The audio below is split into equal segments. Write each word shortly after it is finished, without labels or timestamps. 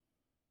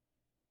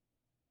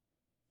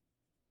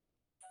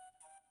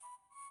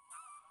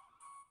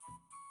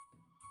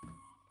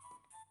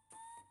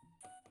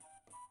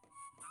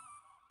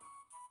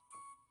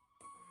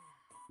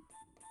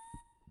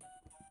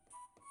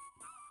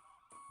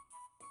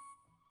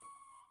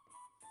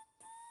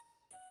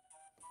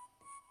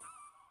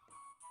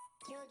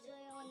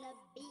Killjoy on the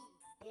beat,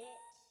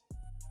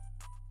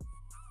 bitch.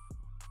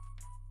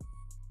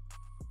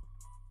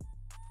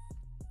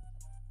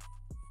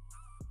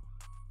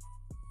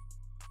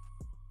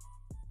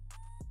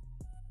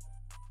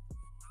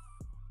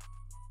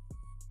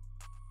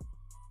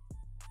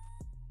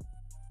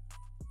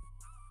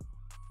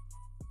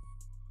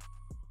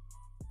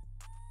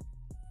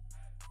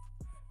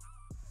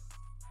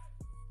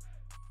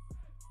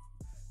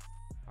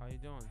 How you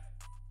doing?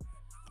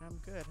 I'm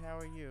good. How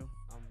are you?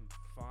 I'm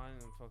fine.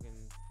 I'm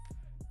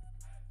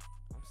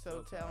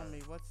So tell tired.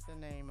 me, what's the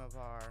name of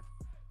our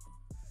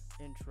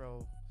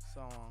intro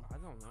song? I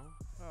don't know.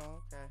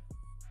 Oh, okay.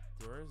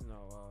 There is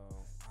no.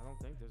 I don't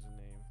think there's a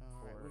name All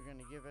right, for we're it.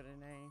 gonna give it a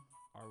name.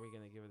 Are we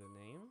gonna give it a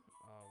name?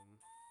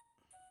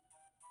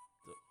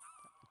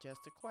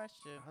 Just a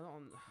question. I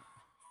don't.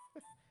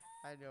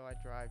 I know I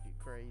drive you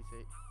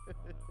crazy.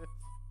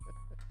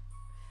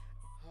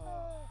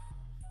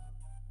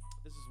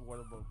 This is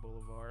Waterbook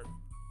Boulevard.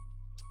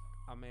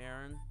 I'm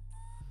Aaron.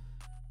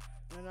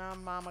 And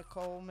I'm Mama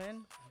Coleman.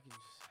 You can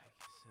just say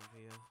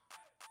Cynthia.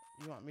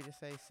 You want me to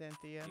say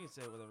Cynthia? You can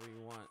say whatever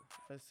you want.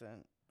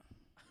 Listen,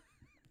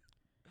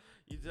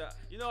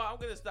 You know, I'm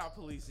gonna stop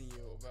policing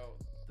you about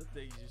the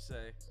things you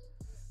say,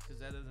 cause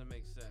that doesn't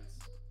make sense.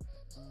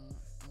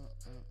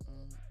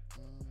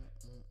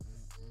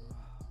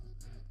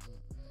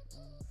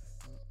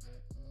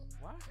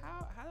 Why?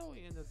 How do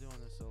we end up doing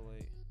this so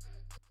late?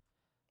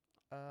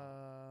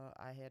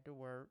 I had to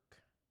work.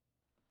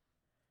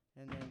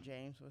 And then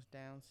James was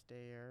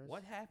downstairs.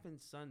 What happened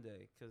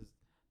Sunday? Cause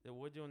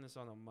we're doing this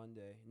on a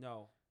Monday.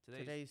 No,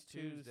 Today's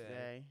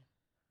Tuesday.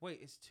 Wait,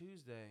 it's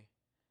Tuesday.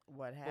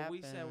 What happened? But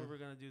we said we were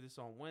gonna do this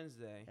on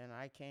Wednesday. And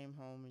I came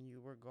home and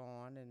you were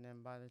gone. And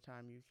then by the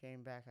time you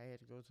came back, I had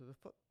to go to the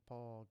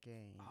football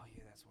game. Oh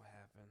yeah, that's what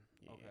happened.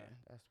 Yeah, Okay.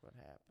 that's what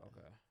happened.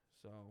 Okay.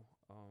 So,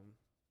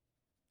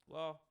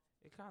 well,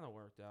 it kind of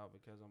worked out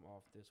because I'm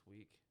off this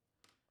week,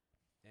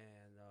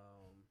 and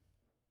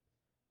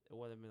it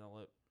would have been a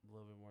little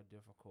bit more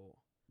difficult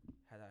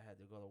had I had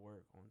to go to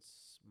work on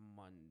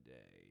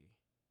Monday.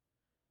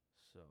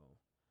 So,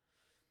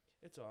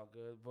 it's all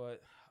good,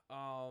 but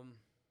I'm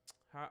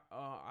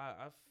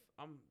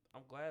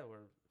glad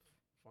we're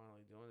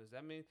finally doing this.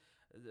 I mean,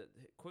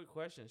 quick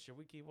question: should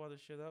we keep all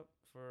this shit up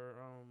for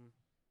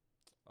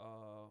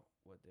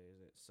what day is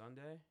it?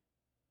 Sunday?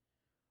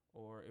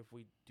 Or if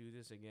we do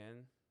this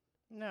again?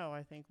 No,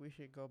 I think we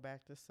should go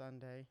back to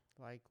Sunday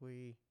like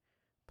we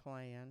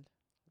planned.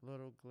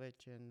 Little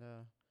glitch in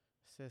the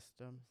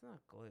system. It's not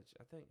a glitch.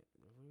 I think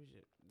we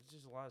should. There's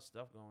just a lot of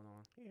stuff going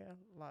on. Yeah,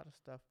 a lot of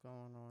stuff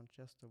going on.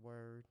 Just a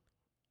word.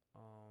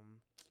 What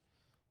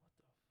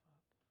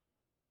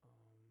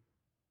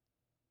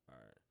the fuck? All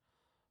right,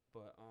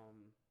 but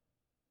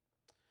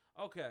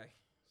okay.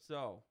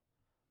 So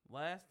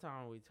last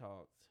time we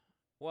talked.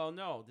 Well,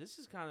 no, this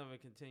is kind of a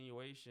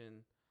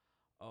continuation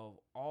of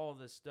all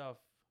the stuff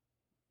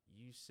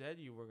you said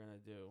you were gonna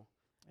do.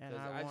 And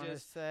I want to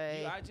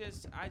say I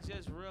just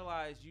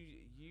realized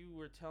you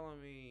were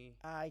telling me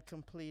I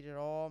completed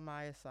all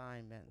my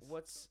assignments.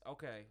 what's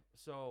okay.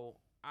 So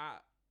I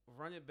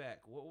run it back.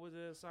 What were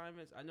the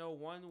assignments? I know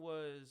one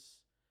was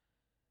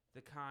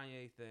the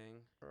Kanye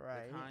thing,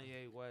 Right. the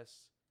Kanye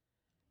West,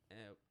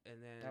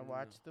 and then I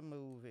watched the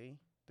movie.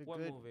 The What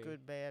good, movie?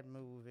 good, bad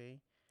movie.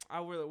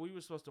 we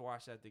were supposed to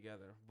watch that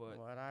together, but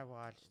I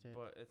watched it.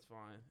 but it's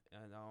fine.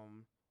 And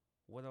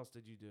what else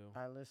did you do?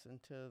 I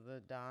listened to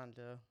the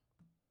Donda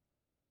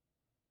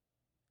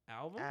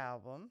Album?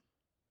 album.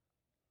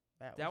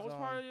 That was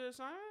part of your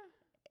assignment?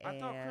 I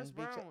thought Chris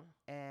Brown.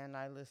 And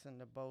I listened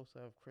to both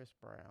of Chris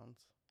Brown's.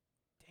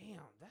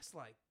 Damn, that's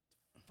like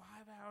 5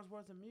 hours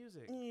worth of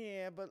music.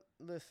 Yeah, but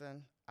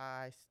listen,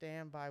 I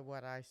stand by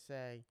what I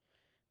say.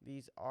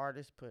 These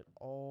artists put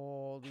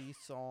all these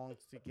songs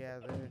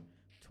together,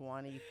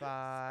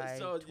 25,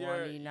 So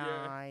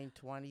 29,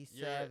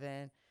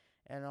 27,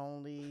 and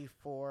only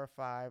 4 or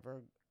 5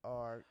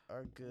 are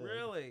good.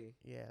 Really?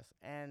 Yes.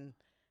 And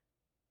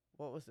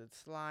what was it,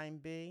 Slime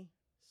B?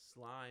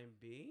 Slime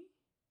B?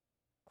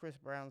 Chris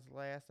Brown's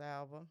last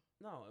album?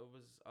 No, it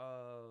was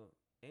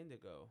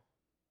Indigo.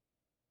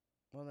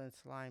 Well, then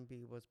Slime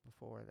B was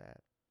before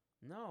that.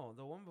 No,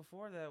 the one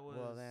before that was.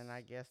 Well, then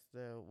I guess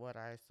what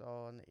I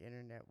saw on the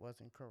internet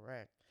wasn't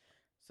correct.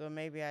 So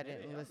maybe I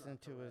didn't I'm listen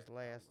not to his correct.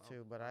 last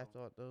two, but I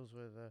thought those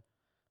were the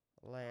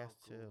last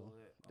I'll two. Google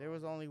it. There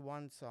was only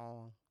one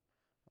song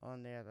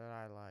on there that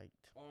I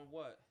liked. On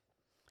what?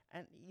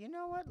 And you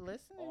know what?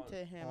 Listening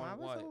to him, on I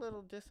was a what?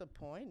 little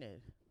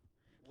disappointed.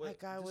 What-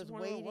 Like I was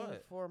disappointed with waiting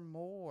what? for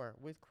more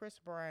with Chris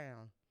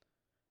Brown.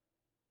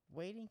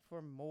 Waiting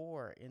for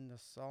more in the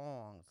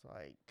songs.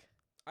 Like,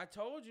 I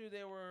told you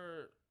they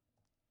were.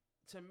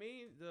 To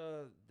me,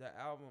 the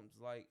albums,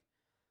 like,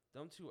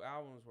 them two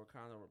albums were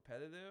kind of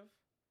repetitive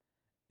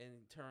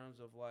in terms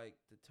of, like,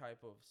 the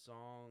type of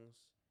songs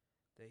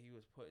that he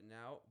was putting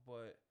out.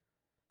 But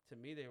to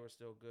me, they were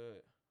still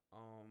good.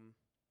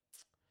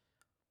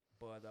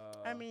 But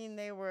I mean,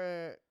 they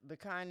were the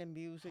kind of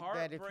music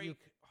that if you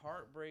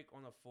Heartbreak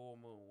on a Full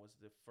Moon was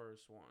the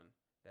first one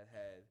that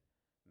had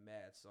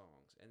mad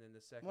songs, and then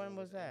the second When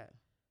one was that?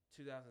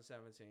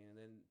 2017, and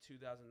then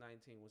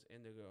 2019 was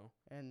Indigo,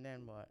 And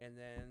then what? and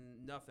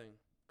then nothing,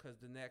 because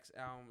the next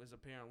album is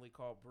apparently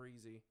called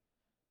Breezy.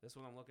 That's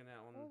what I'm looking at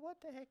on. Well, what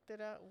the heck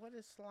what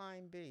did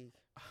Slime be?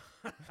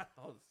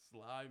 Oh,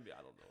 Slime.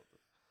 I don't know.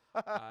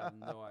 I have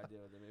no idea.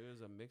 Maybe it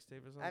was a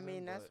mixtape or something. I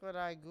mean, that's what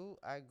I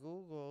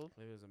googled.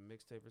 Maybe it was a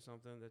mixtape or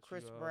something that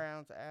Chris you,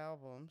 Brown's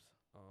albums.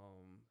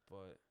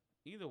 But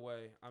either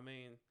way, I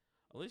mean,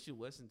 at least you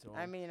listen to them.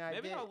 I mean,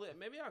 maybe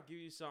I'll give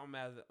you something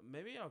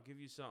maybe I'll give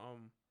you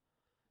something,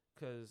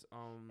 cause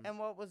And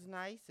what was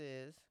nice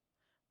is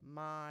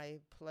my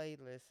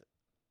playlist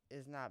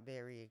is not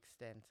very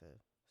extensive.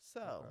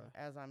 So Okay.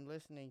 as I'm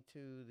listening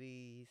to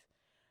these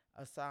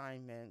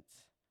assignments,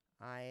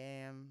 I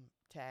am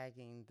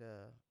tagging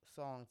the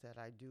songs that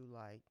I do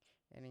like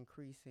and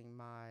increasing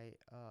my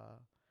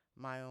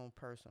own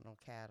personal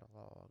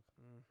catalog.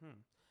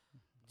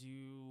 Do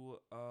you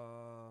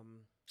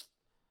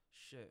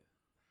shit?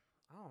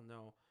 I don't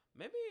know.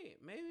 Maybe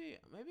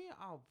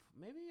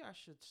I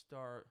should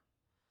start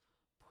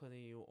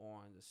putting you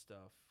on the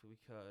stuff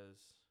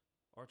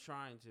or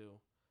trying to,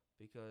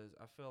 because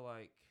I feel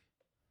like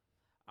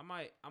I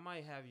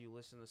might have you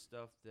listen to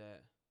stuff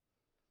that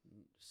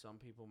some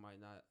people might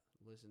not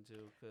listen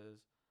to, because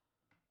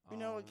You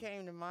know what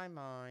came to my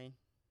mind?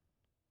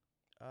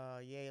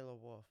 Yayla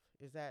Wolf.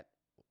 Is that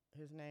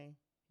his name?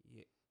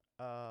 Yeah.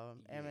 Yeah.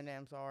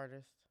 Eminem's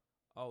artist.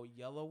 Oh,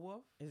 Yellow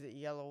Wolf. Is it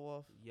Yellow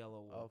Wolf?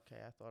 Yellow Wolf.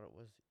 Okay, I thought it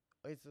was.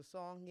 Is the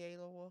song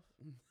Yellow Wolf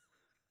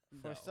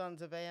for No.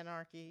 Sons of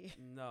Anarchy?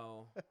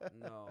 No.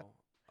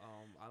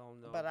 I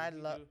don't know. But I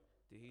love.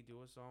 Did he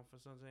do a song for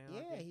Sons of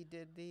Anarchy? Yeah, he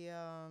did the.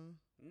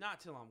 Not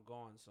Till I'm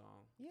Gone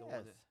song. The one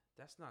Yes.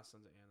 that's not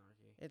Sons of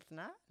Anarchy. It's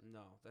not.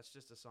 No, that's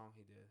just a song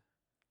he did.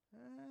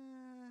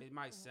 Uh, It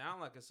might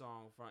sound like a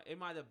song from. It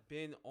might have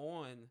been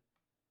on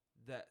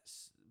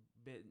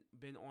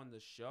been on the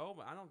show,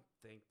 but I don't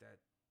think that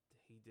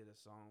he did a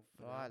song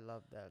for. Oh, I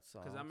love that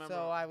song. 'Cause I remember-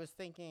 So I was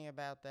thinking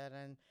about that,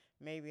 and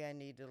maybe I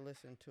need to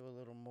listen to a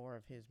little more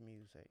of his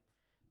music.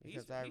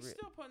 He's Because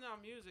still putting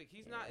out music.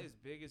 He's not Yeah. as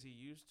big as he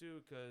used to,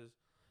 because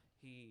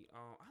he. I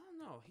don't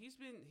know.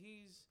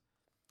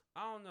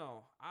 I don't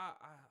know.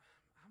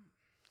 I'm.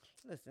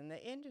 Listen,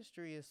 the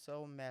industry is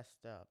so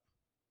messed up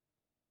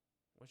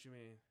What you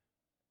mean?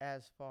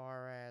 as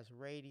far as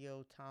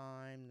radio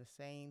time. The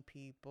same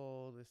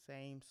people, the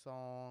same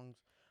songs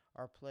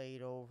are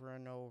played over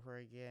and over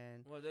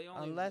again. Well, they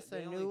only Unless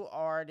they a only- new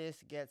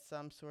artist gets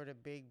some sort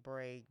of big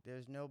break,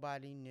 there's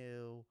nobody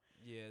new.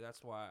 Yeah,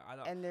 that's why I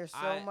don't. And there's so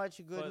I-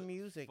 much good for-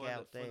 music for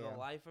out For there. the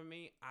life of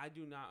me, I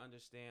do not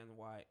understand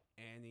why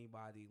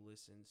anybody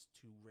listens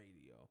to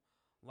radio.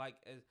 Like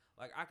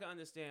I can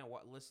understand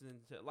what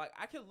listening to. Like,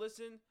 I could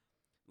listen.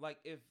 Like,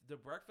 if the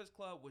Breakfast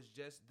Club was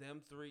just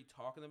them three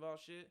talking about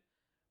shit,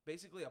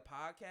 basically a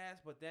podcast,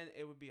 but then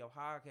it would be a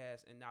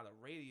podcast and not a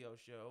radio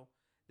show,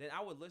 then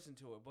I would listen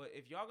to it. But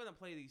if y'all gonna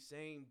play these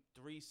same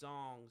three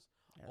songs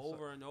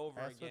over and over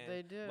that's again, what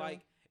they do.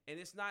 like, and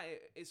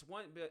it's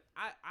one, but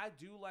I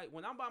do like,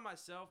 when I'm by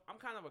myself, I'm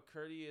kind of a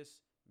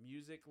courteous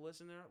music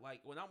listener.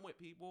 Like, when I'm with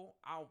people,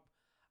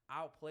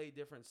 I'll play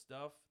different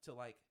stuff to,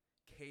 like,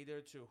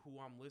 cater to who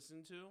I'm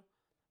listening to,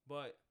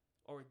 but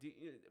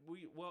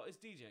it's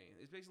DJing.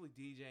 It's basically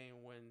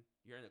DJing when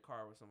you're in a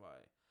car with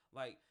somebody.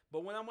 Like,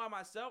 but when I'm by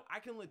myself, I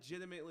can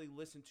legitimately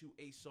listen to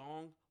a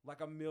song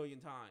like a million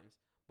times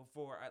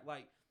before I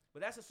like.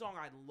 But that's a song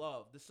I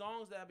love. The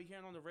songs that I be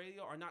hearing on the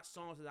radio are not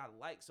songs that I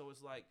like. So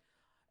it's like,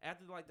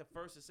 after like the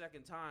first or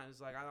second time,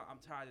 it's like I'm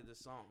tired of this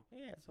song.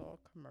 Yeah, it's all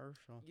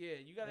commercial. Yeah,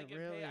 you gotta It get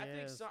really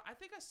paid. is. I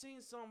think I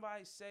seen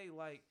somebody say,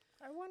 like,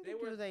 I wonder, They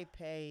were- do they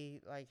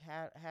pay? Like,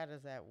 how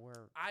does that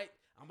work?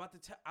 I'm about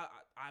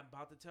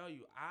to tell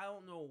you. I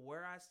don't know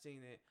where I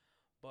seen it,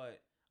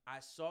 but I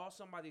saw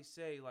somebody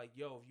say, like,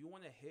 yo, if you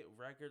want a hit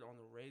record on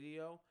the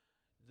radio,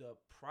 the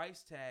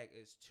price tag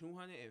is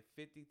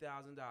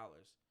 $250,000.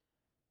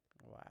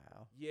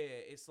 Wow. Yeah,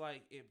 it's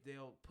like, if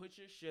they'll put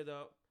your shit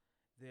up,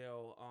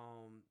 they'll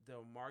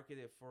market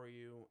it for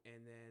you,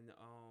 and then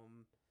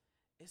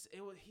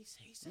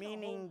he said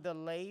Meaning the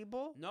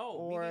label? no,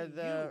 or meaning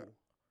the you.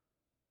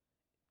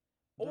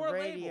 the Or a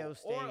radio label,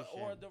 station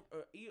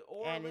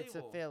or and a its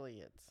label.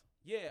 affiliates.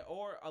 Yeah,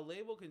 or a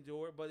label can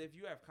do it, but if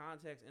you have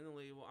contacts in the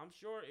label, I'm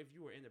sure if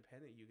you were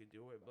independent, you could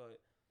do it. But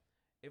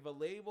if a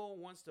label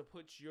wants to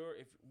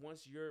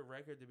wants your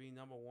record to be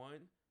number one,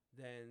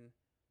 then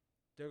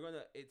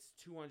it's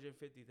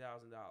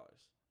 $250,000.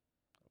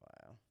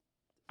 Wow.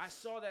 I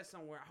saw that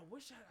somewhere. I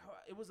wish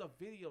it was a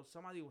video.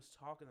 Somebody was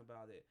talking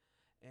about it,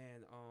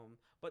 and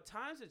but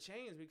times have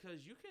changed,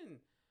 because you can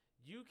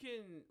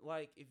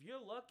like, if you're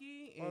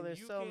lucky, and Well, there's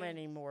you so can,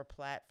 many more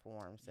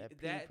platforms that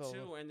that people.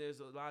 too, and there's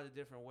a lot of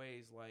different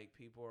ways, like,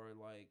 people are,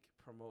 like,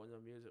 promoting their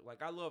music.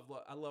 Like, I love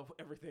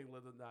everything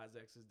Lil Nas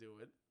X is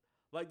doing.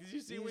 Like, did you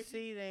see? You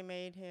see, they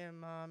made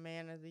him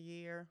Man of the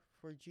Year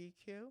for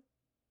GQ.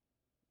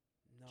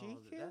 No,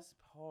 GQ? that's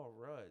Paul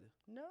Rudd.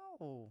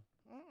 No.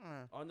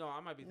 Oh no, I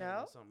might be thinking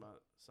No? of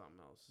something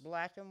else.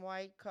 Black and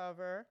white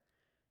cover.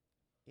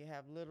 You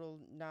have Little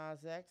Nas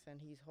X, and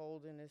he's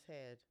holding his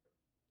head.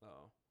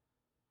 Oh,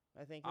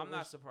 I think I'm it not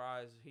was.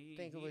 surprised. He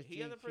think it he, was he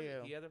had a pretty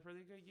GQ. he had a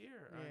pretty good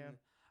year. Yeah. And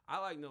I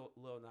like no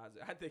Lil Nas.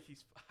 I think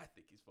he's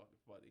fucking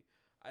funny.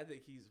 I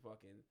think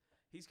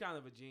he's kind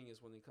of a genius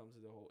when it comes to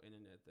the whole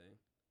internet thing.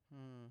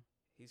 Hmm.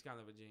 He's kind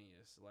of a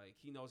genius. Like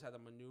he knows how to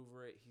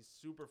maneuver it. He's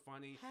super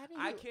funny. How do you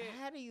I can't.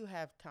 How do you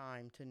have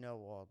time to know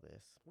all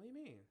this? What do you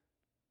mean?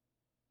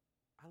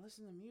 I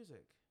listen to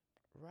music.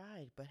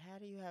 Right, but how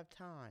do you have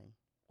time?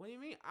 What do you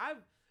mean?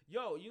 You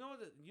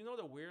know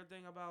the weird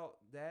thing about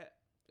that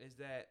is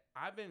that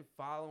I've been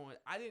following.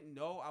 I didn't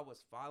know I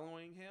was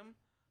following him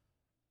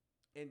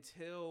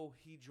until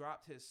he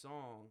dropped his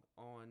song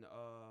on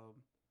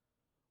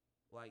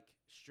like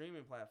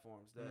streaming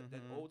platforms, that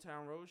Mhm. Old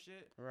Town Road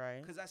shit.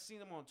 Right. Cause I seen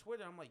him on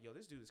Twitter. I'm like, yo,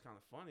 this dude is kind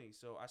of funny.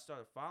 So I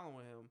started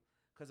following him.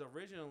 Cause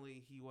originally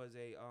he was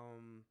a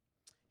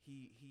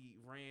he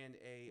ran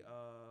a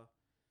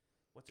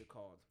what's it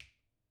called?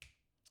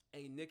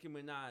 A Nicki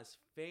Minaj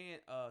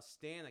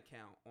stan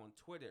account on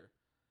Twitter,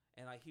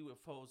 and like he would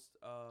post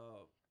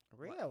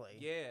Really?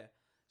 yeah.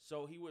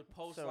 So he would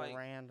post So like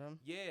random.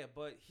 yeah,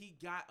 but he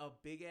got a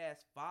big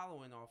ass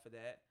following off of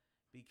that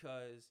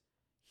because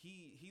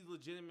he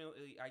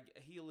legitimately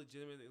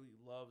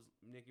loves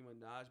Nicki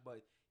Minaj,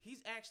 but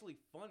he's actually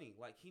funny.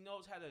 Like he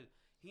knows how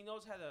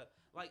to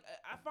like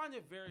I find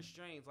it very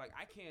strange. Like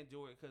I can't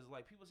do it because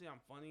like people say I'm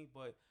funny,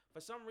 but for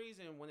some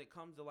reason when it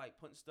comes to like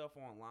putting stuff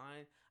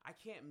online, I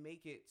can't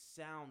make it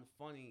sound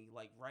funny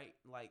like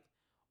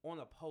on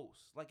a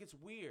post. Like it's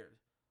weird.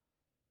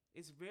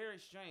 It's very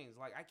strange.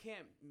 Like I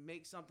can't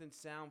make something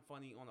sound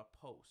funny on a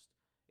post.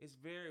 It's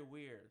very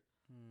weird.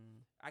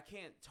 I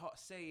can't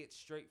say it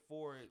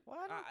straightforward. Well,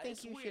 I don't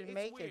think you should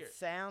make it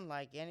sound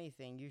like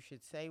anything. You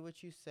should say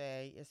what you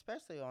say,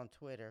 especially on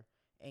Twitter,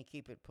 and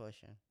keep it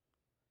pushing.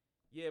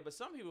 Yeah, but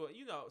some people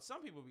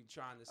be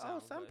trying to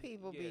sound. Some good.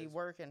 people Yeah, be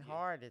working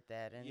hard at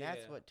that, and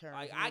that's what turns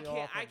like, me I can't,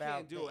 off I about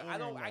can't do the it.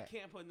 internet. I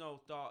can't put no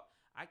thought.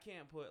 I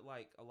can't put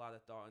like a lot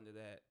of thought into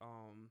that.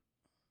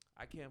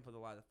 I can't put a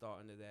lot of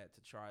thought into that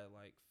to try to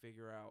like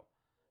figure out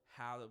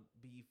how to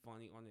be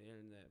funny on the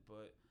internet.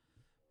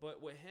 But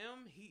with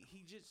him,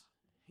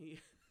 he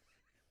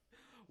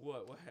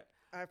what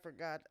I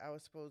forgot I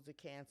was supposed to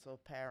cancel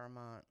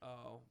Paramount,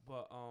 oh,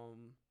 but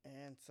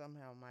and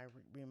somehow my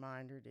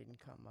reminder didn't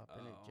come up,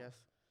 and Oh.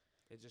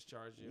 it just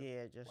charged you.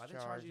 it just Why they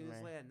charged charge you me.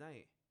 this late at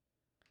night?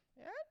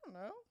 Yeah, I don't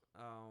know.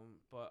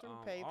 But Through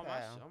all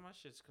PayPal. my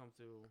shits come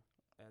through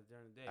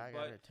during the day. I but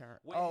gotta turn.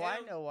 with Oh, I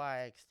him- know why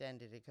I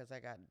extended it because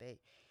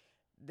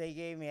they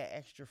gave me an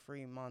extra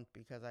free month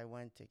because I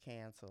went to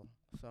cancel.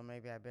 So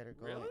maybe I better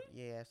go. Really?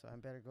 Yeah, so I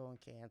better go and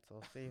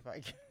cancel. See if I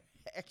get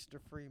an extra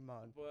free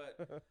month.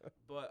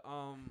 but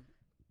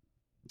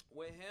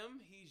with him,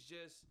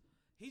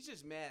 he's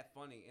just mad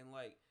funny, and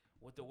like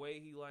with the way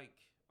he like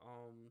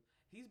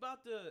he's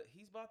about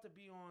to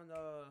be on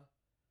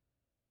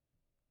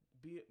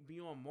be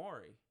on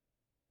Maury,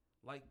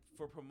 like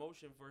for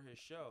promotion for his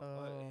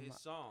show, his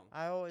song.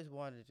 I always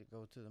wanted to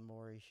go to the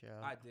Maury show.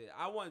 I did.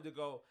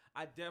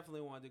 I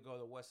definitely wanted to go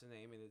to what's the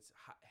name in its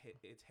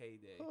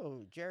heyday.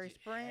 Oh, Jerry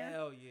Springer.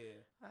 Hell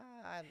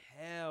yeah.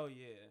 Hell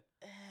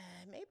yeah.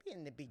 Maybe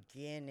in the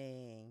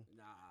beginning.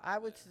 Nah. I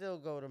would man. still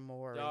go to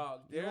Maury. Dog,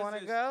 You there's want to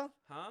this- go?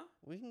 Huh?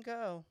 We can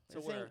go. To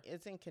it's where?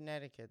 It's in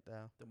Connecticut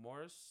though. The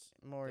Morris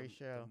Maury the,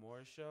 show. The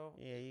Morris show.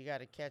 Yeah, you got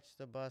to catch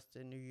the bus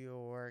to New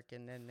York,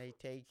 and then they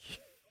take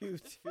you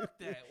to Fuck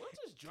that. We'll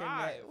just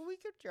drive. We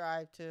could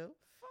drive too.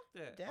 Fuck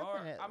that.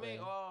 Definitely. Or, I mean,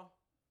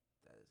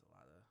 that is a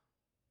lot of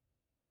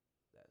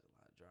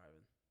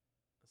driving.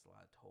 That's a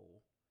lot of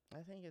toll.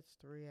 I think it's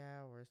 3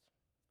 hours.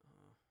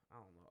 I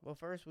don't know. Well,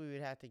 first we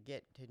would have to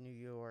get to New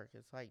York.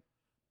 It's like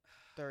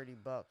 $30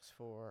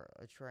 for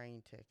a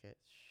train ticket.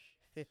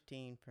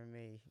 15 for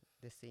me,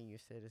 the senior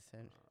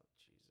citizen. Oh,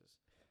 Jesus.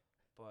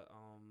 But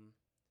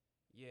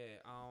yeah.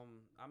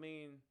 I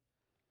mean,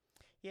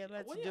 Yeah,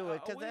 let's what do do you-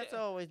 it because what do that's you-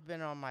 always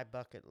been on my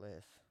bucket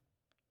list.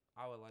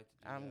 I would like to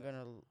do I'm that.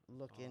 gonna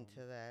look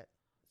into that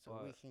so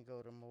we but- can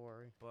go to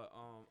Maury. But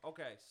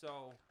okay,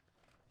 so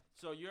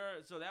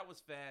that was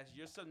fast.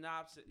 Your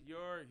synopsis,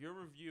 your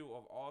review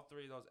of all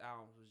three of those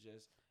albums was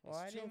just Well,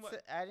 it's too much.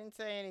 I didn't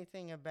say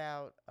anything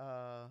about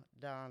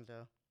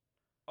Donda.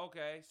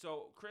 Okay,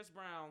 so Chris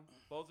Brown,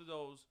 both of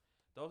those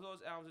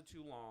albums are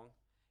too long.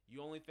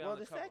 You only found Well, a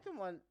the couple. second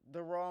one,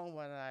 the wrong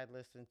one I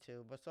listened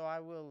to, but so I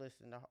will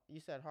listen to. You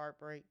said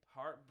Heartbreak.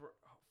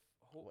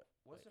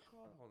 What's it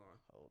called? Hold on.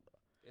 Hold on.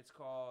 It's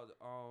called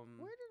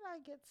Where did I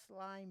get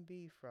Slime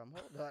B from?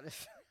 Hold on a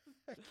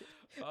second.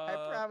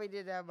 I probably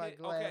didn't have my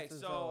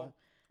glasses on.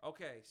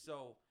 Okay,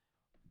 so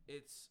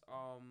it's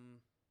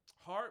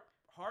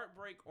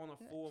Heartbreak on a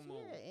Full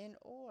Moon. Yeah, in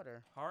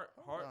order. Hold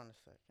on a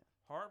second.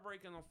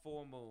 Heartbreak on a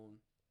Full Moon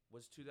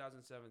was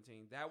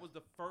 2017. That was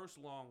the first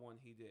long one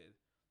he did.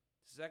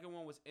 The second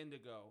one was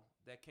Indigo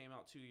that came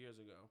out 2 years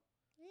ago.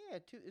 Yeah,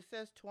 it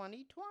says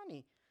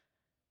 2020.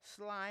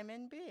 Slime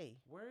and B.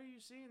 Where are you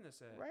seeing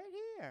this at? Right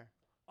here.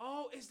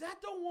 Oh, is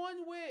that the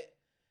one with?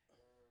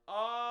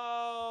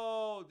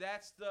 Oh,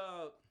 that's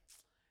the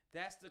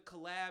That's the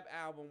collab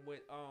album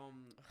with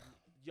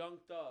Young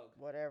Thug.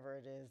 Whatever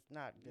it is,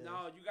 not good.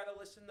 No, you gotta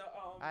listen to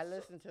I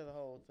listened to the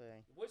whole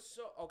thing. Which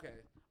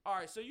okay. All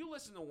right, so you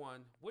listen to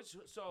one. Which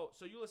so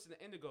you listen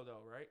to Indigo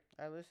though, right?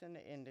 I listened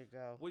to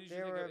Indigo. What did you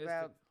there think were of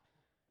about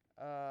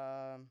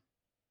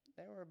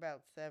there were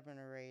about 7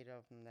 or 8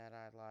 of them that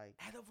I liked.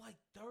 Out of like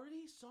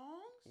 30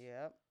 songs?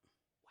 Yep.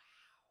 Wow.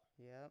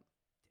 Yep.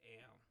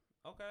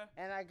 Damn. Okay.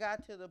 And I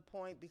got to the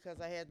point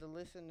because I had to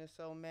listen to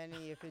so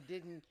many. If it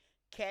didn't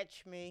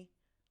catch me,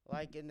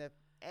 like in the,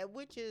 and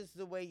which is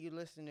the way you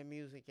listen to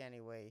music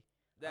anyway.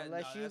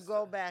 Unless you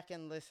go back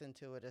and listen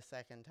to it a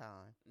second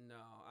time.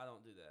 No, I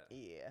don't do that.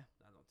 Yeah.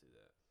 I don't do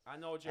that. I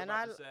know what you're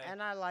about to say.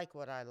 And I like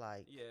what I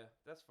like. Yeah,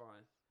 that's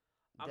fine.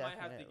 Definitely. I might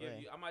have to give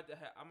you. I might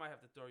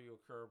have to throw you a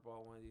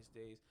curveball one of these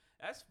days.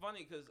 That's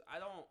funny because I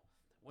don't.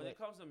 When it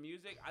comes to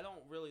music, I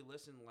don't really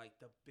listen like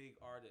the big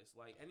artists.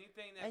 Like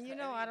anything that.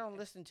 And I don't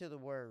listen to the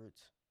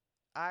words.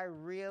 I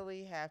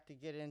really have to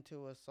get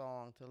into a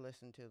song to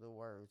listen to the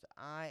words.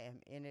 I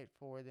am in it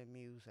for the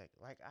music.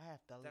 Like I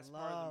have to That's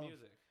love. part of the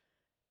music.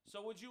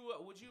 So would you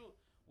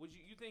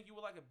think you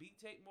would like a beat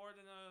tape more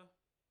than a?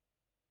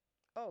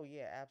 Oh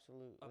yeah,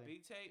 absolutely. A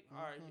beat tape. Mm-hmm.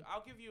 All right,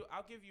 I'll give you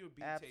a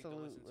beat tape to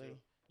listen to.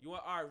 You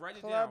want all right? Write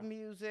it down. Club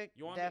music,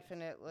 you want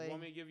definitely. You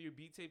want me to give you a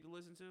beat tape to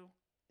listen to?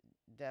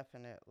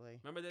 Definitely.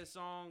 Remember that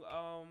song?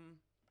 A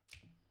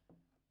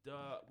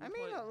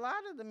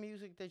lot of the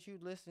music that you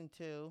listen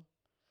to,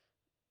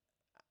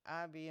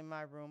 I'll be in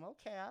my room.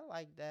 Okay, I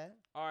like that.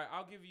 All right,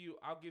 I'll give you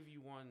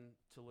one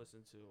to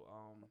listen to.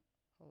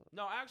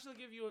 No, I'll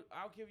give you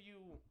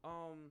a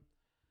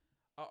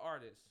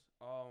artist.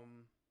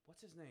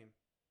 What's his name?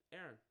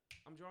 Aaron.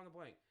 I'm drawing a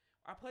blank.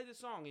 I played this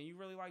song and you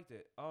really liked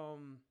it.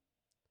 Tom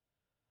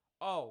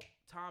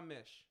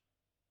Misch.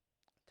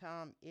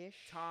 Tom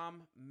Misch.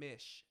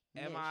 Misch.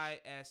 Okay.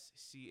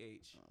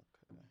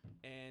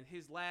 And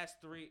his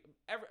last 3,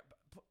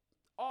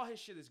 all his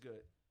shit is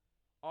good.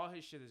 All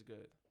his shit is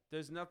good.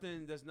 There's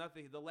nothing.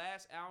 The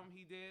last album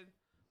he did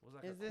was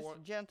like Is this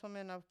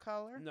Gentleman of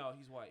Color? No,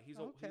 he's white. He's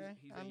a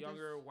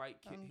younger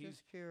white kid. I'm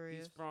just curious.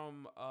 He's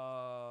from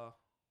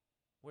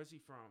where's he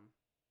from?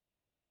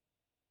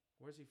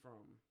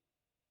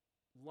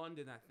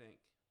 London, I think.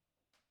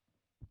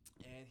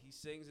 And he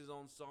sings his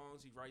own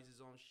songs. He writes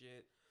his own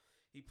shit.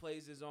 He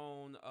plays his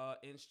own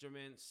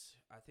instruments.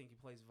 I think he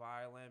plays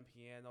violin,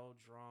 piano,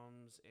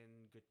 drums,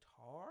 and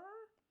guitar.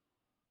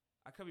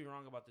 I could be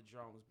wrong about the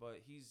drums,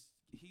 but he's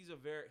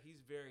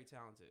very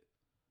talented.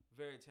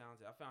 Very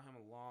talented. I found him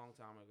a long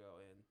time ago,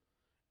 and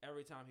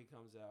every time he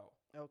comes out.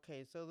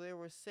 Okay, so there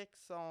were 6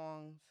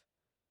 songs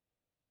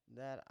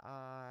that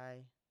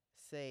I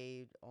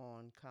saved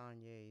on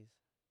Kanye's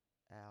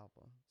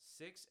album.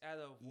 6 out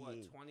of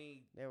what?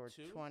 20? There were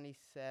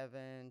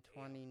 27,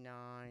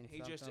 29,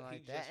 something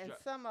like that. And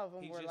some of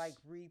them were like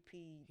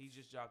repeats. He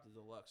just dropped the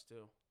deluxe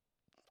too.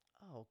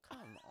 Oh,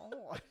 come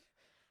on.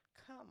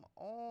 Come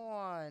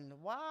on.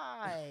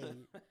 Why?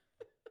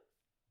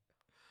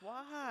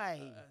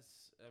 Why?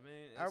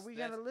 Are we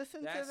going to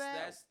listen to that?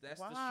 That's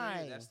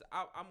Why? the stream.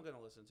 I'm going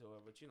to listen to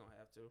it, but you don't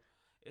have to.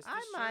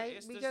 I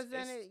might, because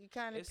then it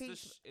kind of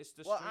peaks. It's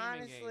the well,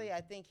 streaming honestly, game.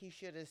 I think he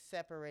should have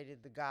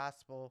separated the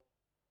gospel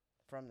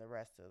from the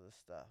rest of the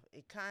stuff.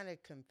 It kind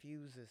of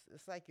confuses.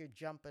 It's like you're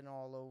jumping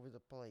all over the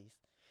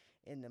place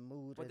in the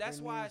mood. But that's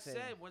why I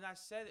said when I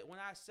said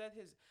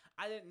his,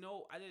 I didn't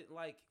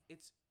like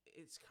it's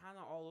kind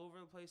of all over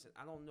the place, and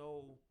I don't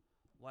know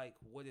like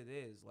what it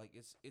is. Like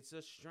it's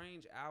a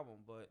strange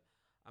album, but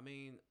I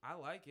mean I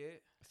like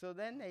it. So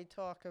then they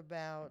talk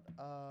about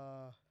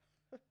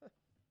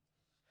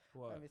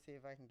what? Let me see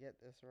if I can get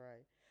this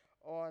right.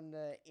 On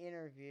the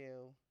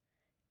interview,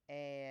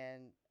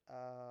 and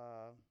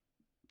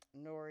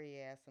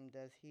Nori asked him,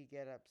 "Does he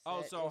get upset?"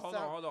 Oh, so hold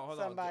on.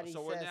 Somebody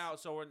so says,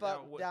 we're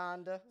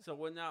Donda. So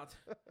we're now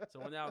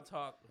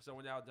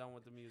done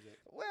with the music.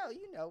 Well,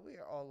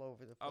 we're all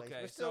over the place.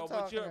 Okay, we're still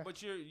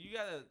but you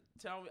gotta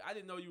tell me. I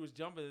didn't know you was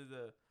jumping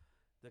to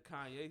the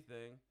Kanye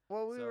thing.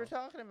 Well, we were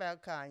talking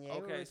about Kanye.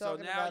 Okay, we were so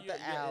talking about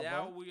the album.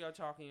 now we are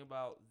talking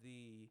about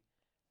the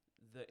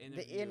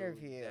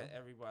interview that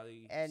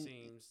everybody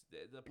seems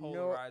the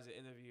polarizer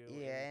interview.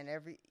 Yeah, and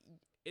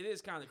it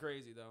is kind of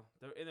crazy though.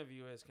 The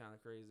interview is kind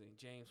of crazy.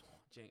 James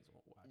won't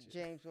watch it.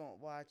 James won't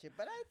watch it,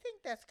 but I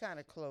think that's kind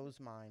of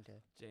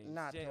closed-minded. James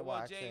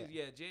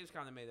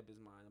kind of made up his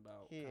mind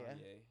about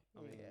Kanye.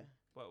 I mean,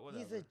 but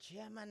whatever. He's a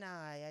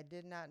Gemini. I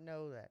did not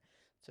know that.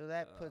 So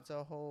that puts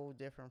a whole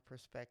different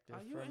perspective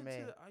for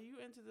me. Are you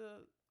into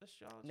the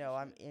astrology? No,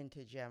 I'm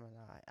into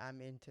Gemini. I'm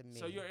into me.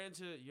 So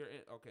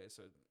okay.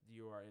 So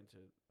you are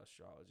into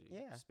astrology.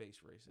 Yeah. Space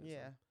racism.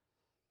 Yeah.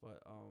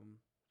 But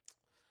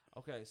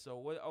Okay. So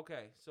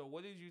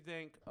what did you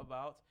think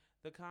about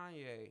the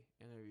Kanye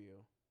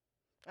interview?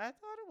 I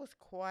thought it was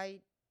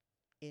quite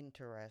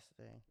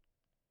interesting.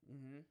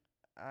 Mm-hmm.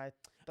 I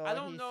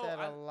thought he said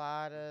a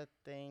lot of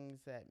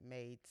things that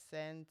made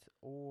sense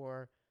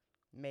or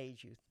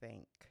made you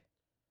think.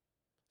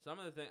 Some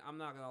of the things, I'm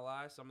not gonna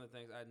lie. Some of the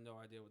things I had no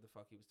idea what the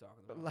fuck he was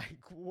talking about. Like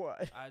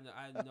what? I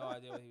had no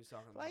idea what he was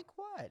talking about. Like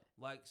what?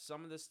 Like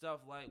some of the stuff,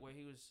 like where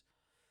he was,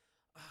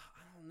 I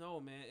don't know,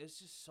 man. It's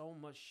just so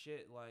much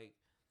shit. Like,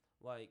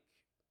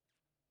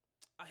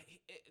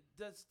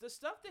 the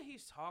stuff that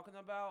he's talking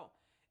about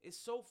is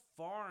so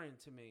foreign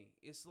to me.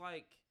 It's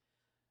like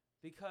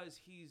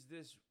because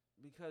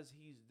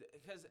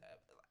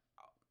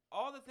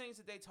all the things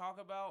that they talk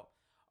about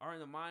are in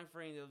the mind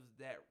frame of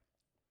that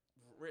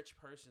rich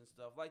person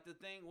stuff. Like the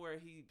thing where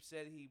he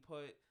said he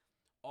put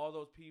all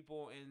those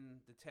people in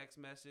the text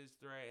message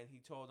thread and he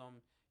told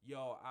them,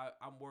 yo,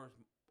 I'm worth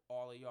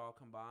all of y'all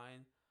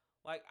combined.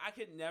 Like, I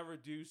could never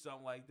do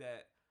something like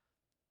that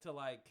to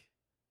like.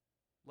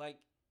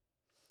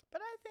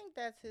 But I think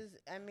that's his.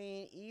 I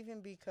mean,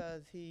 even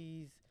because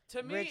he's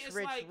To me, rich, it's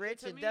rich, like,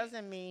 rich, to it me-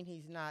 doesn't mean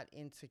he's not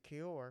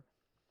insecure.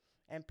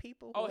 And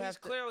people who Oh, have he's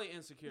to, clearly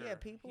insecure. yeah,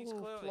 people He's who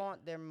clearly,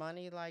 flaunt their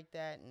money like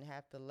that and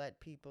have to let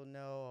people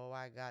know, oh,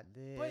 I got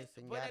this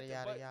and but yada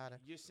yada but yada.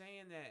 You're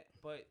saying that,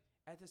 but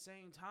at the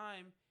same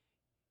time,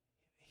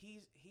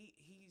 he's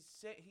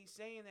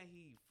saying that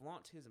he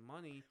flaunts his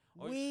money.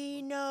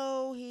 We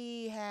know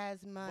he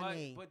has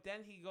money. But then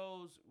he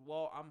goes,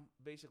 well, I'm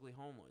basically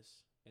homeless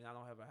and I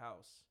don't have a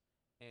house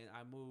and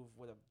I move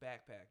with a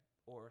backpack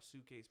or a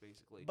suitcase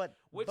basically. But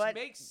Which but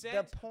makes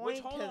sense. the point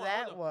to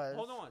that was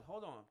hold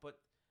on. But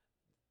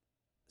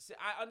see,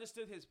 I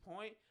understood his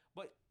point,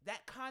 but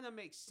that kind of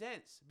makes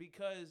sense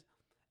because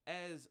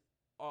as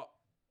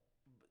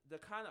the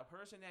kind of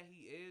person that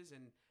he is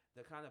and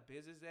the kind of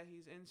business that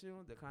he's into,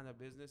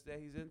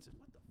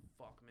 what the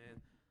fuck, man?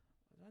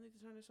 Do I need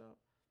to turn this up?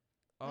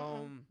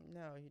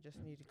 no, you just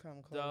need to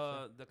come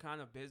closer. The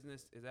kind of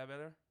business, is that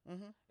better?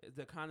 Mm-hmm.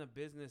 The kind of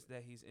business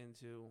that he's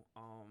into,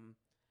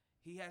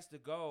 he has to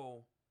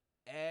go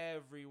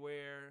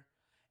everywhere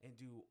and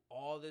do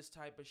all this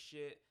type of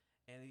shit,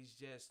 and he's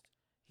just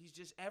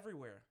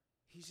everywhere.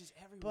 He's just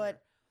everywhere.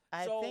 But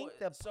I think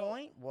the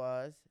point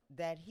was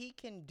that he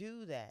can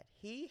do that.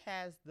 He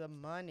has the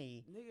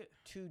money Nigga,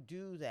 to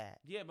do that.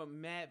 yeah, but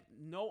Matt,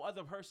 no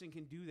other person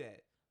can do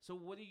that. So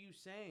what are you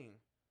saying?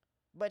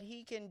 But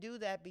he can do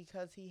that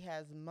because he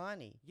has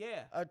money.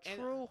 Yeah. A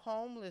true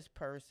homeless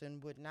person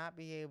would not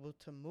be able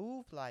to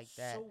move like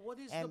that. So what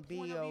is and the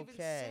point be of even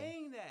okay.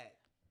 saying that?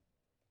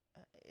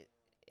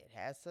 It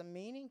has some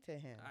meaning to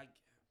him. I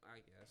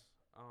guess.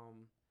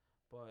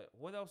 But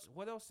what else?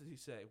 What else did he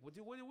say? What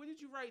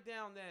did you write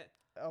down that?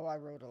 Oh, I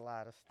wrote a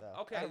lot of stuff.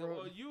 Okay,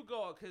 well you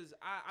go, cause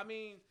I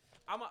mean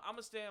I'm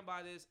a stand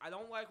by this. I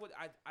don't like what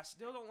I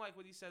still don't like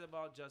what he said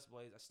about Just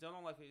Blaze. I still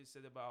don't like what he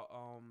said about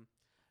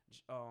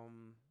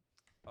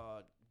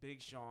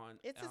Big Sean.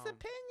 It's his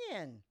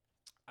opinion.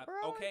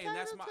 We're all Okay, and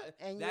that's entitled my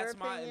to- and that's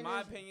your opinion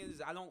my is- opinion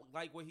is I don't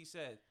like what he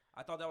said.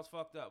 I thought that was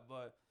fucked up,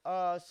 but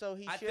So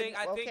he I should. think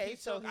Okay, he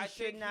so took- he I should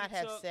think he not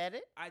have took- said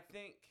it. I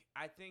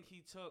think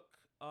he took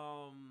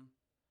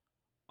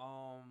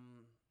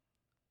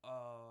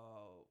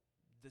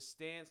the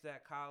stance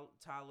that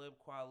Talib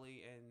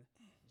Kweli and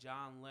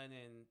John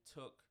Lennon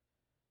took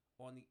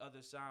on the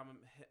other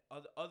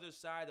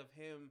side of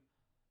him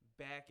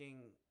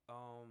backing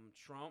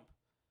Trump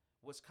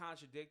was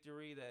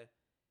contradictory to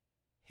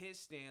his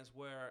stance,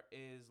 where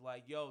is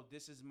like, yo,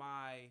 this is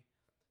my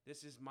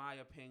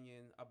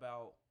opinion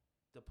about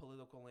the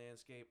political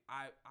landscape.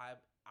 I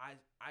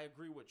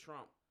agree with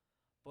Trump,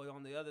 but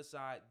on the other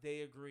side,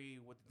 they agree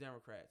with the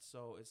Democrats.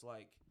 So it's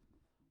like,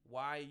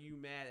 why are you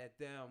mad at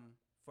them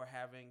for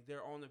having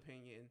their own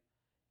opinion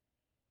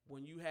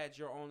when you had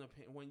your own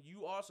opinion, when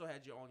you also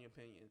had your own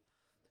opinion?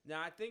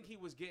 Now, I think he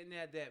was getting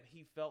at that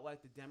he felt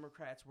like the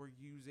Democrats were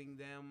using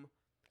them.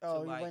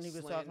 Oh, like when he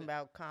was slander- talking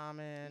about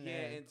Common. Yeah,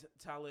 and and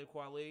Talib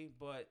Kweli,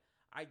 but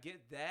I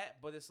get that,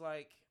 but it's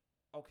like,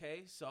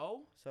 okay,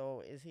 so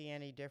is he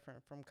any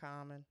different from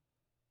Common?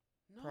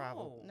 no,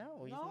 Probably.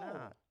 No, he's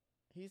not.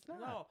 He's not.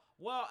 No.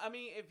 Well, I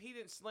mean, if he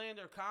didn't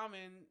slander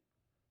Common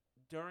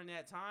during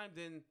that time,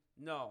 then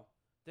no.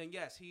 Then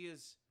yes, he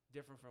is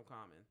different from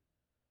Common.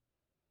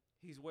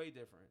 He's way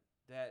different.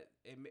 That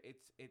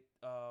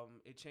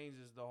it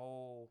changes the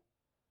whole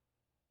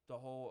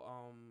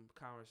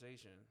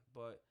conversation.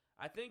 But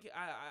I think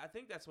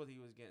that's what he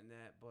was getting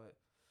at. But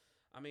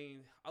I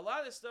mean, a lot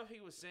of the stuff he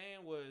was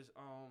saying was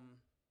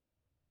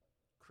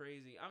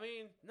crazy. I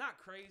mean, not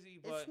crazy,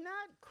 but It's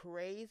not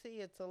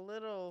crazy. It's a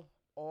little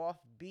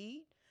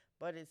offbeat,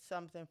 but it's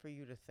something for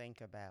you to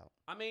think about.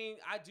 I mean,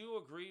 I do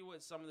agree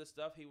with some of the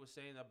stuff he was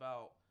saying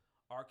about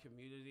our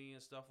community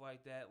and stuff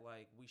like that.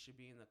 Like, we should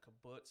be in the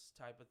kibbutz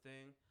type of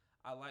thing.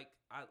 I like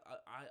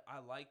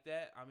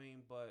that. I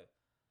mean, but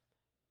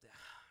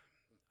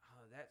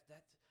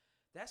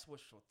that's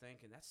wishful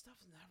thinking. That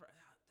stuff's never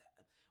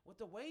with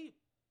the way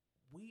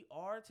we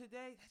are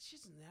today. That's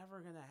just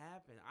never gonna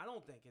happen. I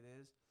don't think it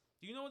is.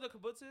 Do you know what the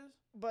kibbutz is?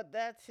 But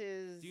that's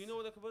his. Do you know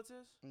what a kibbutz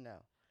is? No.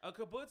 A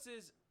kibbutz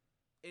is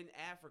in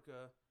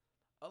Africa,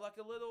 like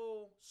a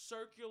little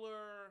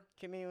circular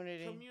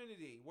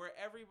community where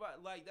everybody,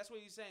 like, that's what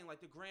he's saying.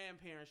 Like, the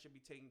grandparents should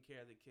be taking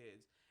care of the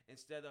kids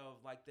instead of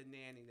like the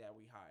nanny that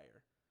we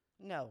hire.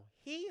 No,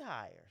 he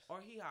hires.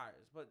 or he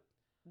hires.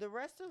 The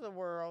rest of the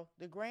world,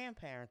 the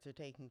grandparents are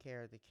taking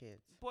care of the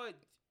kids. But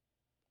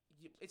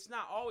it's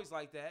not always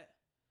like that.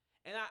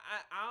 And I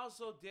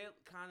also did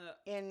kind of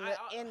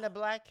In the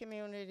black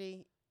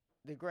community,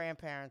 the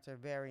grandparents are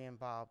very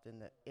involved in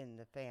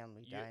the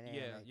family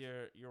dynamic.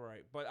 Yeah, you're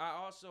right. But I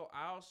also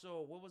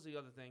what was the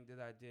other thing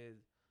that I did?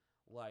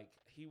 Like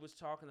he was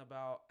talking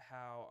about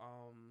how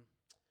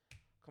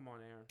come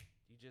on, Aaron,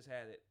 you just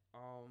had it.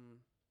 Fuck,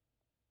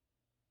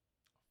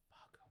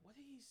 what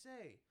did he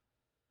say?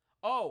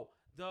 Oh,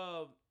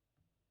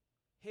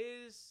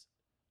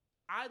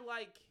 I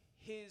like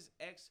his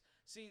ex.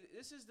 See,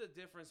 this is the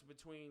difference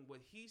between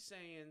what he's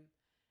saying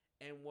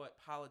and what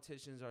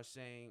politicians are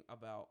saying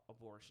about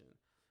abortion.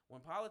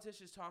 When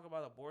politicians talk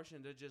about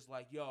abortion, they're just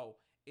like, "Yo,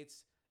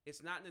 it's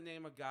not in the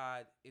name of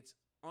God. It's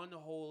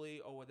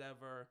unholy or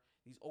whatever."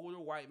 These older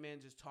white men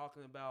just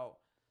talking about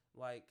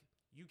like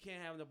you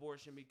can't have an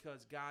abortion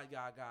because God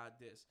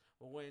this.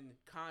 But when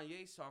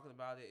Kanye's talking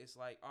about it, it's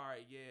like, all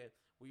right, yeah,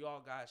 we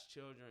all God's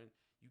children.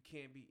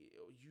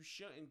 You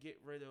shouldn't get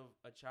rid of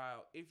a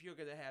child if you're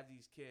gonna have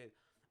these kids.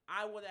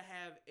 I want to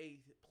have a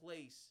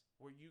place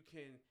where you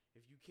can,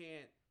 if you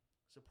can't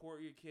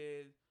support your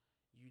kid,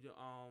 you're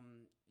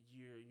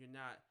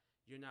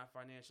not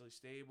financially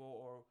stable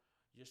or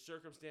your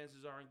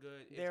circumstances aren't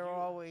good. There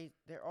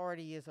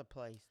already is a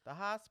place. The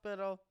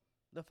hospital,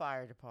 the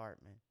fire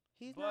department.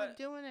 He's not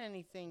doing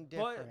anything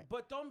different.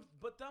 But them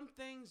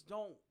things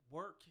don't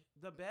work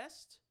the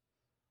best.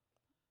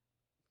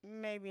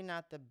 Maybe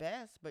not the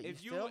best, but you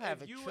still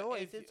have a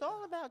choice. It's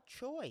all about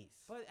choice.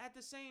 But at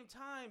the same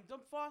time, them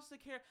foster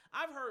care,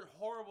 I've heard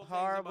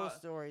horrible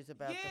stories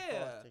about the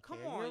foster come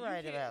care. on, You're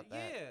right about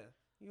that. Yeah.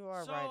 You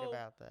are right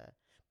about that.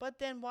 But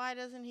then why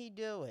doesn't he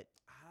do it?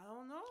 I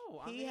don't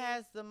know. He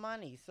has the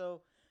money.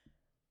 So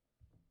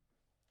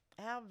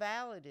how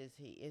valid is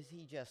he? Is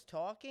he just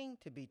talking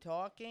to be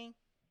talking?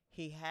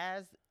 He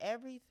has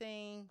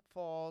everything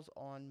falls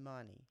on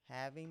money.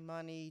 Having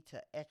money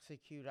to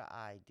execute an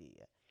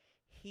idea.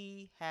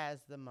 He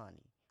has the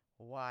money.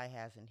 Why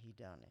hasn't he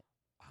done it?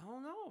 I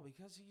don't know,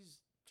 because he's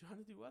trying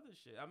to do other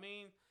shit. I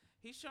mean,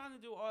 he's trying to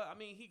do all. I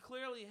mean, he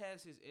clearly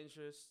has his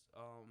interests.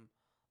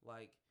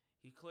 Like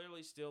he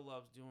clearly still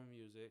loves doing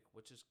music,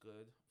 which is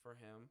good for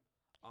him.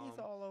 He's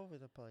all over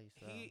the place.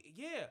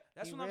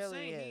 That's what really I'm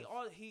saying. is.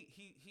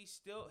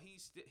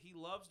 He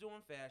loves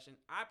doing fashion.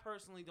 I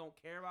personally don't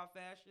care about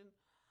fashion.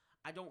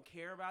 I don't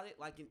care about it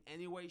like in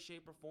any way,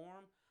 shape, or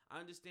form. I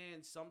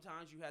understand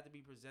sometimes you have to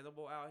be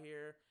presentable out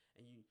here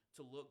and you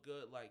to look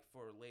good, like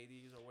for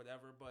ladies or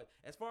whatever. But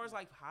as far as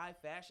like high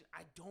fashion,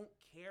 I don't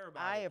care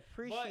about it. I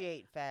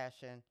appreciate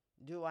fashion.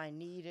 Do I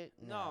need it?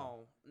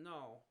 No.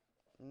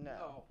 And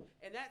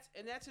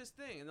that's his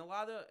thing. And a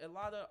lot of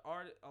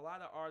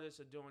artists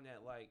are doing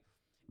that. Like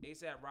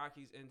ASAP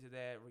Rocky's into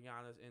that.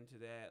 Rihanna's into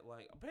that.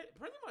 Like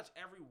pretty much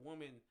every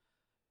woman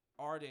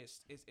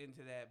artist is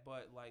into that.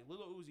 But like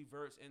Lil Uzi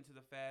Vert's into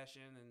the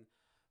fashion, and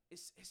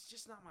it's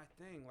just not my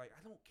thing. Like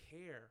I don't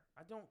care.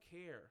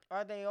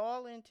 Are they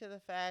all into the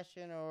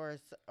fashion, or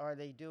are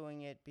they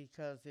doing it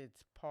because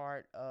it's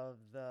part of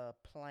the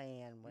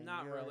plan?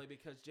 Not really,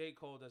 because J.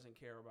 Cole doesn't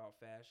care about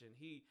fashion.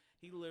 He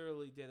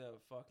literally did a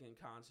fucking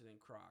concert in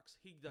Crocs.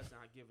 He does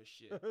not give a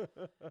shit.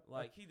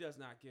 Like he does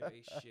not give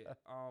a shit.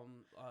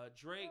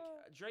 Drake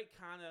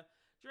kind of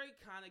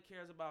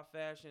cares about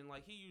fashion.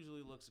 Like he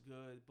usually looks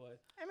good,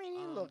 but I mean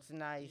he looks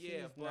nice.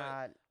 Yeah,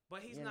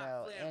 but he's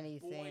not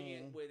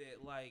flamboyant with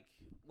it. Like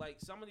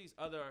some of these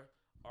other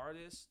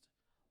artists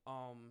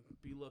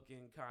be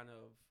looking kind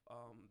of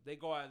they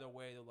go out of their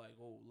way to like,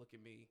 oh, look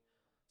at me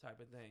type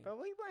of thing. But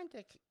when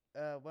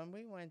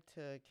we went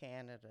to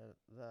Canada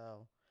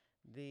though,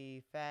 the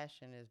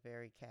fashion is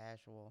very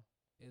casual.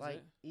 Is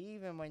it?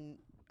 Even when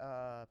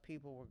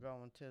people were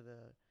going to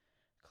the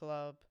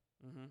club,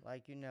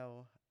 like you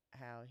know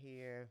how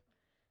here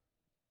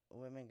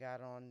women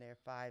got on their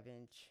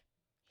 5-inch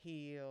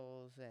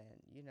heels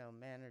and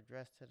men are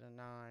dressed to the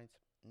nines.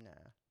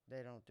 Nah,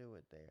 they don't do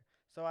it there.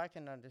 So I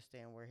can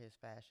understand where his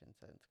fashion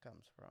sense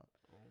comes from.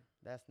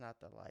 That's not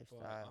the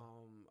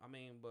lifestyle.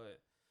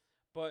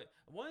 But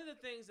one of the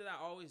things that I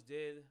always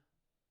did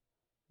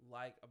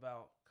like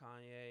about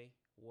Kanye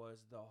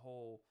was the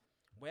whole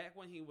back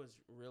when he was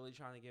really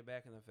trying to get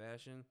back into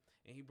fashion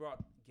and he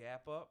brought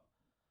Gap up.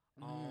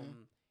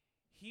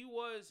 He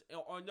was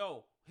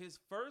his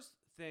first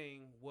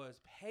thing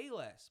was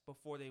Payless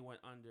before they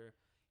went under.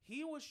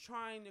 He was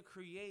trying to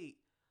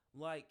create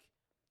like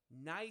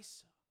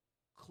nice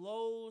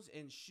clothes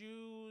and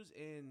shoes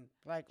and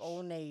like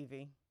Old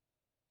Navy.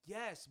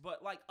 Yes,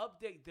 but like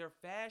update their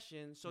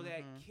fashion so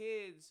that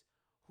kids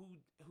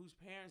whose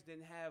parents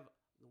didn't have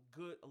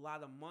a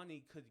lot of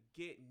money could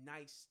get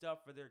nice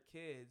stuff for their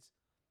kids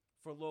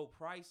for low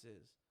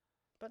prices.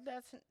 But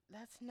that's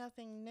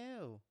nothing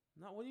new.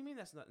 No, what do you mean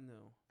that's nothing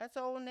new? That's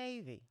Old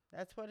Navy.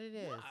 That's what it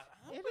is. No,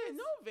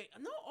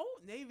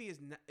 Old Navy is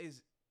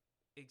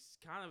it's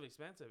kind of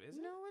expensive, isn't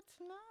it? No,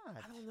 it's not.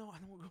 I don't know. I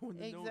don't go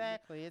into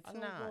exactly. It's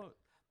not.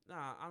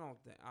 Nah, I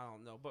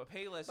don't know. But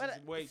Payless But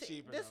is way see,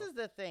 cheaper. this though. is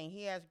the thing.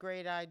 He has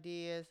great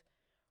ideas.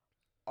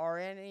 Are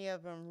any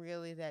of them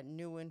really that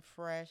new and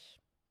fresh?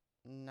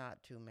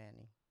 Not too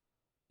many.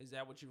 Is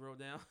that what you wrote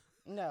down?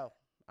 No,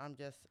 I'm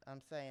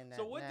saying that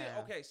So what did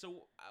now. okay?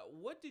 So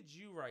what did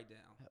you write down?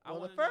 I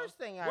Well, the wanna know. first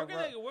thing I wrote.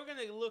 We're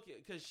gonna look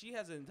at because she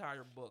has an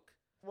entire book.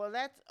 Well,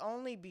 that's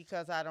only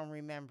because I don't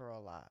remember a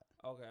lot.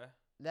 Okay.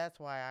 That's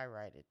why I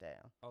write it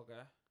down. Okay.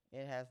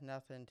 It has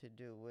nothing to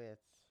do with.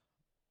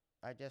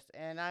 I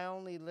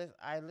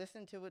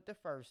listened to it the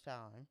first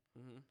time,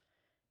 Mhm.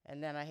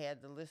 and then I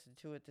had to listen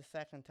to it the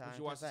second time. Did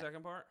you watch 'cause the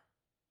second part?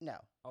 No,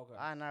 Okay.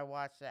 and I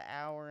watched an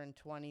hour and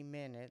 20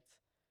 minutes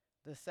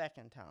the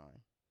second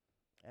time,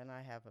 and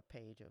I have a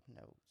page of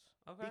notes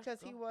Okay.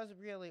 because go, he was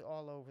really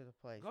all over the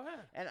place. Go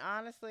ahead. And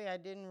honestly, I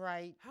didn't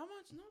write. How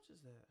much notes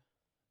is that?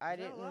 I Is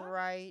that a didn't lot?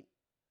 write.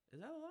 Is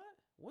that a lot?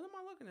 What am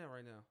I looking at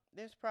right now?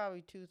 There's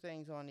probably 2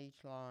 things on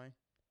each line,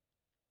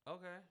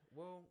 Okay.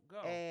 Well,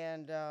 go.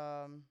 and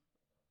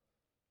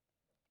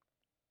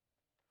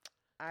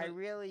I 'Cause-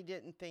 really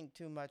didn't think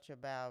too much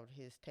about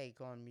his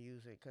take on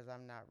music because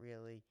I'm not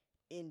really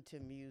into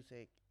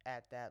music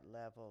at that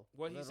level.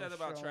 What he Little said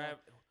about Sean-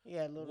 Travis.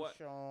 Yeah, Little what-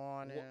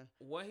 Sean and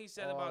What he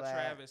said all about that.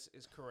 Travis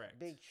is correct.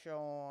 Big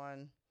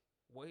Sean.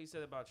 What he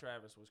said about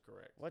Travis was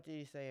correct. What did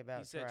he say about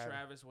He said Travis?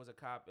 Travis was a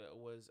cop.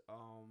 Was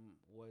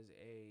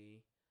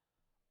a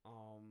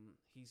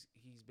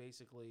he's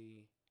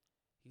basically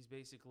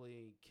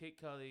Kid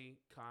Cudi,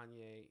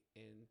 Kanye,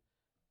 and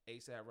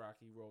ASAP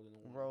Rocky rolled into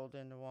one. Rolled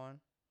into one.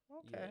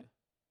 Okay.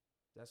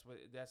 Yeah.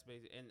 That's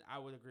basic, and I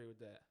would agree with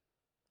that.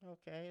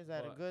 Okay. Is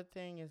that a But- good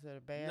thing? Is it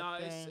a bad No,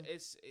 thing?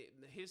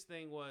 his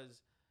thing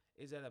was,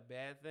 is that a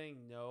bad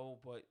thing? No,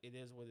 but it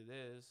is what it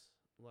is.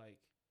 Like,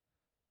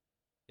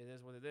 it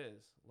is what it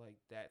is. Like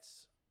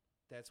that's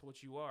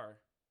what you are,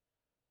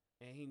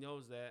 and he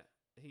knows that.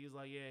 He's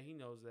like, yeah, he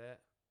knows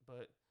that,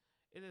 but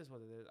it is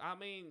what it is. I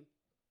mean,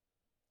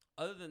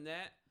 other than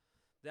that,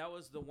 that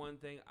was the one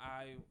thing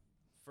I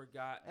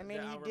forgot. I mean,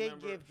 that he I did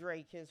remember. give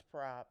Drake his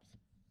props.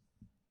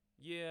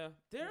 Yeah,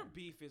 their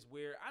beef is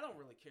weird. I don't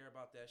really care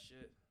about that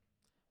shit.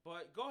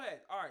 But go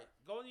ahead. All right,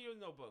 go into your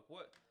notebook.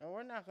 What? And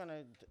we're not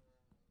gonna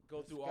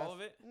Go through all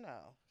of it?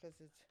 No, because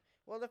it's.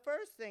 Well, the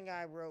first thing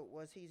I wrote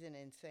was he's an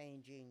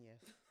insane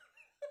genius.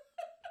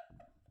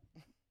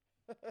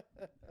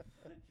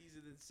 He's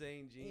an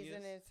insane genius. He's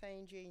an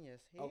insane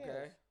genius. He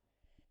Okay. is.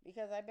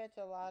 Because I bet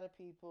you a lot of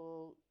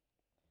people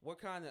What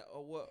kind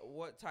of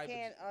what type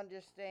can't of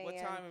understand what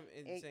time of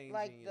it, insane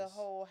like genius? the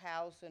whole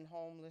house and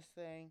homeless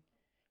thing,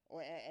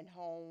 or and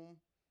home.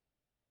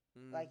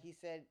 Mm, Like he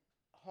said,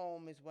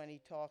 home is when he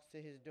talks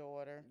to his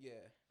daughter, yeah.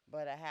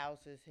 but a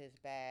house is his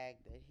bag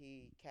that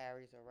he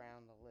carries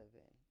around to live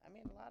in. I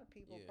mean, a lot of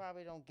people Yeah.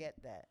 probably don't get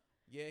that.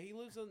 Yeah, he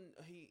lives on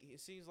he it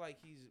seems like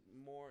he's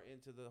more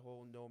into the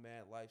whole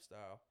nomad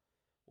lifestyle,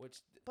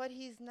 which But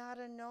he's not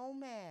a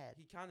nomad.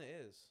 he kind of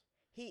is.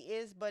 He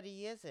is, but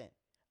he isn't.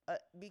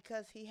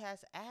 Because he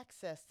has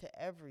access to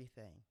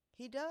everything.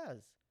 He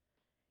does.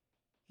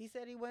 He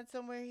said he went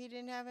somewhere he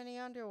didn't have any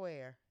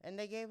underwear, and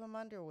they gave him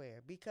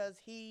underwear because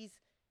he's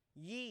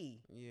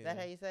ye. Yeah. That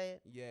how you say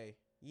it? Yay.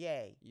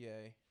 Yay.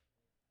 Yay.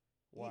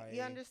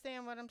 You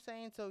understand what I'm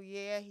saying? So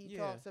yeah, he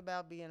Yeah. talks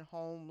about being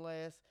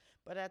homeless,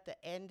 but at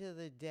the end of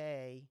the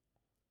day,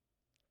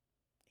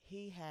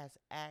 he has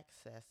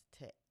access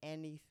to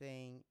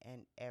anything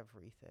and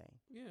everything.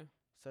 Yeah.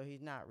 So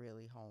he's not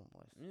really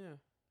homeless. Yeah.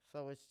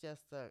 So it's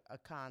just a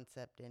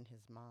concept in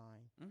his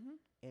mind, Mhm.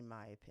 in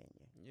my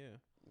opinion. Yeah.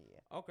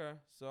 Yeah. Okay.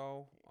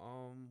 So,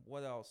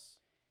 what else?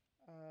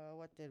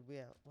 What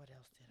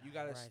else did I You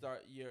got to write?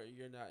 start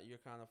you're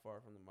kind of far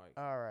from the mic.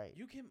 All right.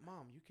 You can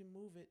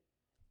move it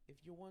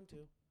if you want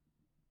to.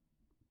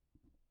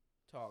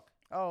 Talk.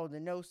 Oh, the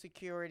no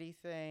security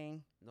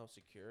thing. No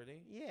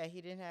security? Yeah,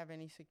 he didn't have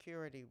any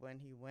security when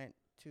he went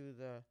to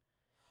the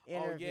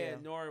interview. Oh yeah,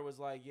 Nora was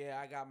like, "Yeah,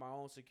 I got my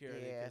own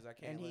security Yeah, because I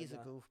can't." and let he's a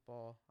down."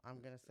 goofball.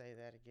 I'm gonna say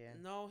that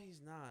again. No,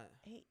 he's not.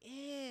 He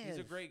is. He's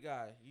a great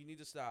guy. You need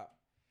to stop.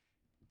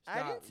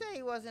 I didn't say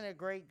he wasn't a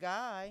great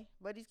guy,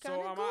 but he's kind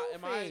So of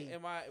am I goofy.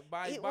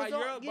 by It by was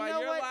your al- you by know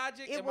your what?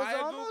 logic? It am was I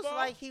a almost goofball?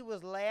 like he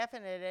was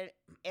laughing at it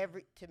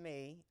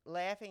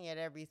laughing at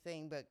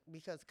everything, but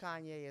because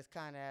Kanye is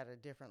kind of at a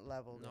different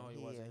level No, than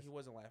he wasn't. is. He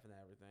wasn't laughing at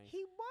everything.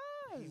 He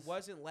was. He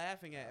wasn't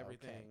laughing at Okay.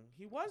 everything.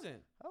 He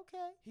wasn't.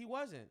 Okay. He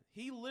wasn't.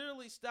 He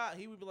literally stopped.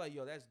 He would be like,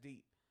 "Yo, that's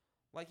deep."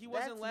 Like he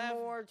wasn't That's laughing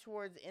more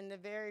towards in the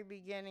very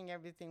beginning.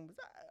 Everything was.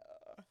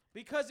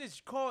 because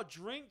it's called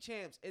Drink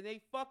Champs and they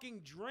fucking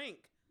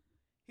drink.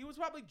 He was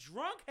probably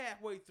drunk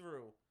halfway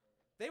through.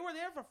 They were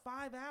there for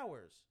 5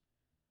 hours,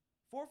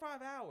 4 or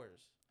 5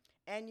 hours.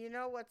 And you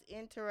know what's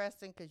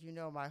interesting? Because you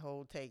know my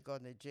whole take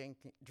on the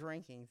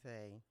drinking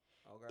thing.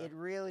 Okay. It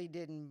really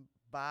didn't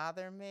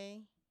bother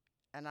me,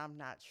 and I'm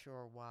not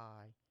sure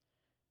why.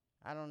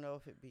 I don't know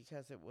if it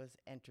because it was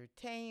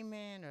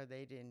entertainment or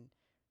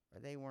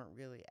they weren't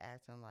really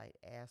acting like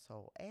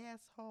assholes.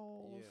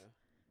 Yeah.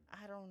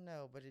 I don't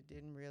know, but it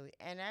didn't really.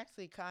 And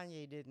actually,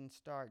 Kanye didn't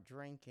start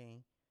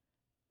drinking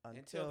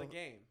until the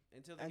game.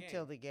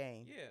 until the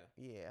game. Yeah.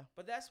 Yeah.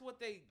 But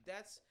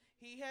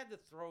he had to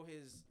throw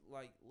his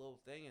like little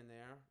thing in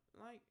there.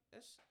 Like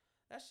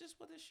that's just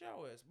what this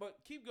show is. But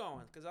keep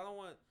going cuz I don't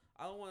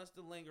want us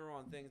to linger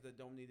on things that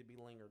don't need to be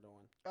lingered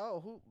on.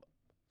 Oh,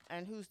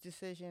 whose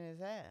decision is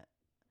that?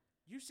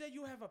 You said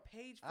you have a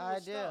page full I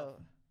of stuff.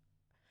 do.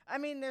 I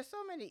mean, there's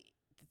so many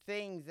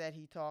things that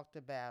he talked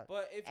about.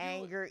 But if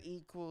Anger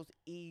equals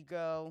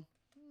ego.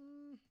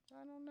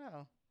 I don't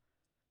know.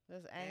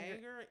 There's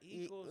anger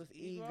equals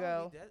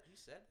ego. ego. He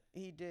said that?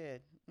 He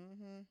did.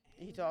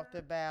 He talked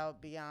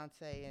about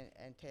Beyonce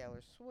and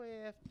Taylor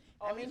Swift.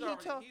 I mean,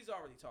 he's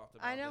already talked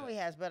about I know that. he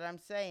has, but I'm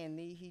saying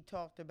he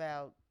talked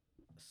about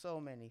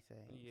so many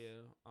things.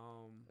 Yeah.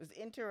 It was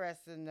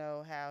interesting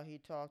though how he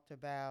talked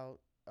about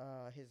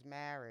his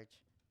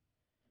marriage,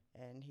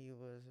 and he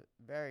was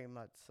very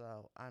much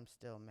so. I'm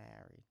still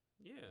married.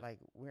 Yeah. Like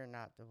we're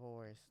not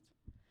divorced.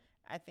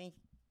 I think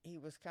he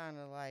was kind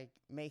of like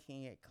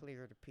making it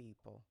clear to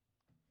people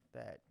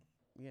that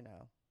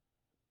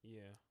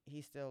Yeah.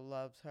 he still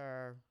loves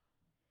her.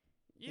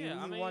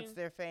 Yeah. He wants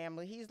their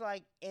family. He's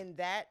like in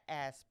that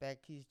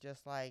aspect. He's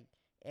just like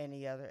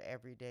any other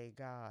everyday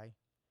guy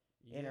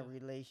in a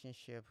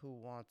relationship who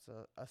wants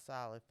a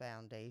solid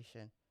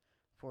foundation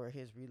for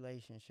his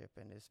relationship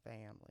and his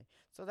family.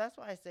 So that's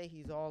why I say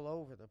he's all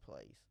over the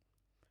place.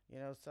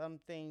 Some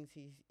things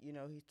he's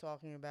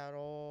talking about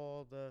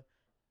all the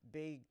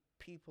big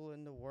people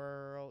in the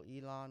world,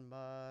 Elon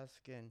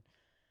Musk, and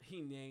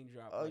he name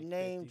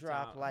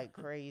dropped like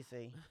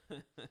crazy.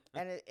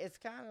 And it's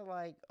kind of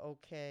like,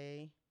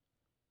 okay,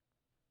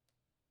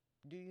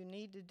 do you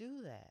need to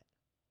do that?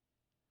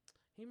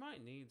 He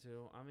might need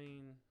to. I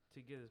mean,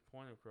 to get his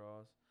point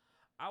across.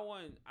 I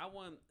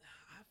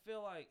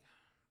feel like,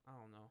 I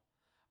don't know.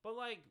 But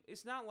like,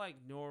 it's not like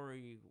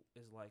Nori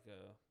is like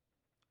a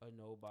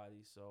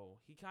nobody, so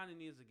he kind of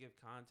needs to give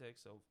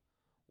context of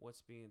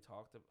what's being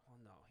talked about. Oh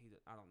no,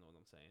 I don't know what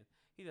I'm saying.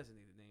 He doesn't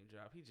need a name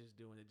drop. He's just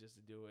doing it just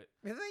to do it.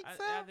 You think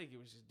so? I think he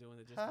was just doing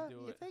it just to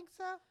do You it. think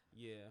so?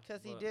 Yeah.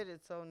 Because he did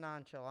it so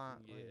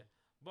nonchalantly. Yeah.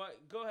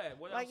 But go ahead.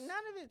 What like else?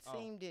 none of it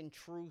seemed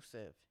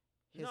intrusive.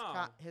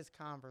 His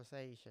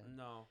conversation.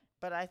 No.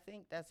 But I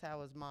think that's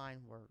how his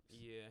mind works.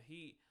 Yeah.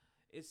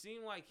 It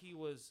seemed like he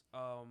was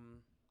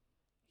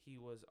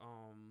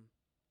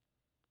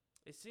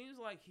it seems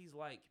like he's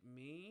like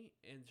me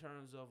in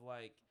terms of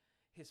like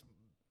his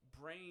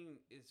brain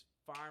is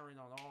firing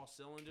on all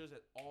cylinders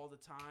at all the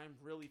time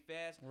really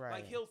fast. Right.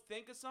 Like he'll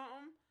think of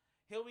something,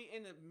 he'll be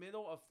in the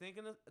middle of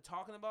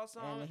talking about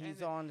something, and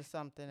he's on to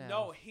something else.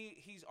 No,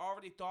 he's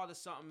already thought of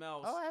something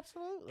else. Oh,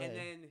 absolutely. And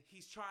then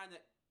he's trying to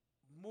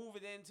move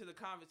it into the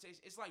conversation.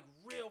 It's like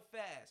real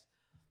fast.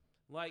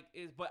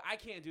 But I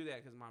can't do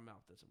that because my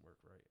mouth doesn't work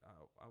right.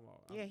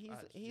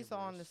 He's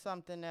on to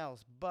something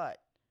else,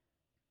 but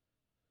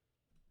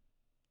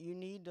you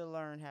need to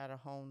learn how to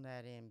hone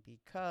that in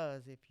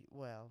because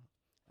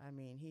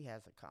he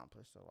has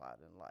accomplished a lot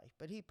in life,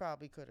 but he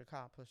probably could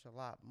accomplish a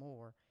lot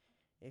more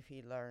if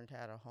he learned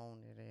how to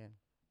hone it in.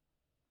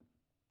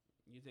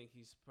 You think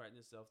he's spreading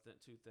himself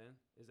too thin?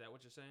 Is that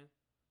what you're saying?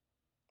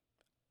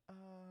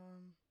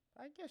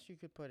 I guess you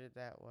could put it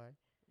that way.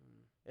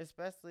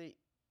 Especially,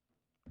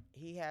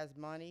 he has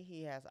money,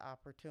 he has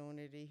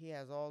opportunity, he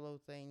has all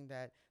those things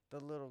that the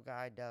little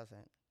guy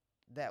doesn't,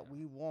 that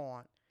we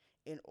want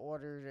in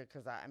order to,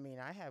 because I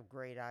have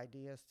great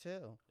ideas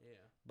too. Yeah.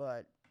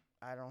 But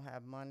I don't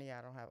have money,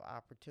 I don't have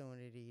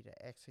opportunity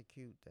to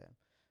execute them.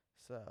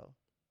 So,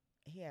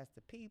 he has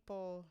the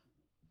people.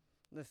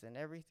 Listen,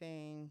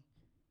 everything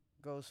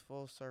goes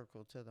full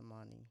circle to the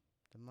money.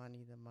 The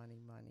money, the money,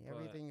 money. But,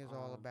 everything is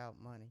all about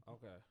money.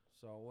 Okay.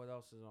 So, what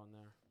else is on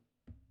there?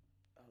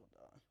 Hold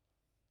on.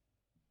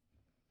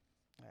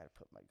 I had to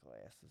put my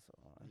glasses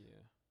on.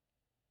 Yeah.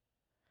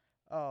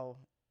 Oh,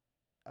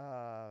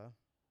 I'm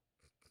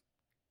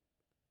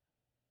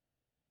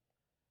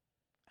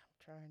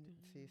trying to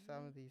see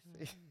some of these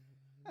things.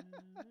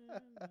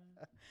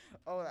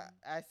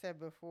 I said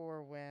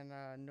before when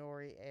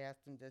Nori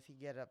asked him, does he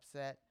get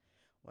upset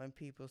when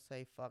people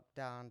say fuck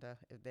Donda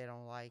if they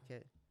don't like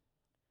it?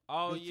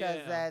 Oh,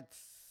 because that's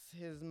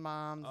his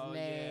mom's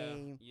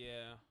name.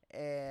 Yeah.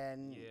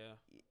 And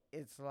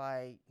it's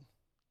like,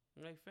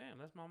 fam,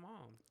 that's my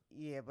mom.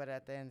 Yeah, but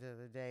at the end of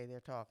the day, they're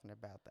talking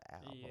about the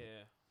album.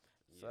 Yeah.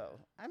 So,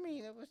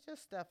 it was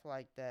just stuff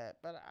like that.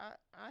 But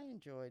I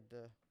enjoyed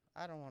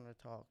I don't want to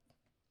talk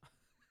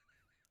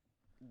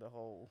the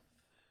whole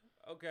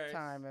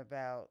time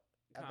about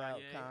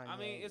Kanye. I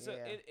mean,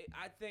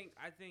 I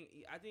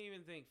didn't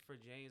even think for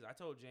James. I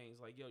told James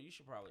like, yo, you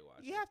should probably watch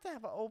it. You have to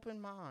have an open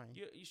mind.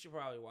 You should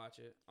probably watch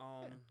it.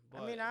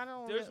 But I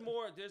don't. There's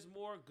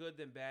more good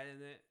than bad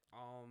in it.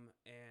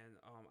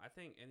 I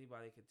think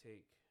anybody could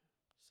take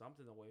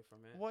something away from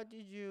it. What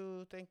did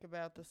you think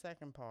about the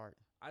second part?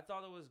 I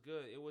thought it was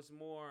good. It was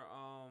more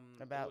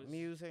about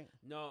music.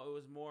 No, it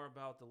was more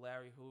about the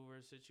Larry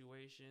Hoover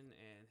situation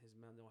and his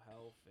mental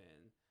health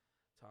and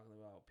talking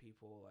about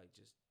people like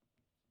just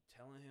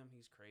telling him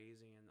he's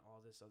crazy and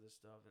all this other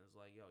stuff. And it's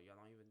like, yo, y'all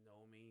don't even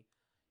know me.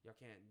 y'all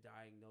can't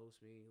diagnose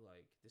me.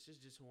 Like, this is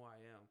just who I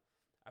am.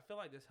 I feel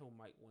like that's who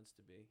Mike wants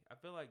to be. I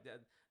feel like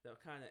that the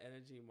kind of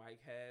energy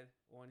Mike had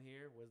on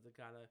here was the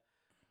kind of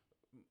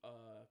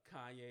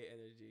Kanye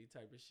energy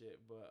type of shit.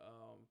 Well,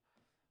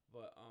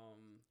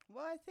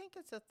 I think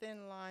it's a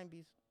thin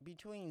line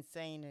between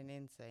sane and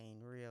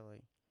insane,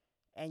 really,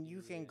 and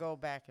you can Yeah. go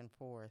back and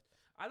forth.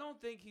 I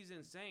don't think he's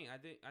insane. I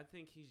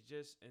think he's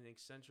just an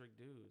eccentric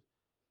dude.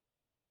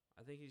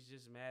 I think he's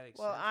just mad eccentric.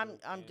 Well,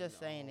 I'm just and,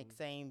 saying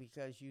insane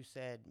because you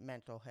said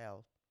mental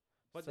health.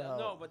 But So-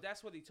 no, but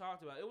that's what he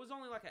talked about. It was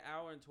only like an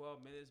hour and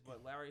 12 minutes,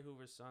 but Larry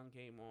Hoover's son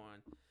came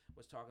on,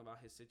 was talking about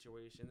his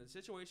situation. The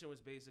situation was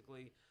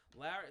basically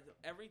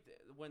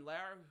when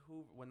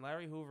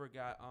Larry Hoover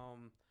got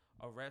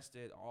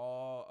arrested,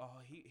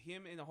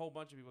 him and a whole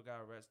bunch of people got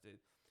arrested.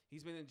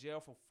 He's been in jail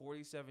for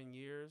 47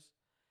 years,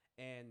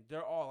 and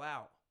they're all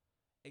out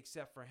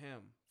except for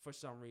him for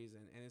some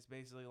reason. And it's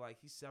basically like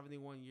he's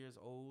 71 years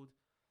old,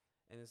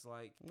 and it's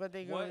like What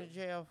they going to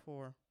jail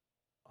for?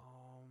 I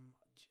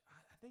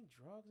think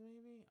drugs,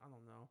 maybe. I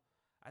don't know.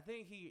 I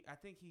think he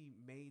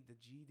made the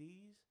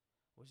GDs,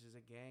 which is a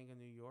gang in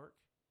New York,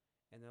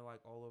 and they're like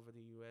all over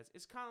the U.S.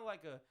 It's kind of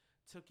like a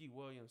Tookie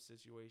Williams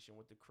situation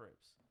with the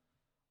Crips,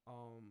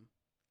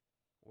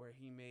 where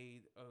he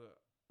made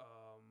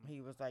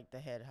He was like the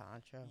head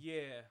honcho.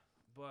 yeah,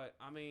 but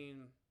I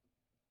mean,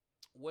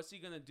 what's he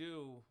gonna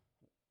do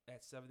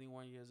at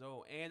 71 years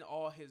old? And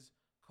all his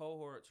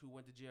cohorts who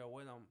went to jail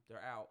with him,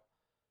 they're out.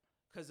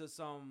 Cause of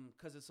some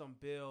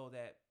bill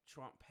that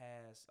Trump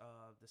passed,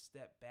 the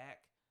step back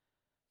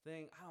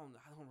thing. I don't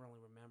really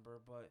remember,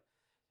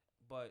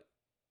 but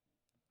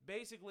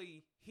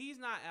basically he's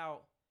not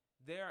out.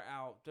 They're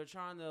out. They're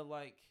trying to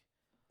like.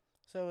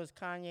 So is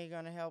Kanye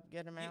gonna help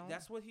get him out?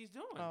 That's what he's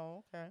doing.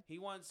 Oh, okay. He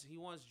wants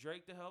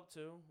Drake to help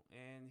too,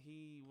 and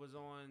he was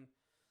on.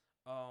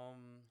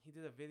 He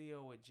did a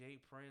video with Jay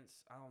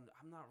Prince.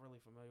 I'm not really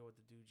familiar with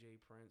the dude Jay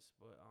Prince,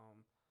 but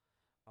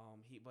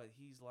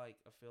he's like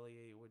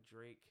affiliated with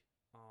Drake.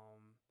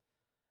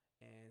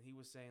 And he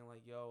was saying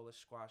like, "Yo, let's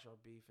squash our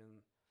beef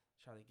and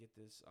try to get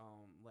this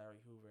Larry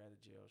Hoover out of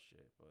jail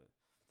shit." But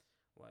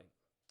like,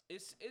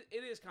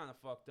 it is kind of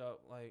fucked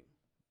up. Like,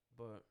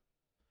 but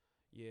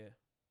yeah,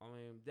 I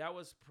mean that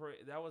was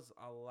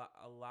a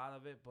lot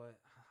of it, but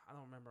I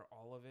don't remember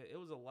all of it. It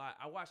was a lot.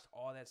 I watched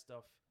all that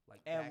stuff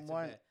like back to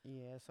back.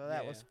 Yeah, so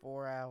that was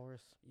 4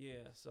 hours.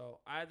 Yeah, so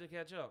I had to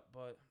catch up,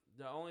 but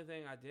the only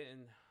thing I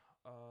didn't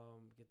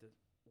get to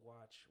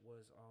watch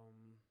was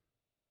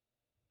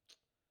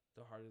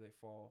The Harder They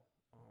Fall.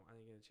 I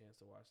didn't get a chance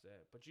to watch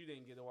that, but you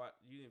didn't get to watch.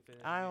 You didn't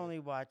finish. I only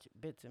watch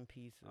bits and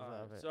pieces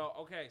of it. So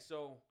okay,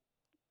 so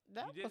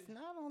that you was did-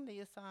 not on the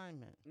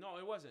assignment. no,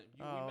 it wasn't.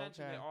 We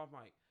mentioned it off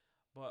mic,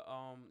 but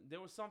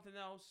there was something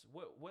else.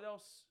 What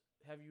else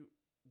did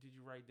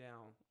you write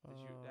down that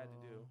you had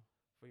to do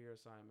for your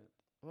assignment?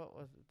 What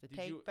was it? The Did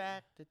Take you-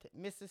 Back,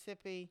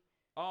 Mississippi.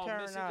 Oh,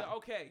 Turn Mississippi. Up.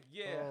 Okay,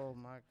 yeah. Oh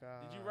my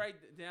God. Did you write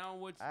down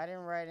what? I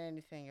didn't write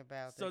anything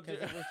about So it because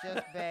did- it was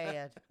just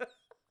bad.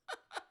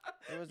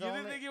 It was You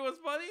didn't think it was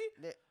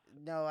funny?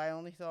 No, I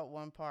only thought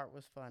one part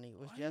was funny. It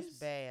was just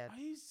bad. Are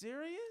you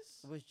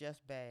serious? It was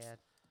just bad.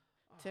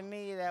 To Oh,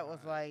 me, that was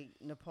God. like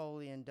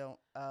Napoleon.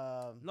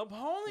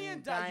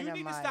 Napoleon Dynamite. You need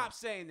to Dynamite. stop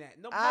saying that.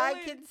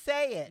 I can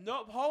say it.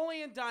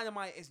 Napoleon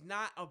Dynamite is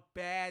not a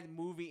bad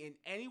movie in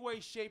any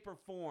way, shape, or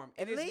form.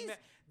 At least,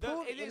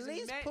 it is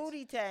meant.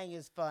 Pootie Tang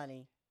is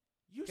funny.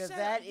 You 'cause said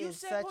that you is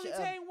said such Pootie a-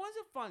 Tang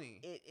wasn't funny.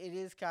 It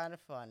is kind of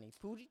funny.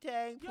 Pootie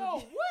Tang. Yo,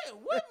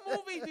 what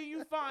movie do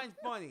you find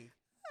funny?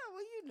 Oh,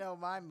 well, you know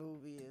my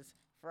movie is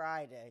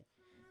Friday.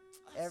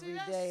 Every See,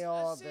 day, that's-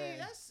 all see, day.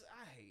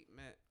 I hate,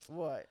 man.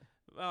 What?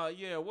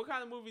 Yeah. What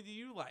kind of movie do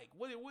you like?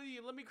 What do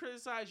you? Let me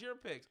criticize your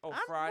picks. Oh,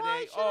 Why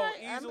Friday. should Oh,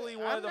 I- easily I'm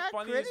one of the not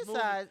funniest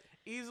movies. criticize-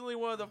 Easily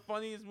one of the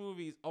funniest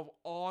movies of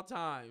all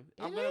time.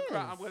 I'm It gonna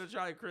is.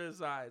 try to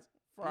criticize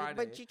Friday.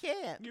 But you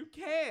can't. You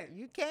can't.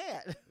 You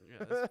can't.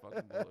 Yeah, that's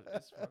fucking bullshit.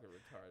 That's fucking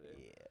retarded.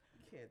 Yeah.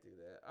 You can't do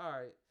that. All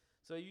right.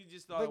 So you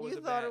just thought But it was you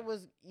a thought bad. it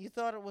was. You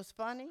thought it was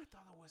funny. I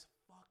thought it was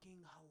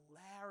fucking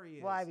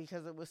hilarious. Why?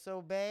 Because it was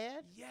so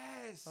bad.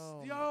 Yes.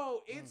 Oh,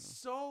 Yo, it's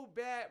so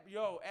bad.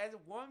 Yo, at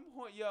one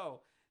point,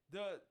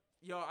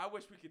 I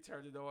wish we could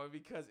turn it on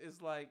because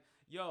it's like,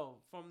 yo,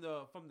 from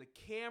the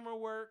camera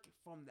work,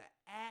 from the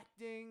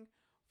acting,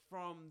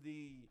 from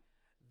the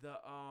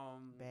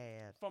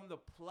Bad. from the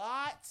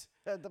plot.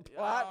 The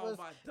plot Oh was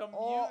my- the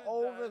all mu-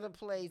 over the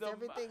place. the-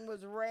 Everything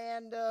was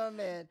random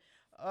and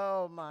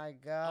oh my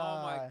god.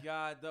 Oh my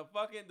god, the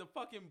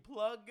fucking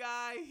plug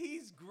guy,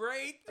 he's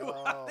great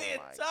throughout Oh the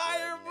my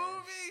entire goodness.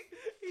 movie.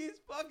 He's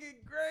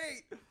fucking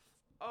great.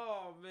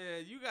 Oh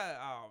man,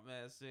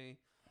 see.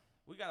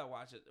 We gotta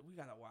watch it. We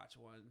gotta watch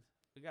one.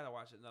 We gotta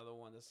watch another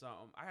one or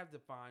something. I have to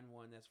find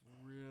one that's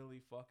really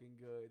fucking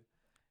good.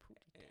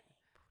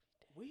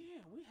 I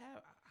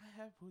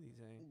have Pootie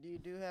Tang. You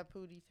do have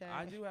Pootie Tang.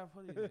 I do have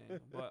Pootie Tang,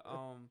 but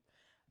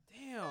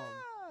damn,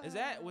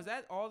 was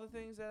that all the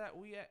things that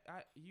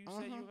you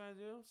said you were gonna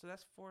do? So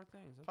that's 4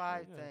 things. That's 5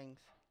 pretty good. things.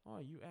 Oh,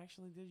 you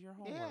actually did your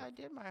homework. Yeah, I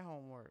did my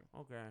homework.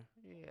 Okay.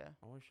 Yeah.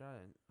 I wish I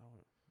didn't. I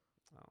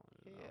don't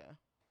even know. Yeah.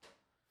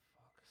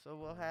 So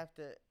we'll have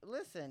to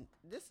listen.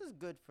 This is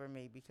good for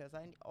me because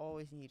I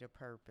always need a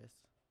purpose.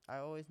 I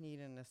always need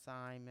an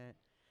assignment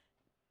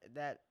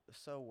that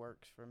so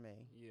works for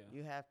me. Yeah.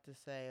 You have to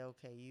say,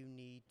 okay, you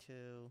need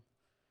to.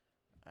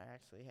 I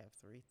actually have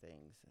 3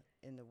 things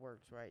in the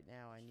works right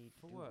now. I need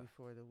to For do what?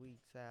 before the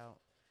week's out.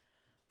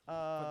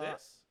 For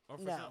this? Or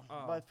for No,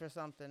 oh, but for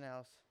something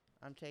else.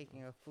 I'm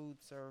taking a food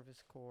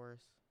service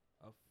course.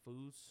 a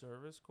food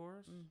service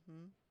course?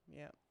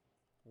 Yep.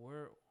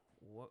 Where?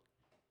 What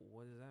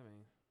does that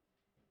mean?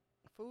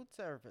 Food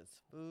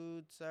service.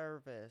 Food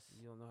service.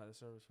 You don't know how to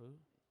service food?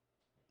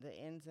 The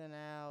ins and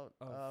out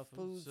Of of food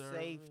food service?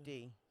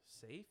 safety.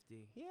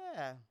 Safety.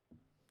 Yeah.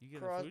 You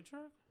get Cross- a food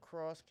truck?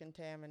 Cross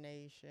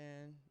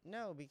contamination.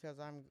 No, because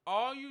I'm.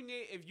 All you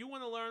need, if you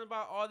want to learn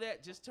about all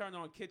that, just turn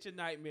on Kitchen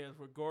Nightmares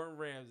with Gordon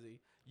Ramsay.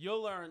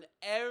 You'll learn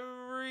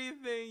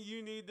everything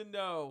you need to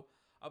know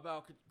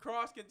about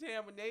cross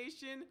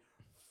contamination,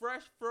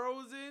 fresh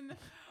frozen,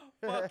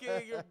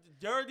 fucking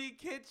dirty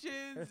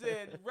kitchens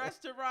and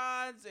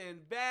restaurants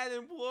and bad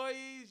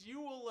employees.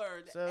 You will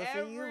learn So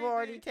everything. you've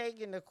already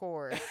taken the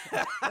course.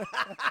 Have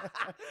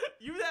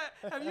you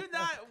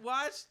not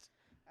watched?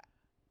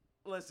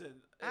 Listen,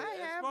 I as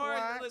have far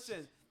as watched.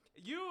 listen,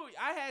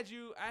 I had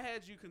you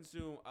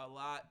consume a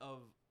lot of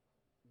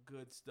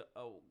good stuff,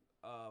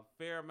 a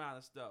fair amount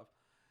of stuff.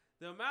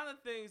 The amount of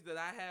things that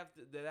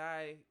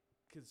I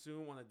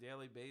consume on a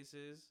daily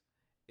basis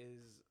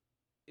is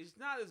it's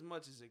not as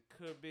much as it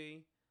could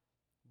be,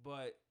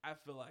 but I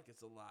feel like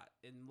it's a lot,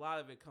 and a lot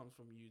of it comes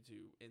from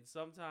YouTube. And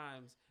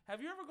sometimes,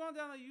 have you ever gone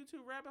down a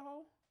YouTube rabbit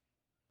hole?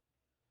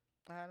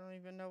 I don't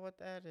even know what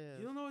that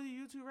is. You don't know what a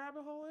YouTube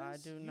rabbit hole is? I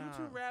do not.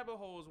 YouTube rabbit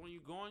hole is when you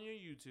go on your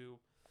YouTube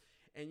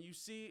and you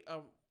see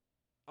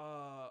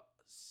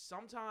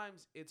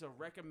sometimes it's a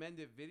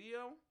recommended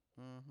video,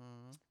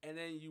 and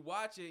then you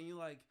watch it and you're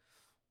like,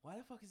 why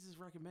the fuck is this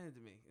recommended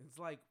to me? And it's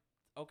like,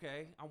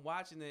 okay, I'm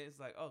watching it. It's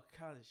like, oh,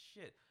 kind of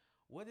shit.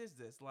 What is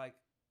this? Like,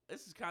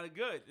 this is kind of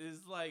good.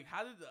 It's like,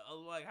 how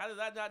did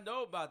I not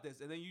know about this?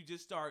 And then you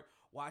just start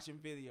watching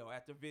video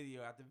after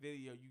video after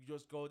video. You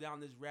just go down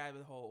this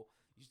rabbit hole.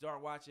 You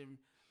start watching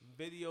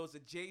videos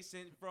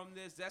adjacent from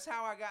this. That's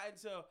how I got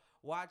into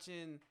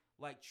watching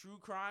like true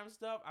crime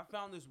stuff. I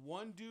found this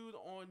one dude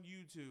on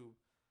YouTube,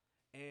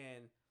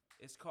 and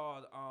it's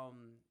called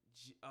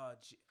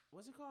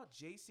what's it called?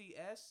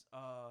 JCS.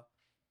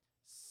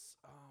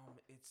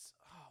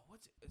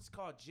 It's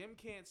called Jim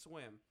Can't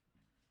Swim,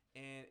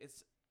 and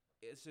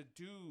it's a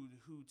dude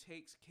who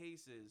takes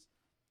cases,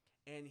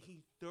 and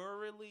he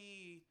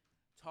thoroughly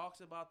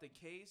talks about the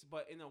case,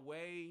 but in a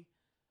way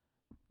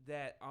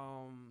that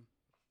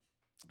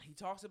he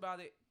talks about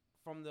it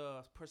from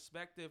the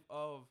perspective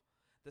of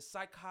the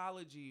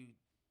psychology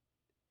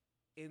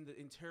in the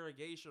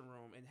interrogation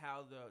room and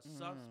how the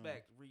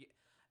suspect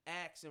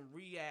acts and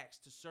reacts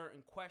to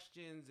certain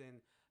questions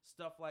and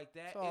stuff like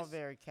that. It's all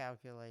very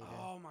calculated.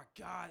 Oh my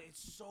God,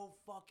 it's so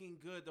fucking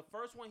good. The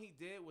first one he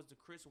did was the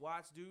Chris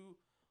Watts dude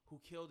who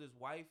killed his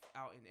wife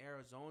out in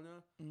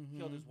Arizona.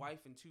 Killed his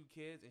wife and 2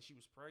 kids, and she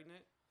was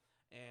pregnant.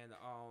 And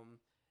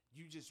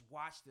you just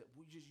watch the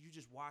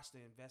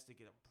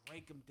investigator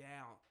break them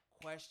down,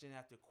 question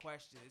after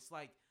question. It's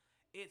like,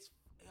 it's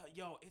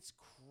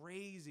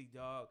crazy,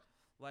 dog.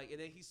 Like, and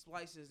then he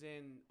slices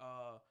in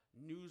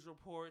news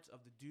reports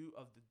of the dude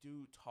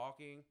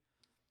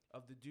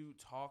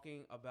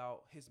talking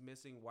about his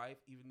missing wife,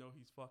 even though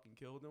he's fucking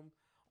killed him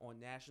on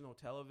national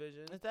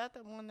television. Is that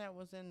the one that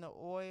was in the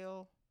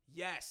oil?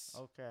 Yes.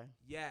 Okay.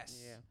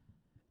 Yes. Yeah.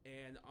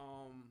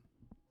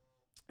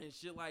 And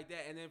shit like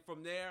that. And then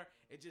from there,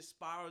 it just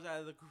spirals out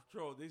of the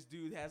control. This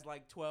dude has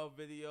like 12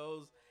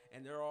 videos,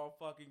 and they're all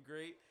fucking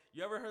great.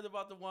 You ever heard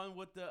about the one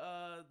with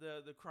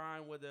the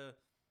crime where the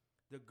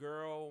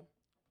girl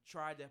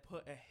tried to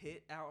put a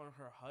hit out on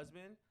her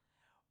husband,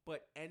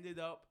 but ended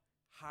up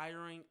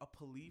hiring a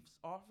police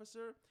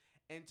officer,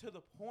 and to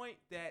the point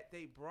that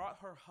they brought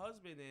her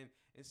husband in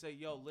and say,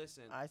 yo,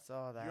 listen, I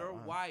saw that. your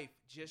one. wife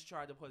just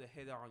tried to put a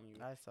hit on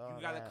you. I saw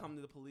You gotta that. come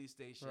to the police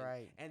station.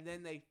 Right. And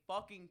then they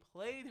fucking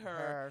played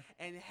her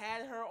and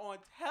had her on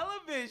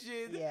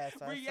television Yes, I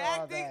saw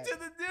reacting that. to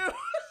the dude.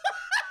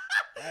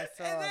 I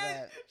saw and then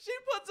that. she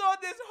puts on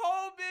this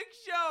whole big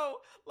show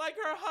like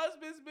her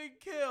husband's been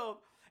killed.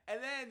 And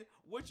then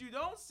what you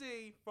don't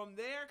see from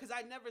there, because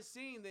I never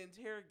seen the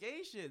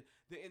interrogation.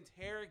 The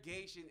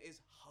interrogation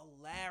is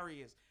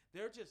hilarious.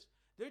 They're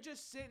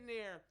just sitting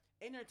there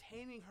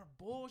entertaining her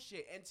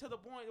bullshit, and to the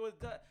point where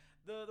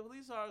the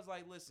police officer was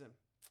like, "Listen,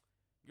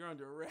 you're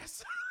under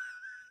arrest.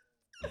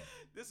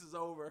 This is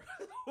over.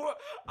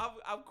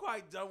 I'm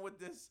quite done with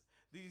this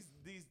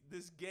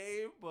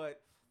game,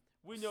 but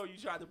we know you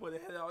tried to put a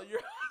hit on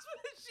your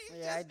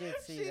husband." I did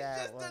see she's that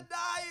just one.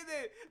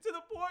 denying it to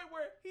the point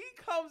where he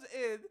comes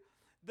in.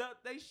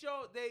 They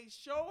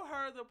show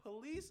her the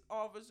police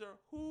officer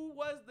who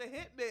was the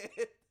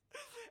hitman.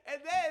 And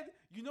then,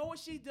 you know what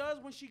she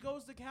does when she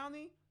goes to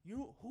county?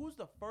 who's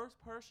the first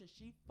person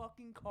she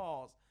fucking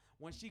calls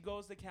when she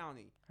goes to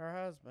county? Her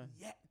husband.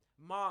 Yeah,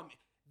 mom.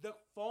 The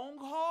phone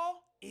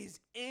call is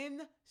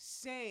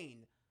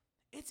insane.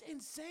 It's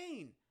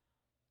insane.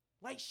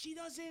 Like she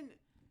doesn't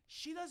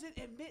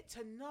admit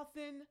to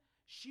nothing.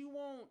 She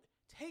won't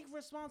take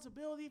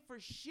responsibility for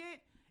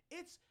shit.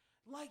 It's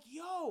like,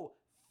 yo,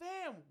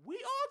 fam, we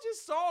all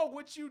just saw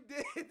what you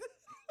did.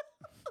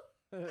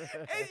 And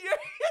you're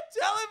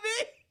telling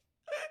me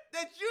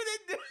that you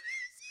didn't do this?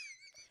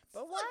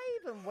 But why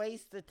even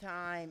waste the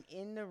time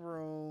in the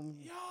room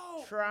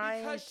Yo,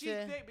 trying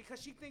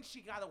because she thinks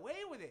she got away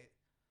with it.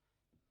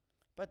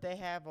 But they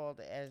have all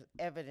the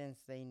evidence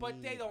they need.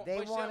 But they don't. They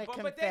want a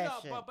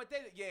confession.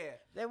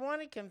 They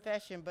want a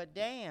confession, but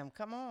damn,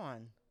 come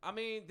on. I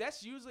mean,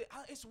 that's usually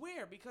it's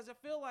weird because I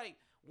feel like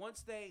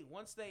once they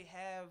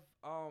have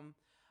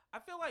I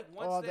feel like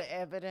all the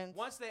evidence.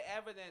 Once the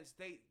evidence,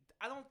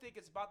 I don't think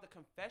it's about the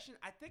confession.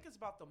 I think it's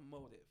about the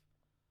motive.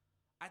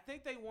 I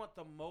think they want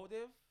the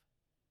motive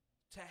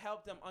to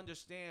help them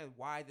understand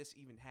why this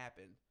even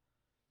happened.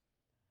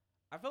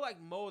 I feel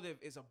like motive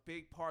is a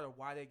big part of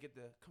why they get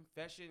the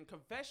confession.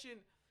 Confession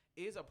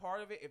is a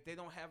part of it if they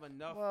don't have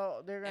enough.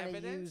 Well, they're going to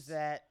evidence. use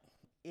that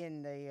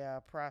in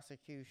the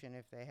prosecution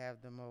if they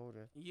have the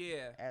motive.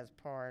 Yeah. As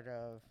part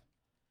of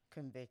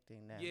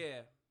convicting them.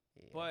 Yeah.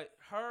 But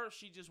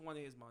she just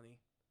wanted his money.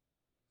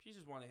 She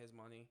just wanted his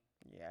money.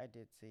 Yeah, I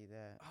did see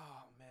that.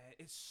 Oh man,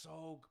 it's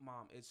so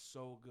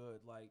good.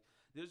 Like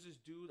there's this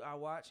dude I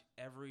watch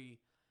every.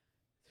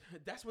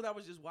 That's what I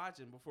was just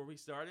watching before we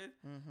started.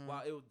 Mm-hmm.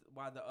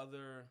 While the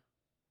other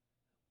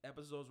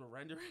episodes were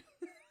rendering.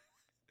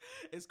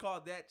 It's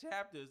called That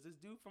Chapter. It's this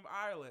dude from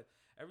Ireland.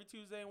 Every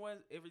Tuesday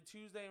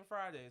and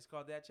Friday, it's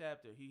called That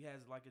Chapter. He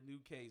has like a new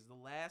case. The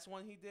last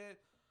one he did,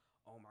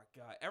 oh my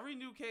god! Every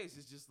new case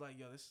is just like,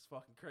 yo, this is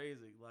fucking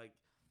crazy. Like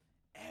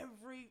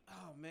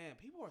oh man,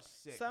 people are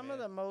sick. Some of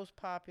the most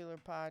popular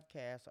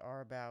podcasts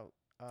are about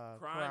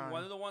crime.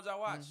 One of the ones I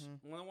watch.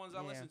 Mm-hmm. One of the ones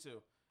I listen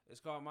to. It's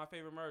called My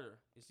Favorite Murder.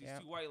 It's these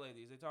two white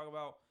ladies. They talk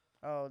about.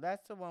 Oh,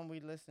 that's the one we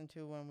listened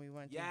to when we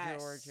went to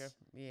Georgia.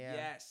 Yeah.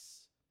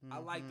 Yes. Mm-hmm. I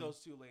like those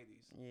two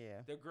ladies.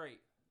 Yeah. They're great.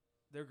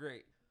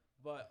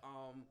 But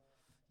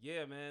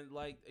yeah, man.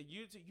 Like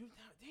YouTube,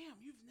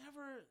 you've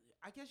never.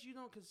 I guess you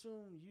don't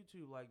consume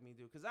YouTube like me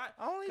do,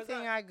 Only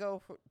thing I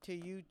go to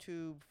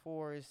YouTube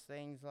for is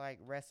things like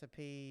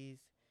recipes,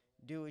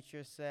 do it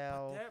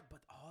yourself.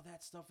 But all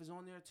that stuff is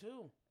on there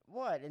too.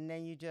 What? And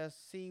then you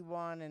just see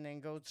one and then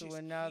go to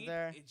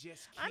another.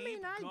 I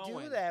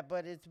going. do that,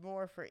 but it's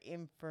more for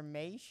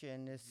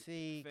information to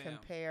see,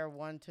 compare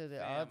one to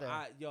the other.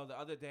 The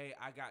other day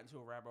I got into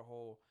a rabbit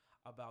hole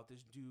about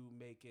this dude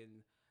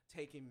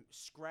taking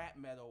scrap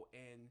metal,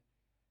 and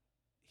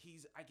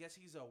I guess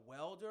he's a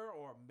welder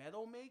or a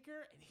metal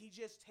maker, and he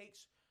just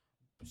takes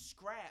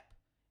scrap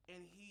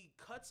and he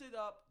cuts it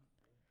up,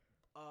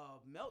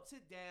 melts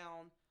it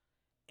down,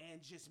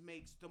 and just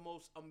makes the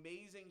most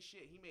amazing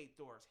shit. He made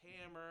Thor's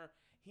hammer.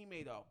 He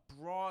made a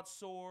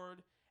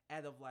broadsword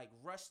out of like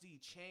rusty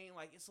chain.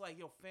 Like it's like,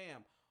 yo,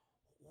 fam,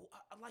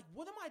 like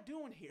what am I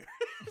doing here?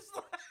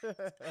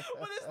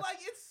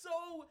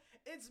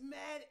 It's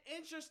mad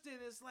interesting.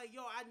 It's like,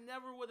 yo, I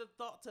never would have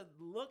thought to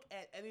look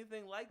at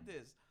anything like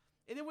this.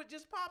 And it would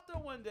just pop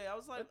up one day. I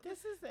was like, but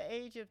this is the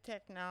age of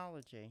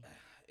technology.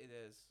 It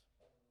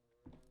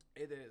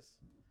is.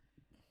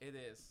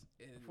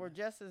 And for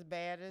just as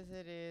bad as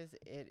it is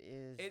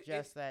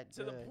that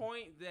to good. the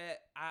point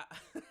that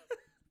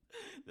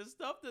the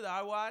stuff that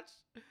I watch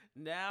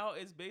now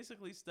is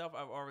basically stuff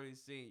I've already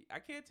seen. I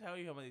can't tell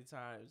you how many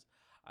times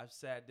I've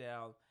sat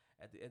down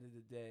at the end of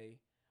the day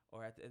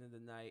or at the end of the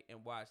night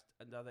and watched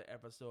another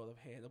episode of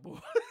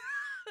Hannibal.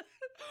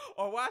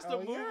 Or watched a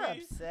movie. You're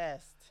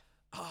obsessed.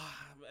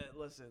 Man,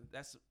 listen,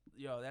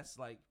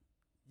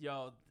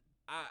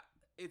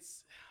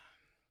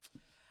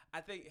 I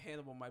think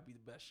Hannibal might be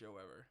the best show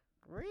ever.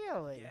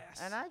 Really? Yes.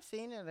 And I've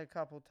seen it a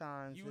couple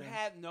times. You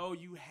haven't.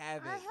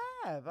 I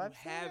have. I've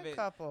seen a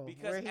couple.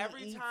 Because where he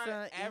every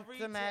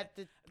time at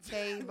the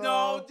table.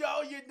 No,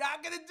 you're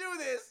not gonna do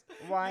this.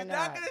 Why not? You're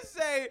not gonna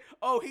say,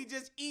 "Oh, he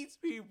just eats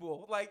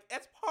people." Like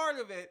that's part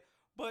of it.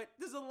 But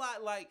there's a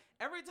lot. Like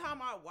every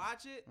time I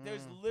watch it,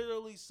 there's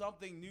literally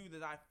something new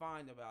that I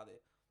find about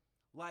it.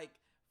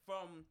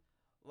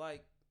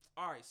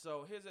 All right.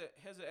 So here's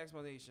an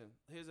explanation.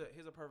 Here's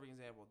a perfect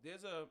example.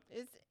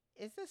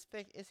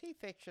 Is he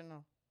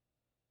fictional,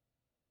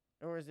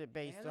 or is it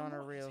based on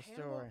a real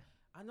story?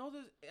 I know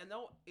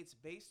it's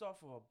based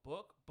off of a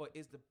book, but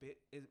is the book?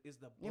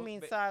 You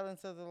mean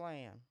Silence of the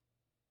Lamb?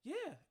 Yeah,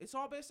 it's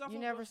all based off. You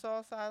never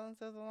saw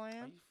Silence of the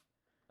Lamb?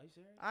 Are you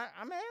serious?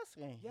 I'm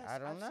asking. Yes, I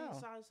don't know. I've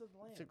seen Silence of the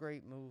Lamb. It's a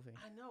great movie.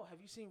 I know.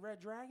 Have you seen Red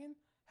Dragon?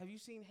 Have you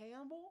seen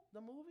Hannibal,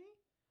 the movie?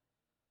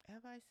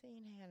 Have I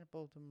seen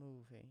Hannibal, the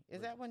movie?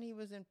 Is that when he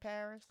was in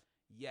Paris?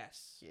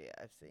 Yes. Yeah,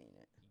 I've seen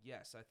it.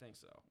 Yes, I think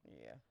so.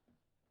 Yeah.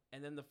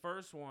 And then the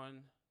first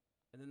one,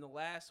 and then the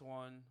last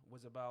one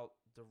was about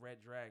the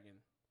Red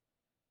Dragon,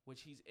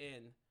 which he's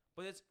in,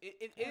 but it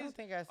I is don't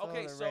think I saw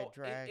okay. the So Red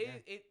Dragon.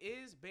 it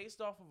is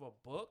based off of a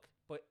book,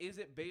 but is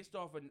it based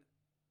off an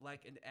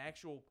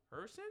actual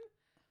person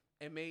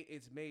and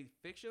it's made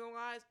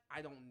fictionalized?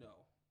 I don't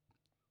know.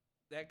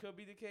 That could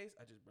be the case.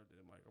 I just burnt it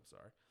in the mic. I'm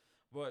sorry,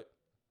 but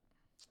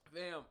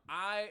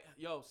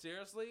fam,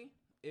 seriously,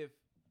 if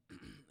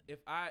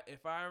I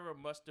ever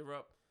muster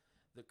up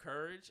the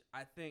courage,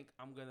 I think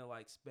I'm gonna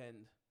like spend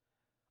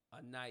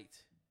a night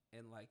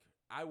and like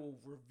I will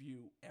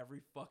review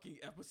every fucking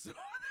episode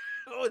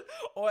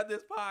on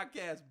this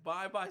podcast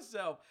by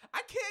myself.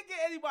 I can't get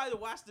anybody to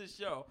watch this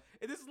show.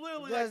 And it's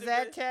literally Does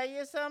that tell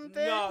you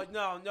something?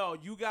 No.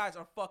 You guys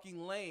are fucking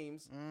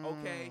lames,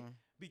 okay? Mm.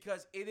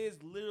 Because it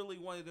is literally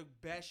one of the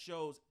best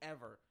shows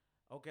ever.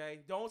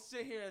 Okay? Don't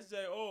sit here and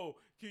say, "Oh,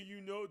 do you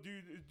know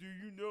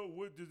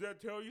what does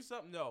that tell you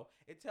something?" No.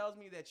 It tells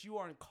me that you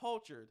are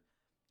uncultured.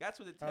 That's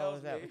what it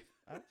tells me.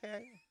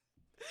 Okay.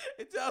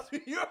 It tells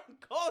me you're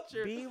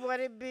uncultured. Be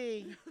what it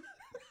be.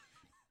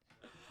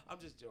 I'm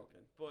just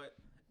joking, but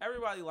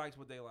everybody likes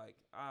what they like.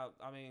 I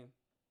mean,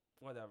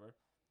 whatever.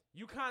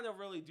 You kind of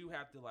really do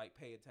have to like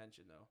pay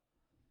attention, though.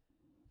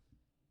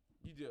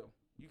 You do.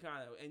 You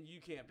kind of, and you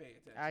can't pay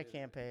attention. I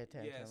can't pay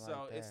attention. Yeah, so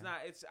like that. it's not.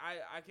 It's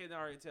I can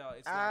already tell.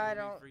 It's not I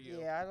gonna don't. be for you.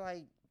 Yeah, I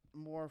like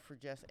more for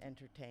just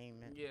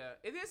entertainment. Yeah,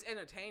 it is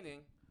entertaining.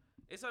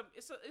 It's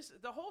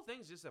the whole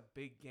thing's just a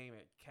big game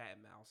at cat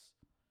and mouse.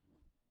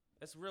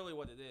 That's really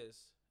what it is.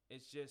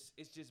 It's just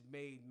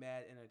made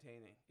mad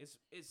entertaining.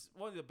 It's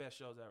one of the best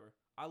shows ever.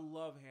 I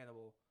love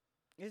Hannibal.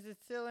 Is it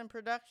still in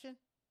production?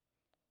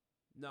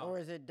 No, Or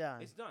is it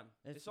done? it's done.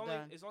 It's only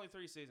done. it's only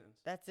 3 seasons.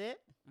 That's it?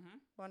 Mm-hmm.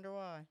 Wonder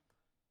why.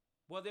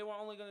 Well, they were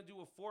only gonna do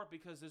a 4th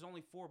because there's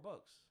only 4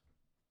 books.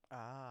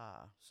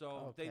 Ah.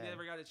 So they Okay.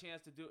 never got a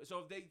chance to do it.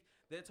 So if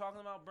they're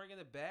talking about bringing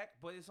it back,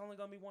 but it's only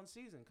gonna be 1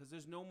 season because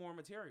there's no more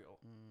material.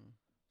 Mm.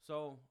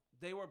 So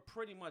they were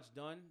pretty much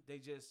done. They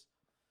just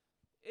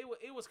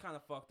it was kind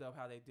of fucked up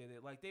how they did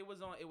it. Like they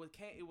was on it was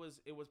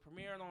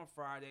premiering on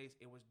Fridays.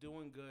 It was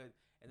doing good,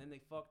 and then they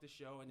fucked the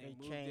show and they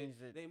moved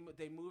changed it. it.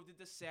 They moved it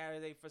to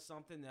Saturday for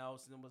something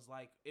else, and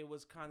it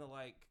was kind of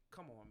like,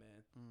 come on,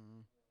 man.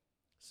 Mm.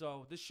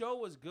 So the show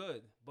was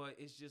good, but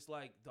it's just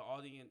like the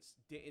audience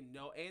didn't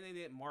know, and they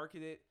didn't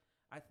market it.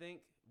 I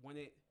think when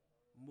it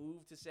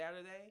moved to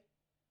Saturday,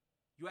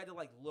 you had to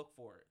like look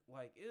for it.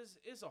 Like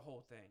it's a whole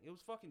thing. It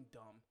was fucking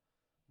dumb,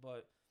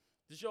 but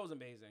the show's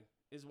amazing.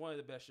 It's one of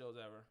the best shows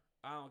ever.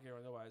 I don't care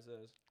what nobody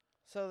says.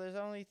 So there's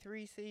only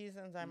 3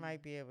 seasons. I Mm.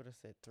 might be able to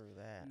sit through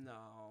that.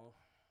 No,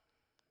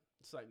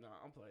 it's like, no,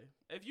 I'm playing.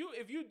 If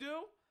you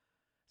do,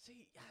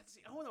 see,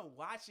 I want to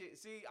watch it.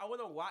 See, I want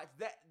to watch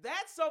that.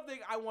 That's something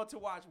I want to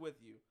watch with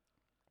you.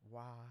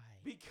 Why?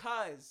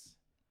 Because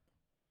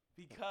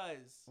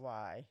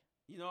Why?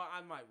 you know I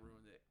might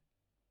ruin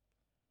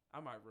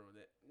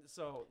it.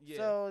 So yeah.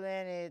 So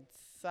then it's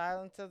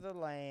Silence of the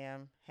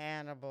Lamb,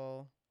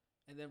 Hannibal,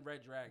 and then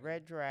Red Dragon.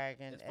 Red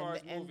Dragon, As far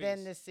as and then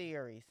movies. the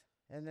series.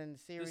 And then the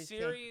The series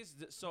series.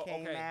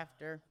 came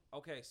after.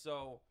 Okay,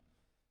 so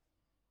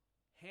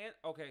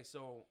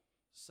so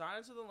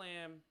Silence of the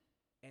Lamb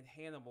and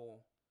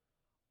Hannibal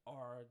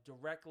are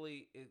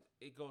directly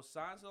it goes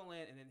Silence of the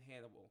Lamb and then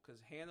Hannibal,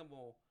 because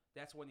Hannibal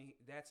that's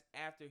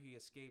after he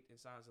escaped in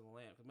Silence of the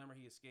Lamb. 'Cause remember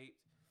he escaped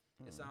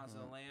in Silence of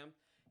the Lamb.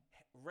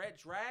 Red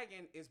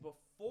Dragon is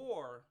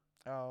before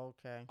Oh,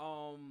 okay.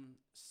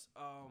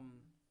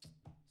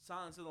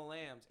 Silence of the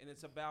Lambs, and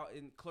it's about,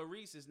 and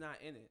Clarice is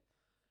not in it.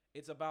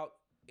 It's about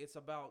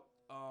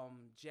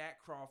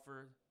Jack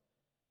Crawford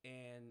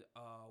and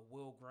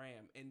Will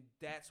Graham, and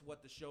that's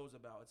what the show's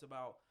about. It's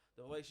about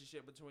the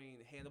relationship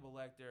between Hannibal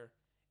Lecter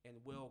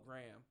and Will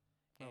Graham,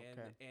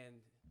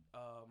 and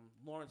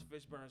Lawrence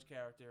Fishburne's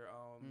character,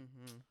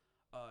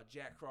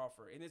 Jack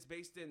Crawford, and it's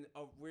based in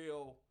a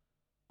real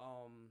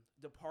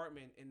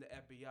department in the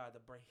FBI, the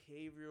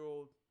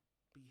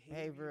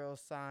Behavioral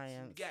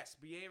science. Yes,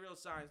 behavioral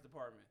science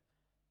department.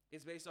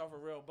 It's based off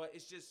of real, but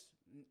it's just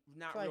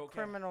not It's like real.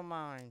 Criminal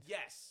Minds.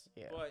 Yes.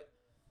 Yeah. But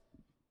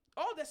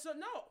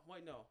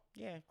no.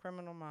 Yeah,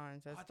 Criminal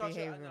Minds. That's I thought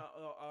behavior.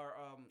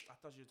 I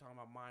thought you were talking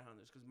about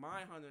Mindhunters, because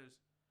Mindhunters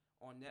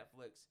on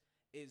Netflix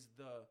is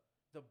the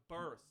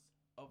birth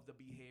of the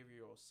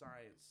behavioral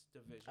science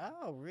division.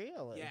 Oh,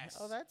 really? Yes.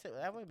 Oh,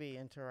 that would be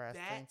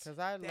interesting, That- because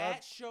I love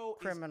that show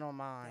Criminal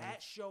Minds.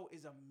 That show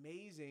is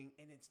amazing,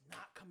 and it's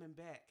not coming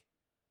back.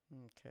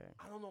 Okay.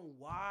 I don't know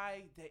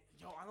why I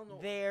don't know.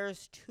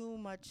 There's too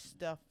much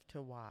stuff to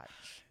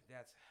watch.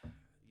 That's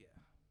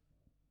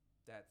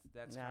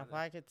Now, if kinda,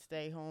 I could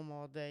stay home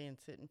all day and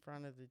sit in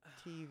front of the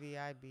TV,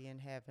 I'd be in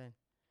heaven.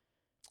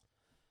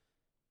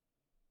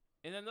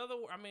 in another.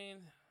 I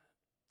mean,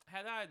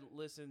 had I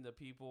listened to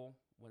people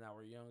when I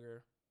were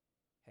younger,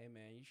 hey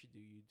man, you should do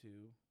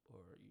YouTube or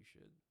you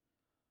should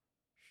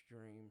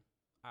stream,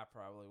 I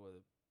probably would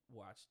have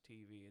watched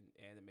TV and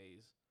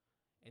animes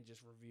and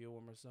just review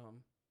them or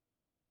something.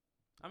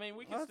 I mean,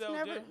 we can Well, it's still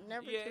never- do.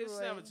 never yeah, too it's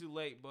never late. too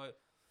late. But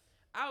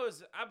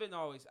I've been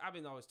always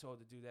told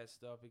to do that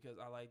stuff because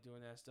I like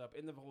doing that stuff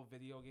in the whole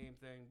video game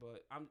thing.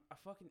 But I'm a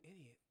fucking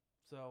idiot.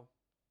 So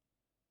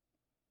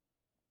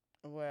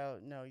Well,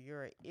 no,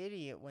 you're an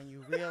idiot when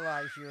you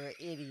realize you're an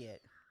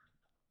idiot.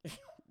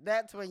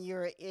 That's when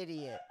you're an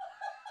idiot.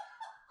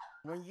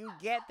 When you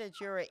get that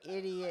you're an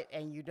idiot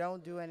and you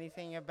don't do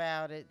anything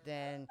about it,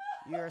 then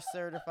you're a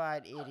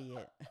certified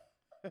idiot.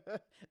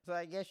 So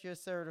I guess you're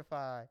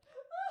certified.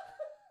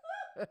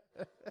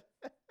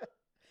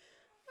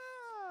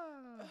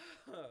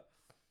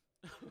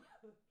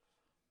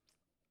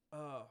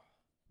 uh,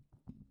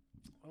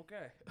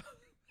 okay.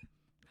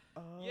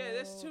 Yeah,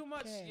 there's too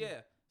much. Okay.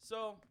 Yeah.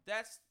 So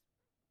that's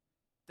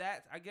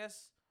that. I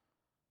guess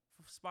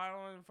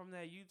spiraling from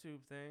that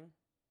YouTube thing.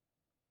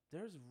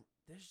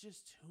 There's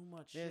just too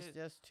much There's shit.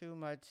 just too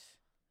much.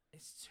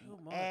 It's too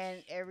much.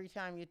 And every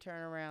time you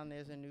turn around,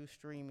 there's a new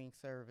streaming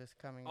service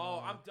coming oh,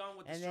 on. I'm done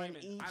with the And streaming.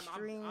 then each I'm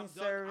streaming done.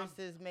 service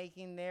is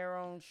making their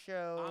own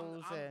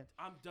shows. and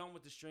I'm done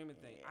with the streaming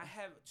thing. Yeah. I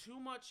have too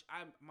much.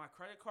 My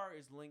credit card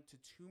is linked to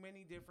too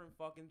many different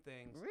fucking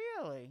things.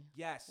 Really?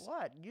 Yes.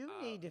 What? You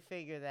need to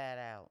figure that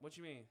out. What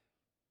you mean?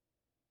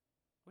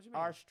 What you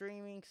mean? Our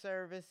streaming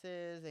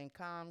services and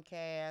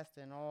Comcast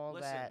and all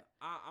Listen, that.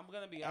 I'm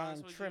gonna be honest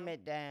And with trim you.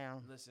 it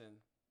down.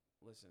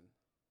 Listen.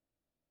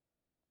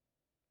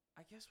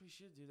 I guess we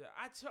should do that.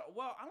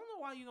 Well, I don't know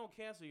why you don't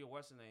cancel your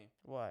what's the name?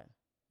 What?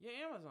 Your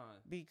Amazon.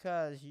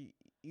 Because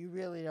you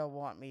really don't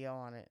want me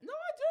on it. No,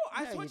 I do.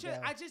 I No, you switch it.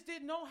 don't. I just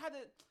didn't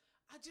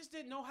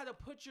know how to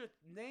put your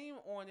name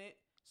on it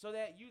so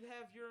that you'd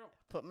have your.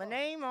 Put my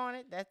name on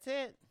it. That's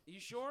it. You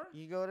sure?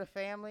 You go to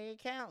family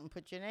account and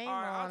put your name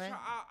All right, on it.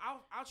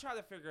 I'll try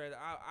to figure it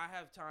out. I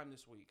have time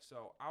this week,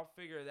 so I'll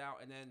figure it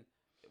out, and then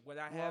when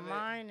I Well, have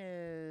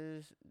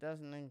mine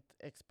doesn't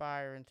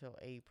expire until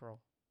April.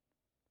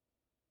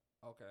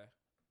 okay,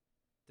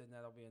 then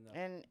that'll be enough.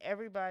 And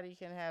everybody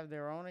can have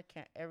their own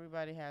account.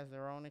 Everybody has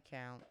their own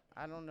account.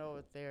 I don't know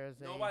if there's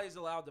a. Nobody's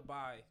allowed to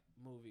buy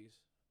movies.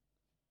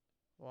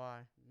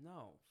 Why?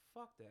 No,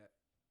 fuck that.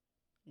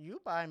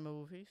 You buy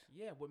movies.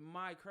 Yeah, with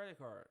my credit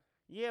card.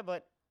 Yeah,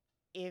 but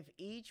if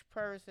each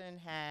person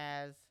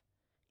has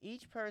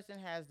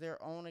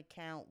their own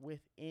account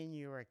within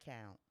your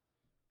account.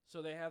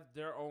 So they have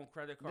their own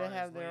credit card. They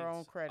have their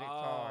own credit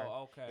card.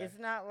 Oh, okay. It's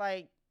not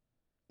like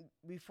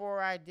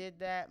before I did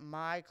that,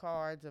 my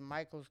cards and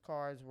Michael's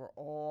cards were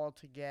all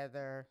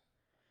together.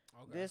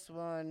 Okay. This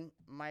one,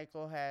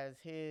 Michael has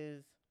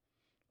his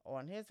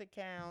on his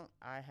account.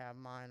 I have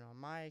mine on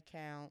my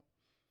account.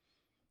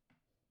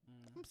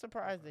 I'm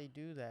surprised they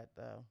do that,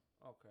 though.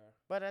 Okay.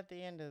 But at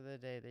the end of the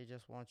day, they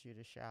just want you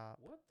to shop.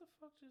 What the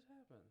fuck just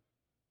happened?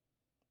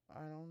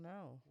 I don't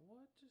know.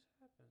 What just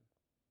happened?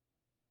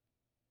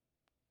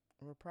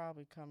 We're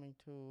probably coming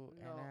to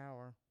an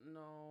hour.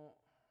 No,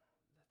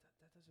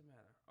 that doesn't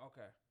matter.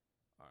 Okay.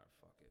 All right.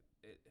 Fuck it.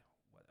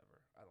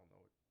 Whatever. I don't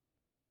know.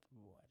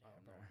 I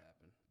don't know what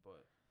happened.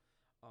 But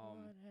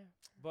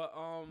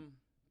Whatever.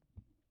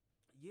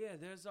 yeah.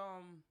 There's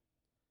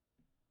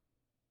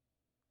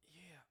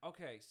yeah.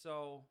 Okay.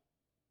 So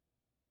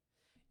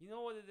you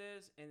know what it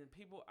is, and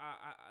people,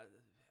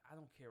 I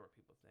don't care what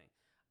people think.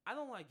 I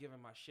don't like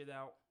giving my shit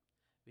out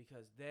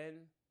because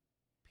then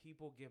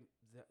people give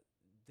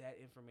that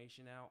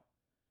information out,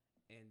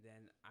 and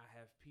then I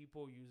have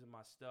people using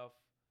my stuff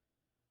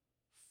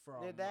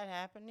from. Did that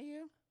happen to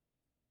you?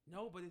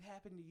 No, but it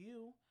happened to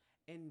you,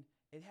 and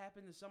it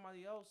happened to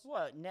somebody else.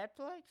 What,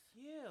 Netflix?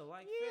 Yeah,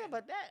 like Yeah,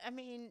 but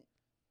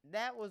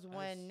that was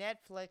when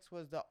Netflix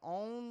was the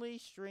only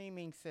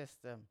streaming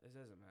system. It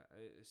doesn't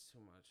matter. It's too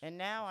much. And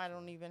now It's I too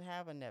don't much. even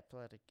have a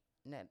Netflix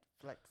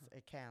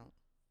account.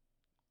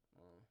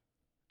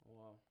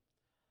 Well,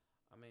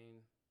 I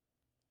mean,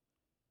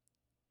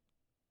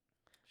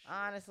 shit.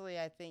 Honestly,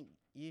 I think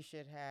you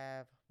should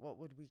have, what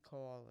would we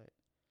call it?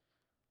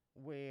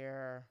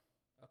 Where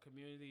a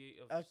community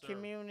of a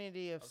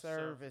community of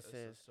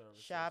services,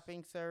 services.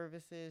 shopping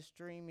services,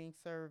 streaming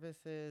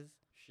services,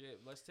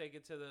 Shit, let's take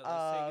it to the.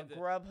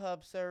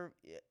 Grubhub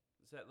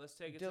Let's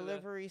take it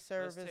delivery to the,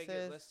 services.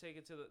 Let's take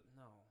it to the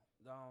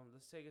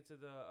Let's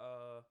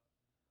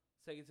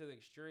take it to the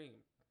extreme.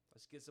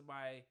 Let's get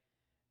somebody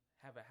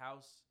have a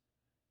house,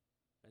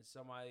 and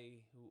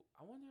somebody who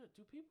I wonder,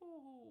 do people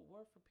who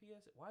work for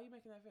PS? Why are you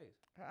making that face?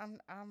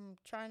 I'm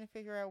trying to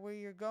figure out where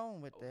you're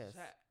going with this.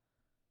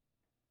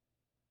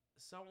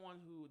 Does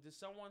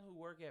someone who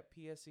work at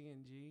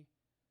PSE&G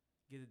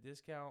get a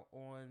discount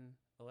on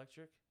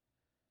electric?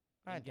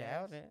 I and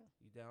doubt gas? it.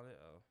 You doubt it?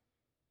 Oh,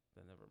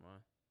 then never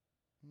mind.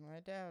 I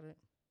doubt it.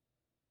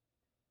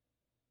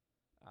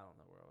 I don't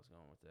know where I was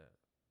going with that.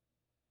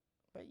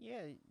 But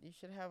yeah, you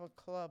should have a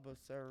club of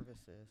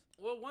services.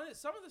 Well,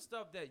 some of the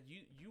stuff that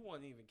you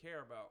wouldn't even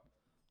care about,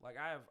 like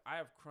I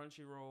have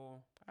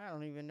Crunchyroll. I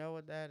don't even know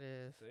what that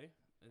is. See,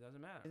 it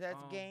doesn't matter.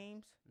 That's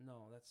games?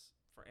 No, that's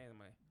for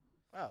anime.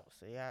 Oh,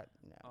 see, I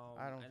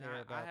don't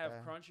care about that. I have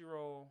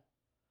Crunchyroll.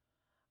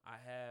 I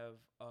have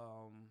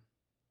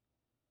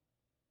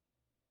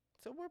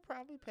So we're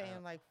probably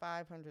paying like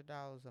 $500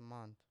 a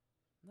month.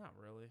 Not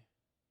really.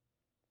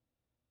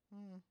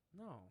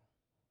 No.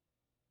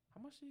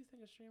 How much do you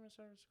think a streaming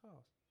service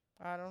costs?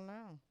 I don't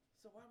know.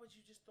 So why would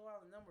you just throw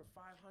out a number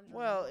 500?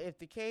 Well, if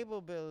the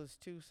cable bill is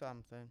 2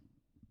 something,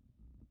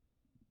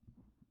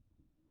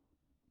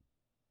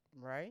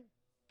 right?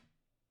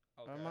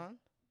 okay. A month.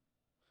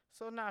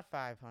 So not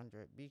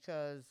 500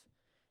 because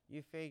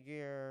you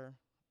figure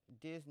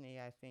Disney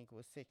I think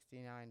was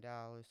 $69,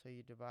 so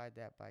you divide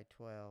that by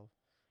 12.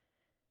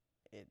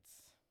 It's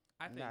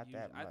I think not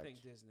that I much.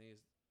 think Disney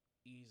is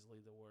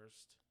easily the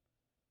worst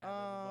out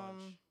of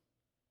the bunch.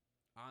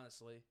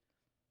 Honestly,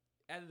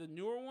 out of the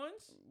newer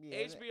ones, yeah,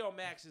 HBO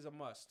Max is a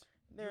must.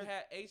 there-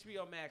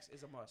 HBO Max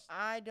is a must.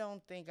 I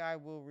don't think I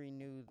will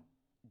renew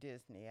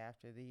Disney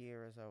after the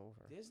year is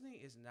over. Disney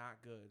is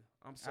not good.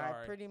 I'm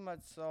sorry. I pretty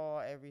much saw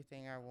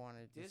everything I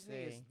wanted to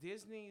see.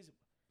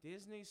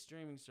 Disney's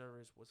streaming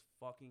service was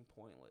fucking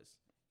pointless.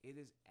 It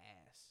is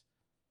ass.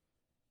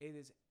 It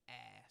is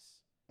ass.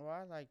 Well,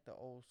 I like the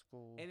old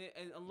school. And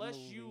unless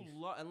movies. you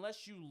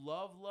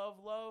love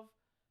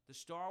the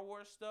Star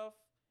Wars stuff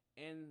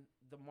and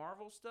the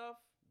Marvel stuff,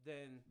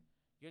 then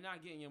you're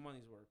not getting your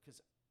money's worth.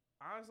 Because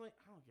honestly,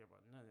 I don't care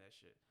about none of that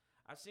shit.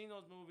 I've seen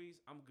those movies.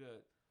 I'm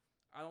good.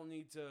 I don't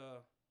need to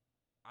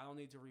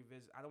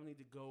revisit. I don't need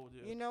to go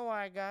to. You know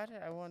why I got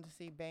it? I wanted to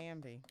see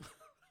Bambi.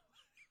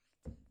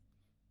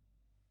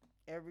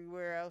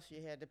 Everywhere else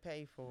you had to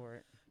pay for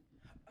it.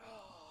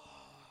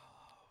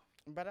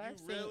 But I've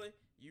seen.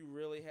 You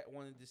really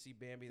wanted to see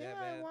Bambi Yeah, that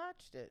bad? I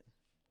watched it.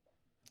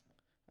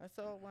 I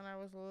saw it when I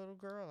was a little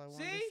girl. I wanted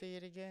See? to see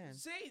it again.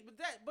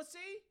 But see,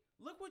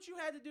 look what you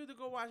had to do to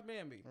go watch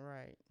Bambi.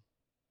 Right.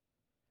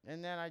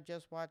 And then I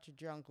just watched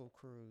Jungle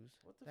Cruise.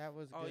 What the That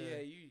was Oh good. yeah,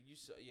 you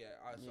saw. Yeah,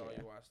 I saw Yeah.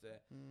 you watch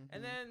that. Mhm.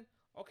 And then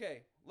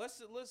okay,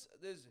 let's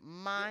there's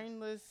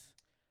Mindless.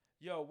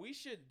 yo. We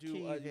should do.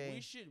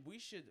 TV. We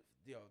should.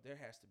 Yo, there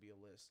has to be a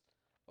list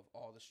of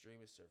all the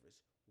streaming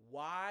service.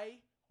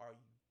 Why are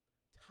you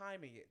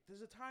timing it?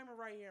 There's a timer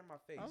right here in my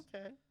face.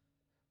 Okay.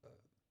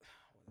 Whatever.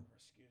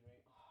 Excuse me.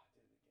 Oh, I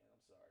did it again.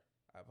 I'm sorry.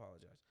 I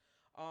apologize.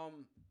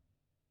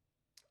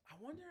 I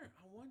wonder.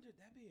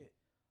 That'd be it.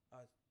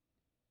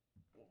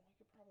 Well, we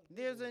could probably.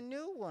 There's Google a it.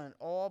 new one,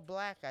 All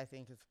Black, I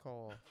think it's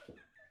called.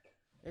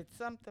 It's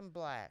something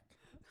black.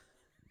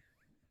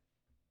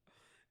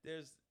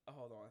 There's.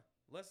 Hold on.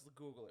 Let's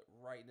Google it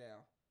right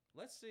now.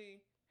 Let's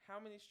see how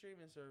many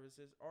streaming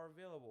services are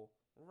available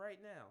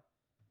right now.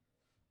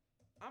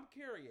 I'm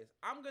curious.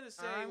 I'm gonna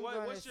say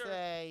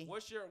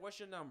what's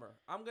your number?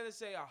 I'm gonna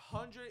say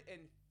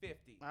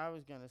 150. I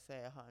was gonna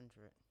say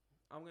 100.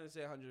 I'm gonna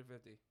say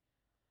 150.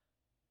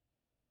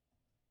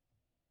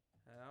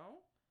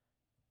 How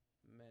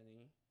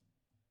many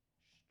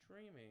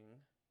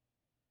streaming?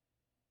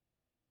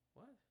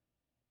 What?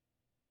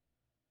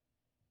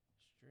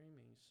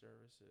 Streaming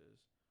services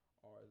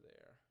are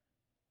there?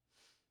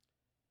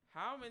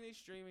 How many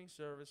streaming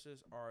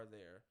services are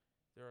there?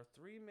 There are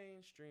 3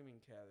 main streaming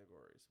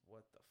categories.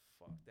 What the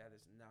fuck? That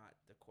is not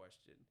the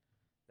question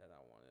that I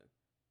wanted.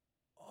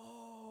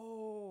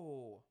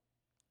 Oh.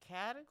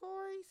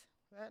 Categories?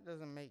 That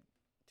doesn't make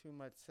too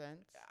much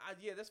sense.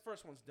 Yeah, this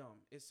first one's dumb.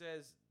 It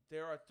says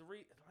there are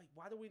 3. Like,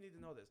 why do we need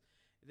to know this?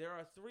 There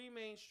are 3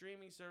 main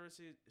streaming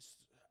services.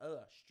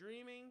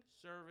 Streaming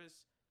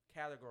service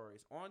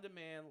categories: on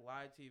demand,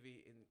 live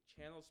TV, and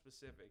channel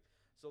specific.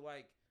 So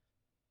like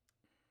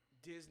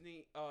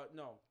Disney.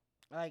 No.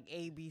 Like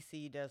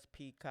ABC does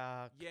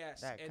Peacock. Yes,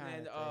 that and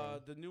kind then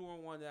of thing. the newer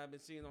one that I've been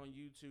seeing on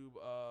YouTube,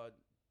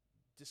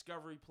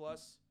 Discovery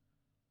Plus.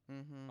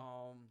 Mm-hmm.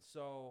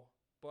 So,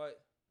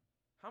 but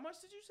how much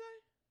did you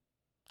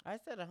say? I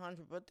said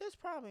 100, but there's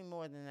probably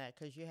more than that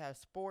because you have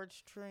sports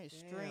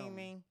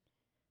streaming.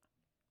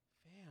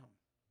 Fam,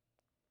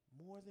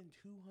 more than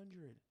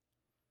 200.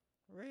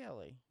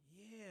 Really?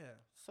 Yeah.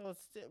 So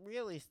it's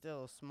really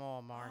still a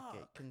small market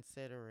Fuck.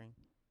 considering.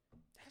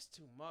 That's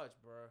too much,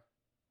 bruh.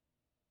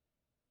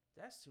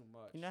 That's too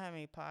much. You know how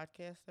many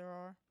podcasts there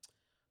are?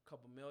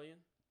 Couple million.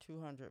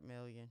 200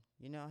 million.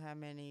 You know how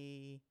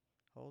many?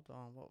 Hold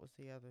on. What was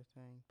the other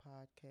thing?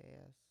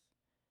 Podcasts.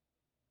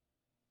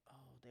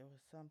 Oh, there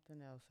was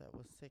something else that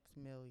was 6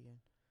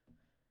 million.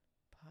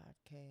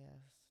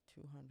 Podcasts,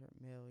 200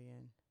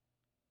 million.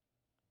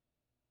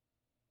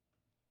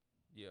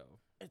 Yo,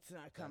 It's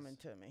not coming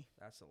to me.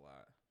 that's a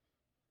lot.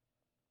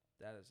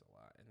 That is a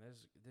lot. And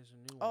there's a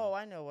new Oh,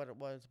 one. I know what it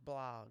was.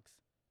 Blogs.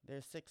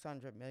 There's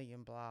 600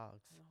 million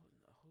blogs. Who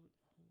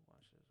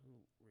watches? Who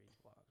reads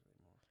blogs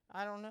anymore?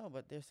 I don't know,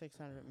 but there's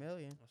 600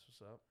 million. That's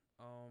what's up.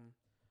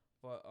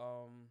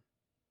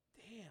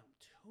 Damn,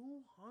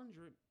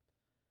 200.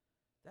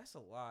 That's a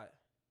lot.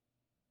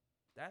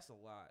 That's a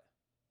lot.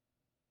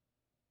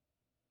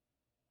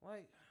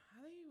 Like,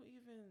 how do you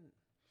even?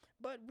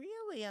 But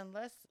really,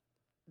 unless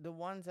the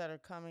ones that are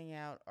coming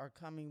out are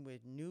coming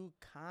with new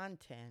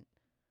content,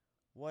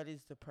 what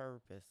is the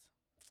purpose?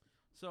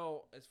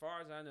 So, as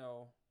far as I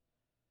know,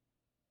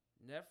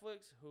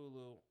 Netflix,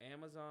 Hulu,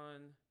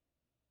 Amazon,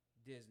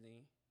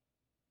 Disney,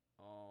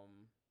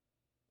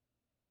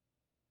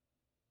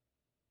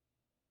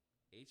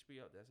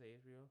 HBO. That's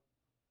HBO.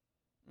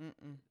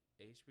 Mm-mm.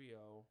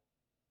 HBO.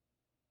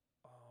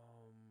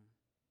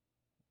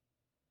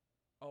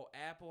 Oh,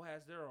 Apple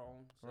has their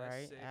own. So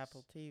right? That's 6.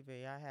 Apple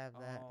TV. I have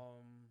that.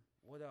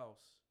 What else?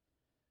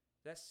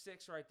 That's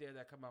 6 right there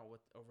that come out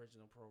with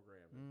original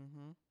programming.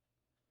 Mm-hmm.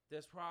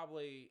 There's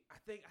probably I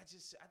think I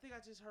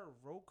just heard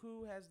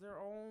Roku has their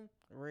own,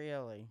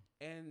 Really?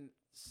 and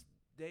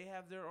they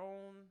have their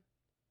own.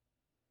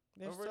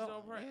 There's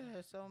Original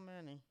there's so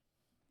many.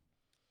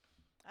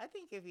 I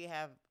think if you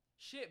have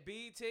Shit,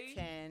 BT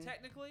 10.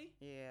 technically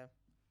yeah,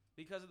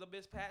 because of the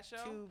Miss Pat show.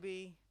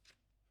 Tubi.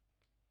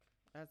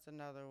 That's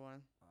another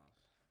one.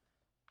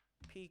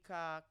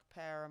 Peacock,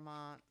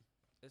 Paramount.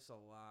 It's a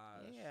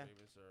lot Yeah. of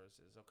streaming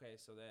services. Okay,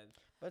 so then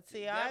But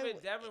see,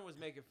 Devin was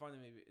making fun of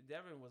me.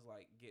 Devin was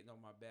like getting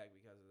on my back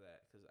because of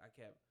that, because I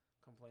kept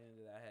complaining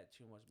that I had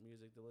too much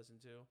music to listen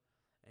to,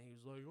 and he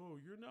was like, "Oh,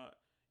 you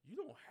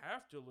don't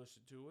have to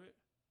listen to it."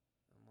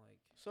 I'm like,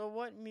 So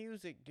what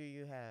music do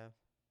you have?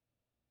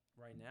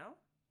 right now,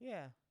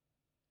 Yeah.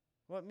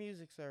 What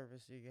music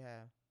service do you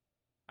have?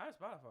 I have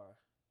Spotify.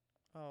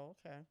 Oh,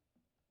 okay.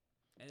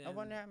 And I then,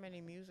 wonder how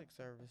many music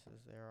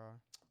services there are.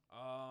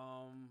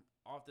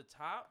 off the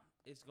top,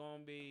 it's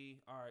gonna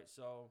be all right.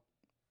 So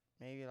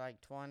Maybe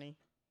like 20.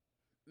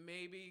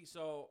 maybe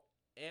so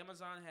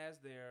Amazon has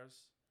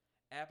theirs,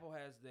 Apple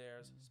has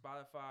theirs,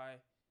 Spotify,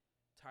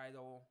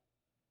 Tidal,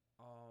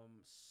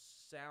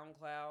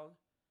 SoundCloud.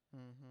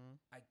 Mm-hmm.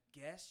 I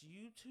guess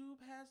YouTube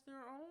has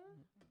their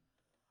own.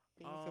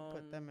 You could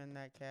put them in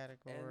that And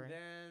category.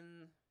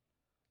 then,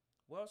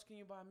 where else can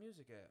you buy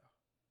music at?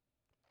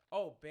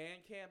 Oh,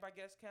 Bandcamp, I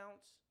guess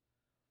counts.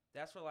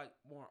 That's for like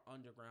more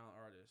underground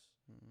artists.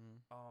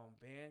 Mm-hmm.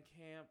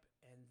 Bandcamp,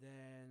 and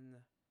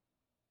then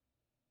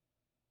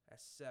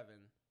that's 7.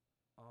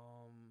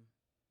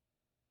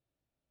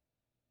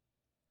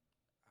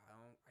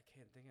 I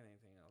can't think of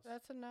anything else.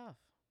 That's enough.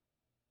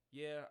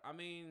 Yeah, I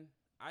mean,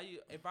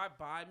 if I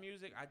buy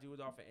music, I do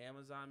it off of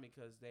Amazon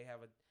because they have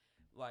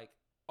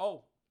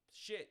oh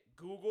shit,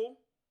 Google.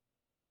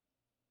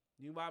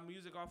 You buy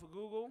music off of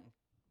Google,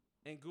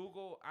 and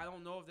Google, I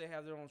don't know if they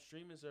have their own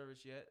streaming service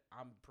yet.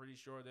 I'm pretty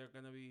sure they're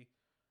gonna be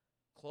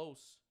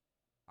close.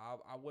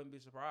 I wouldn't be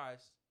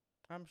surprised.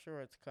 I'm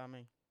sure it's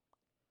coming.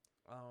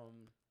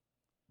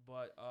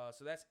 But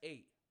so that's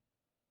 8.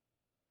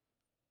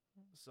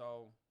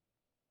 So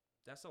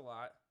that's a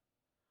lot.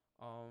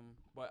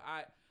 But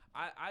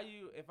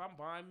if I'm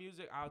buying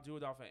music, I'll do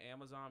it off of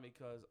Amazon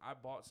because I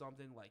bought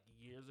something like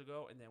years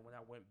ago, and then when I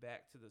went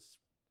back to the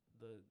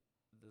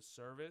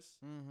service,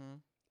 Mm-hmm.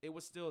 it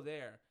was still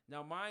there.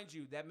 Now, mind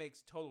you, that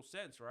makes total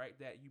sense, right?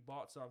 That you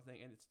bought something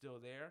and it's still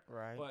there.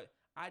 Right. But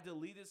I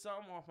deleted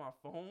something off my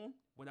phone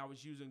when I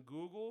was using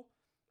Google,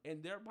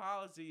 and their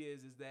policy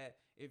is that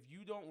if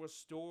you don't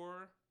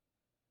restore,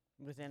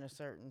 Within a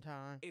certain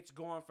time. it's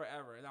gone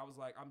forever. And I was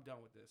like, I'm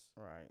done with this.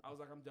 Right. I was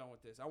like, I'm done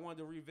with this. I wanted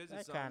to revisit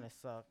That something. kind of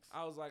sucks.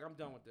 I was like, I'm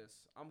done with this.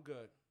 I'm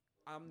good.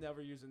 I'm never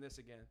using this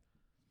again.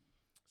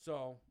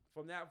 So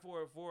from that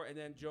forward, and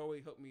then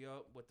Joey hooked me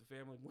up with the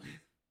family plan.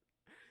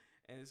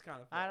 And it's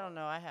kind of fun. I don't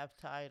know. I have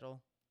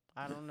Tidal.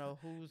 I don't know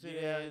whose it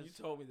Yeah, is.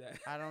 you told me that.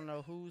 I don't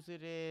know whose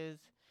it is.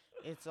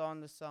 It's on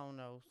the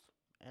Sonos,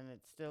 and it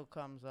still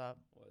comes up.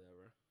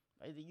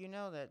 Whatever. You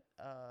know that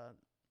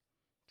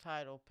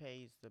Tidal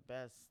pays the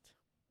best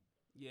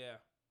Yeah.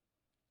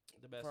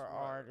 The best for one.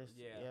 artists.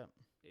 Yeah. Yep.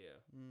 Yeah.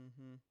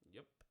 Mm-hmm.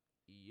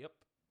 Yep.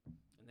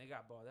 And they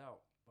got bought out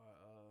by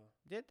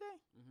Did they?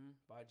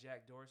 by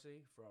Jack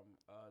Dorsey from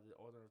the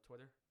owner of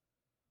Twitter.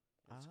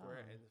 And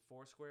Square Ah. and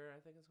Foursquare, I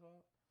think it's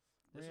called.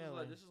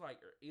 Really? This was like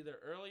either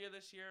earlier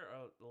this year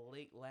or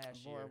late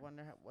last Boy, year. I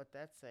wonder what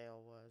that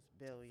sale was.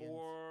 Billions.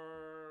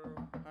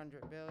 4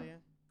 100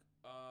 billion?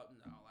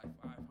 no, like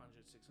 500,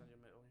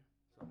 600 million,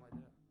 something like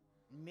that.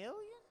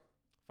 Million?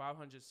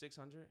 500,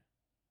 600.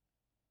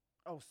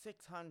 Oh,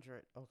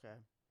 600. Okay.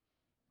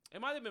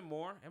 It might have been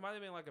more. It might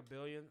have been like $1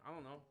 billion. I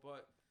don't know,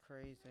 but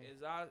Crazy.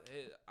 it's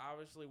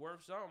obviously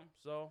worth something,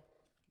 so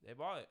they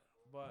bought it.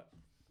 But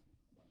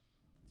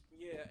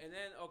yeah, and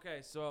then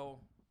so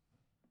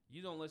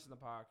you don't listen to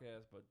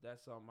podcasts, but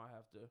that's something I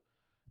have to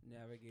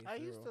navigate I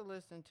through. used to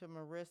listen to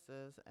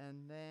Marissa's,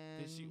 and then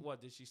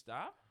Did she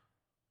stop?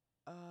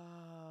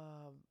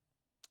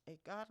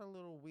 it got a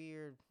little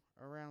weird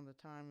around the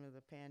time of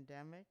the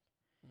pandemic,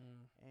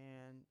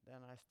 and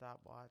then I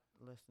stopped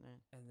listening.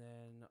 And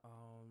then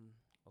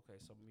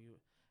so mute,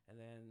 and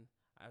then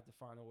I have to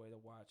find a way to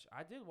watch.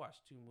 I did watch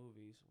 2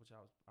 movies, which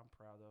I'm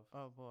proud of.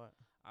 Oh boy.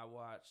 I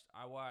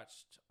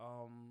watched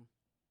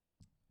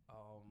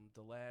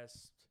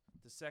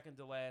the second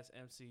to last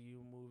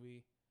MCU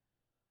movie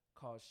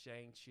called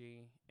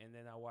Shang-Chi, and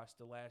then I watched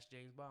the last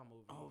James Bond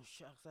movie. Oh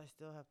shucks, I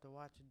still have to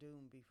watch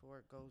Doom before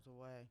it goes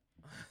away.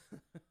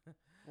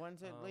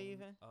 When's it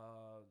leaving?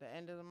 The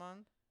end of the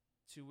month?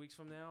 2 weeks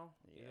from now.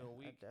 Yeah, a I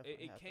week.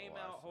 definitely It have to came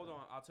watch out. Hold that.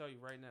 on, I'll tell you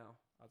right now.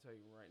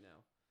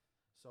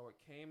 So it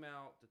came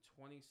out the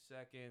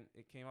 22nd.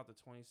 It came out the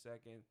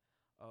 22nd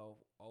of.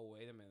 Oh,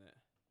 wait a minute.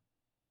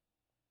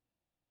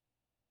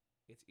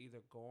 It's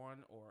either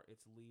gone or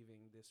it's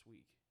leaving this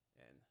week,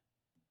 and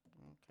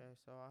Okay,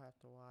 so I'll have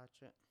to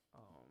watch it.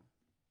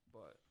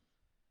 but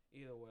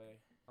either way,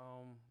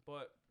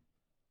 but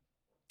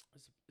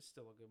it's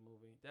still a good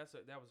movie. That was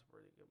a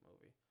pretty good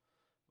movie,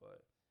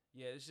 but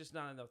yeah, it's just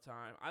not enough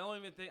time. I don't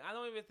even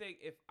think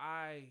if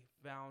I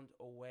found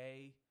a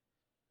way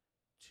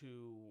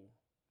to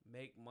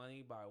make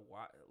money by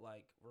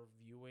like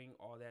reviewing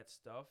all that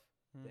stuff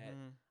that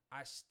Mhm.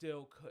 I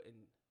still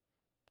couldn't.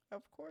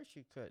 Of course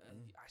you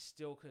couldn't. I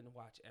still couldn't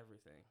watch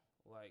everything.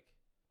 Like,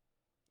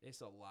 it's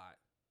a lot,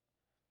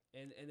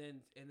 and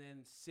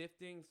then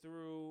sifting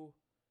through,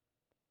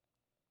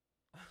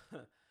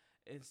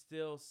 and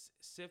still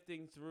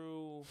sifting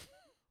through,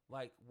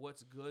 like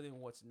what's good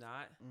and what's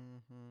not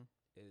Mhm.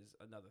 is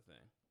another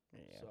thing.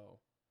 Yeah. So,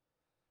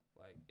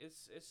 like,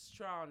 it's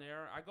trial and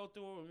error. I go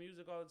through it with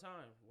music all the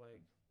time.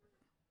 Like,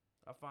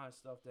 I find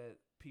stuff that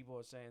people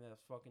are saying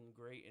that's fucking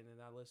great, and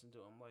then I listen to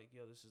it. I'm like,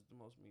 yo, this is the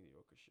most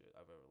mediocre shit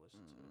I've ever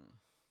listened to.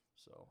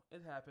 So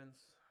it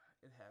happens.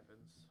 It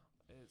happens.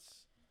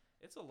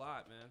 It's a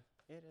lot, man.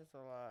 It is a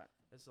lot.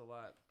 It's a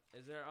lot.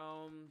 Is there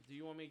Do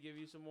you want me to give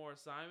you some more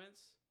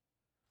assignments?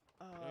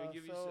 Let me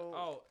give you some. So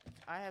Oh,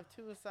 I have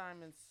 2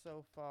 assignments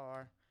so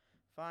far.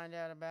 Find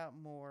out about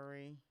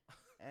Maury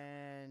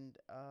and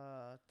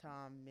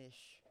Tom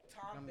Mish.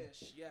 Tom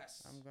Mish.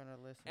 Yes. I'm gonna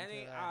listen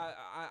Any? to that.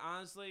 I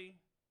honestly.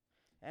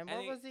 And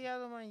what was the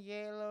other one?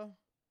 Yellow.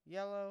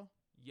 Yellow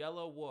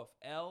Wolf.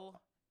 Oh,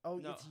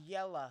 No. it's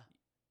Yella.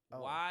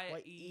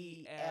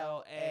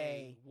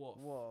 YELA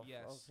Wolf.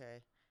 Yes.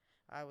 Okay.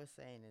 I was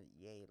saying it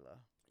Yela.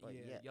 But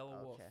Yeah,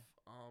 Yellow Wolf. okay.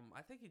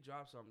 I think he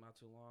dropped something not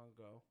too long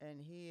ago. And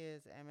he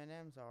is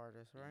Eminem's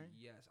artist, right?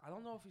 Yes. I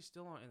don't know if he's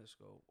still on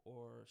Interscope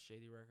or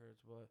Shady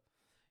Records, but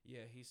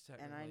yeah, he's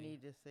technically. And I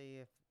need to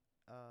see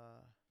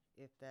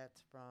if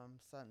that's from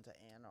Sons of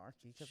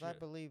Anarchy, because I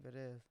believe it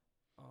is.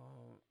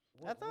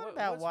 I thought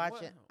about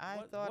watching.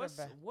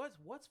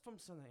 What's from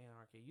Son of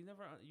Anarchy? You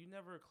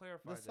never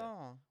clarified the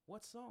song.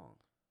 What song?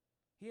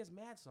 He has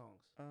mad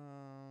songs.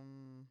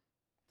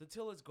 The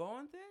Till It's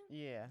Gone thing?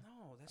 Yeah.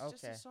 No, that's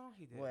just a song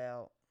he did.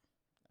 Well,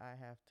 I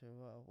have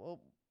to.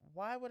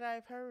 Why would I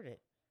have heard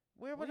it?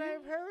 Where would I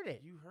have heard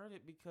it? You heard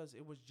it because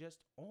it was just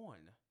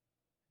on.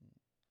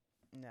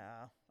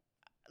 No.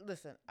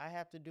 Listen, I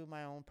have to do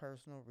my own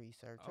personal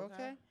research.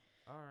 Okay.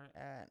 All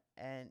right.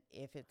 And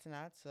if it's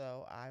not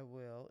so, I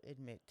will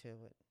admit to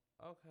it.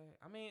 Okay.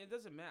 I mean, it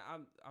doesn't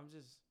matter. I'm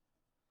just.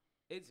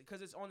 It's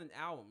because it's on an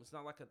album. It's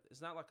not like a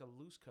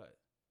loose cut.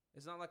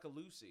 It's not like a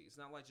Lucy. It's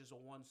not like just a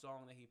one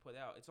song that he put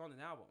out. It's on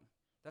an album.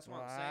 That's what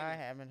I'm saying. I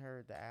haven't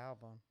heard the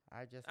album.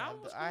 I just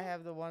I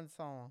have the one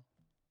song.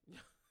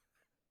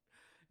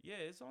 Yeah,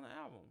 it's on the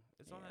album.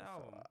 It's on the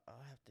album. So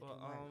I'll have to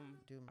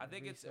do my I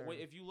think research.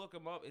 if you look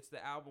them up, it's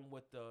the album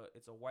with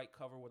it's a white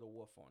cover with a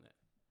wolf on it.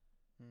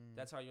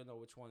 That's how you know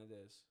which one it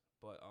is.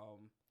 But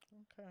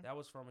okay. That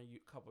was from a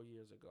couple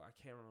years ago. I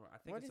can't remember. I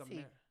think what it's is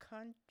he?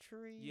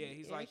 Country. Yeah,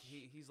 he's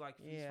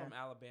from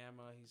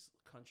Alabama. He's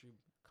country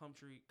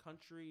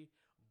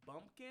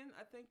bumpkin.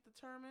 I think the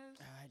term is.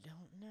 I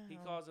don't know. He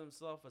calls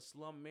himself a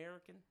slum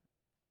American.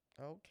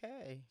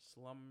 Okay.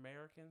 Slum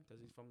American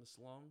because he's from the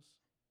slums.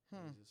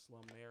 He's a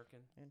slum American.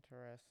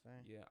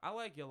 Interesting. Yeah, I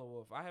like Yellow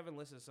Wolf. I haven't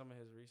listened to some of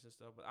his recent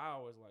stuff, but I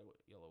always like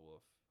Yellow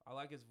Wolf. I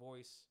like his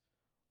voice,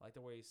 I like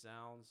the way he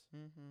sounds.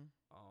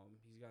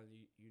 He's got a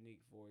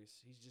unique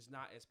voice. He's just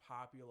not as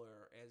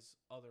popular as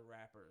other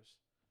rappers.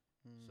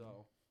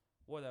 So,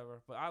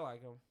 whatever. But I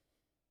like him.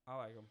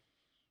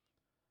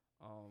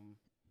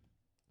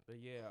 But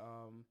yeah.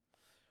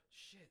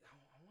 Shit. I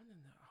want to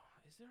know.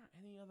 Is there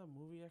any other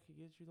movie I could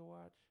get you to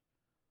watch?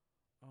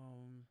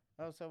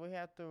 So we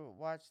have to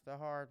watch The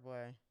Hard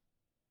Way.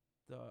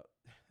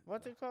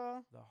 What's it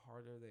called? The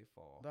Harder They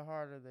Fall. The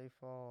Harder They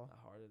Fall. The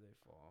Harder They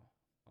Fall.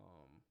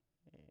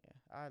 Yeah,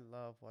 I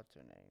love what's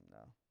her name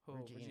though. Who?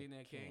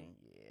 Regina King.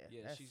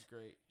 Yeah, she's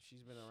great.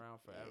 She's been around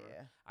forever.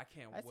 Yeah. I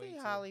can't wait. I see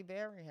Halle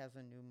Berry has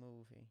a new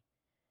movie.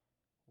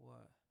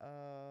 What?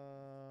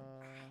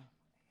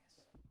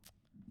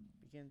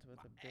 Begins with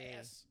a B.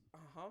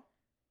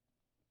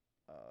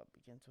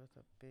 Begins with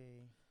a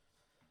B.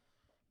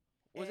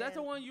 Was that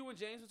the one you and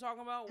James were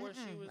talking about? Where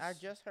she was? I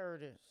just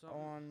heard it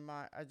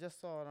I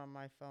just saw it on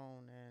my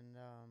phone, and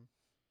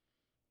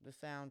the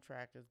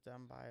soundtrack is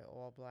done by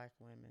all black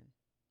women,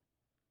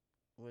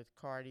 with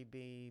Cardi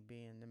B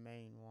being the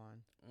main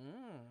one.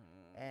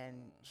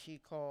 And she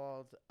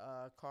called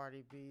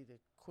Cardi B the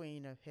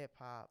queen of hip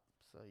hop,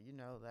 so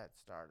that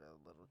started a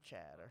little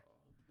chatter.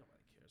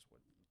 Nobody cares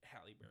what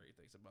Halle Berry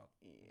thinks about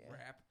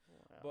rap.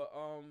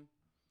 Well.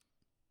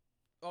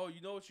 But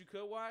you know what you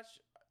could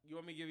watch? You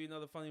want me to give you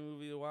another funny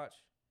movie to watch?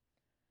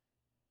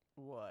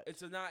 What?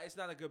 It's not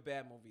a good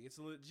bad movie. It's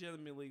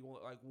legitimately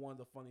like one of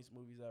the funniest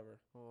movies ever.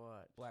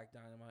 What? Black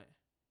Dynamite.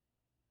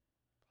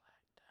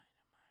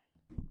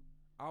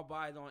 I'll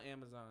buy it on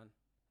Amazon,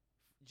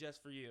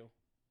 just for you,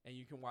 and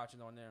you can watch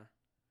it on there.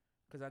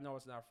 Cause I know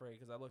it's not free.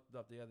 Cause I looked it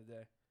up the other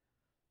day.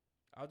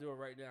 I'll do it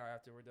right now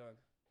after we're done.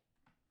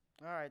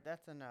 All right,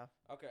 that's enough.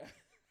 Okay.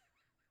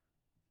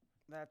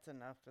 That's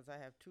enough, because I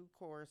have 2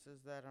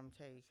 courses that I'm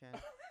taking.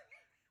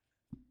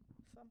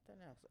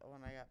 Something else. Oh,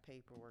 and I got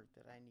paperwork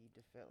that I need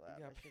to fill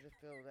out. I should have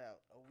filled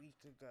out a week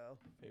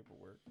ago.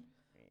 Paperwork.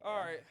 Yeah. All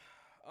right.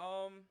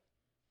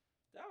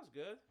 that was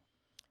good.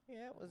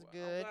 Yeah, it was I'm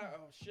good.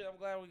 I'm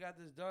glad we got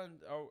this done.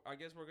 Oh, I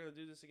guess we're gonna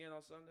do this again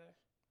on Sunday.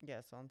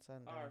 Yes, on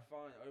Sunday. All right,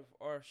 fine.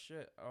 Or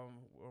shit. Or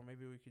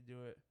maybe we could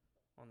do it.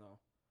 I don't know.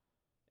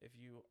 If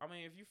you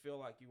feel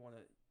like you want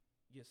to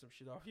get some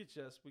shit off your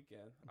chest, we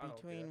can. I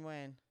don't care. Between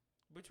when?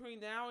 Between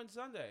now and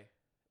Sunday.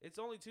 It's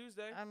only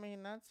Tuesday. I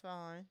mean, that's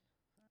fine.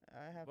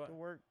 I have But- to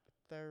work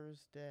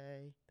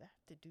Thursday. I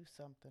have to do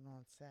something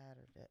on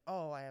Saturday.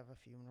 Oh, I have a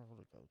funeral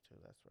to go to.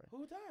 That's right.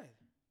 Who died?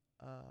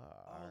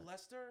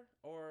 Lester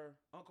or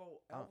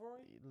Uncle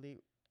Elroy?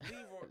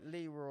 Leroy.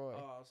 Leroy.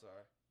 Oh, I'm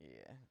sorry.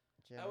 Yeah.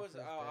 I was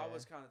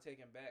Jennifer's kind of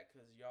taken back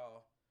because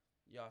y'all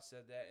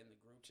said that in the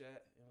group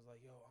chat. It was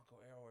like, yo,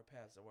 Uncle Elroy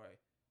passed away.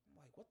 I'm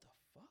like, what the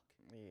fuck?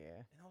 dad. Yeah.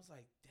 And I was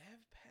like, Dev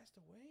passed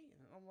away?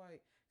 And I'm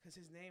like, because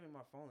his name in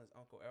my phone is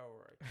Uncle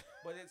Elroy.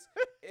 But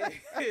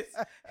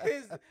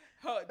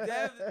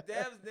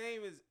Dev's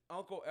name is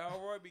Uncle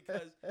Elroy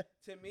because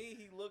to me,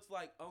 he looks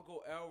like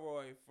Uncle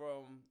Elroy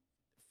from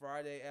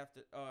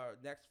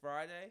next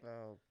Friday.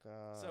 Oh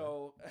God.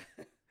 So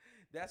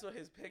that's what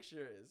his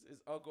picture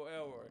is Uncle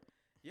Elroy.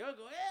 Yo,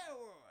 Uncle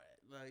Elroy.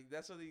 Like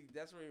that's what he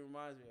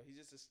reminds me of. He's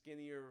just a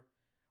skinnier,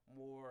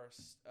 more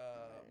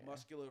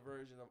muscular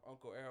version of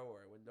Uncle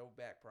Elroy with no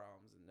back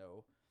problems and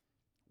no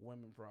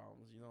women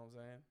problems. You know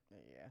what I'm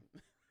saying? Yeah.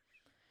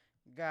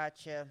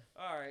 Gotcha.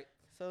 All right.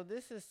 So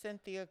this is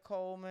Cynthia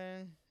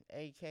Coleman,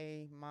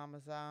 aka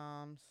Mama's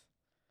Arms,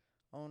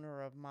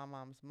 owner of My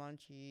Mom's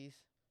Munchies.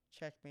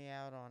 Check me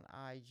out on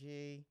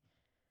IG,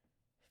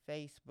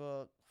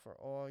 Facebook for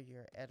all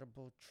your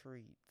edible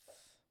treats.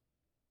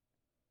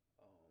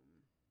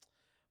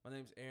 My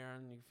name's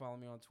Aaron. You can follow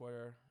me on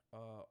Twitter,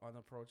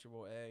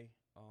 unapproachable A.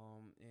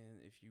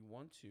 And if you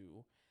want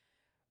to,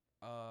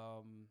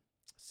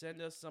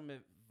 send us some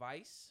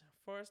advice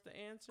for us to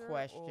answer, or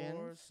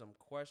Questions. some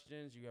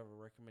questions. You have a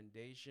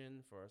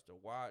recommendation for us to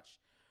watch,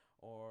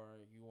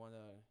 or you want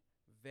to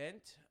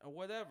vent or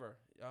whatever.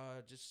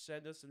 Just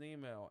send us an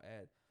email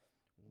at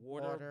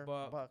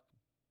waterbuck.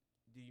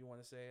 Do you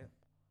want to say it?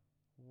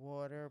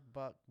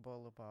 Waterbuck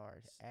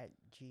Boulevard at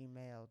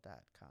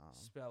gmail.com.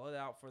 Spell it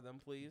out for them,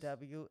 please.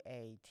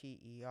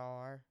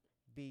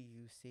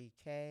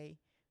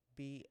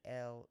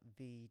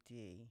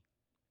 WATERBUCKBLVD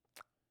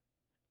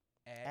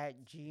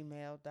at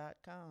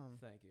gmail.com.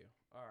 Thank you.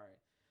 All right.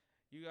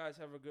 You guys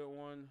have a good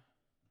one.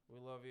 We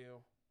love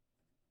you.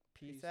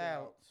 Peace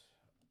out.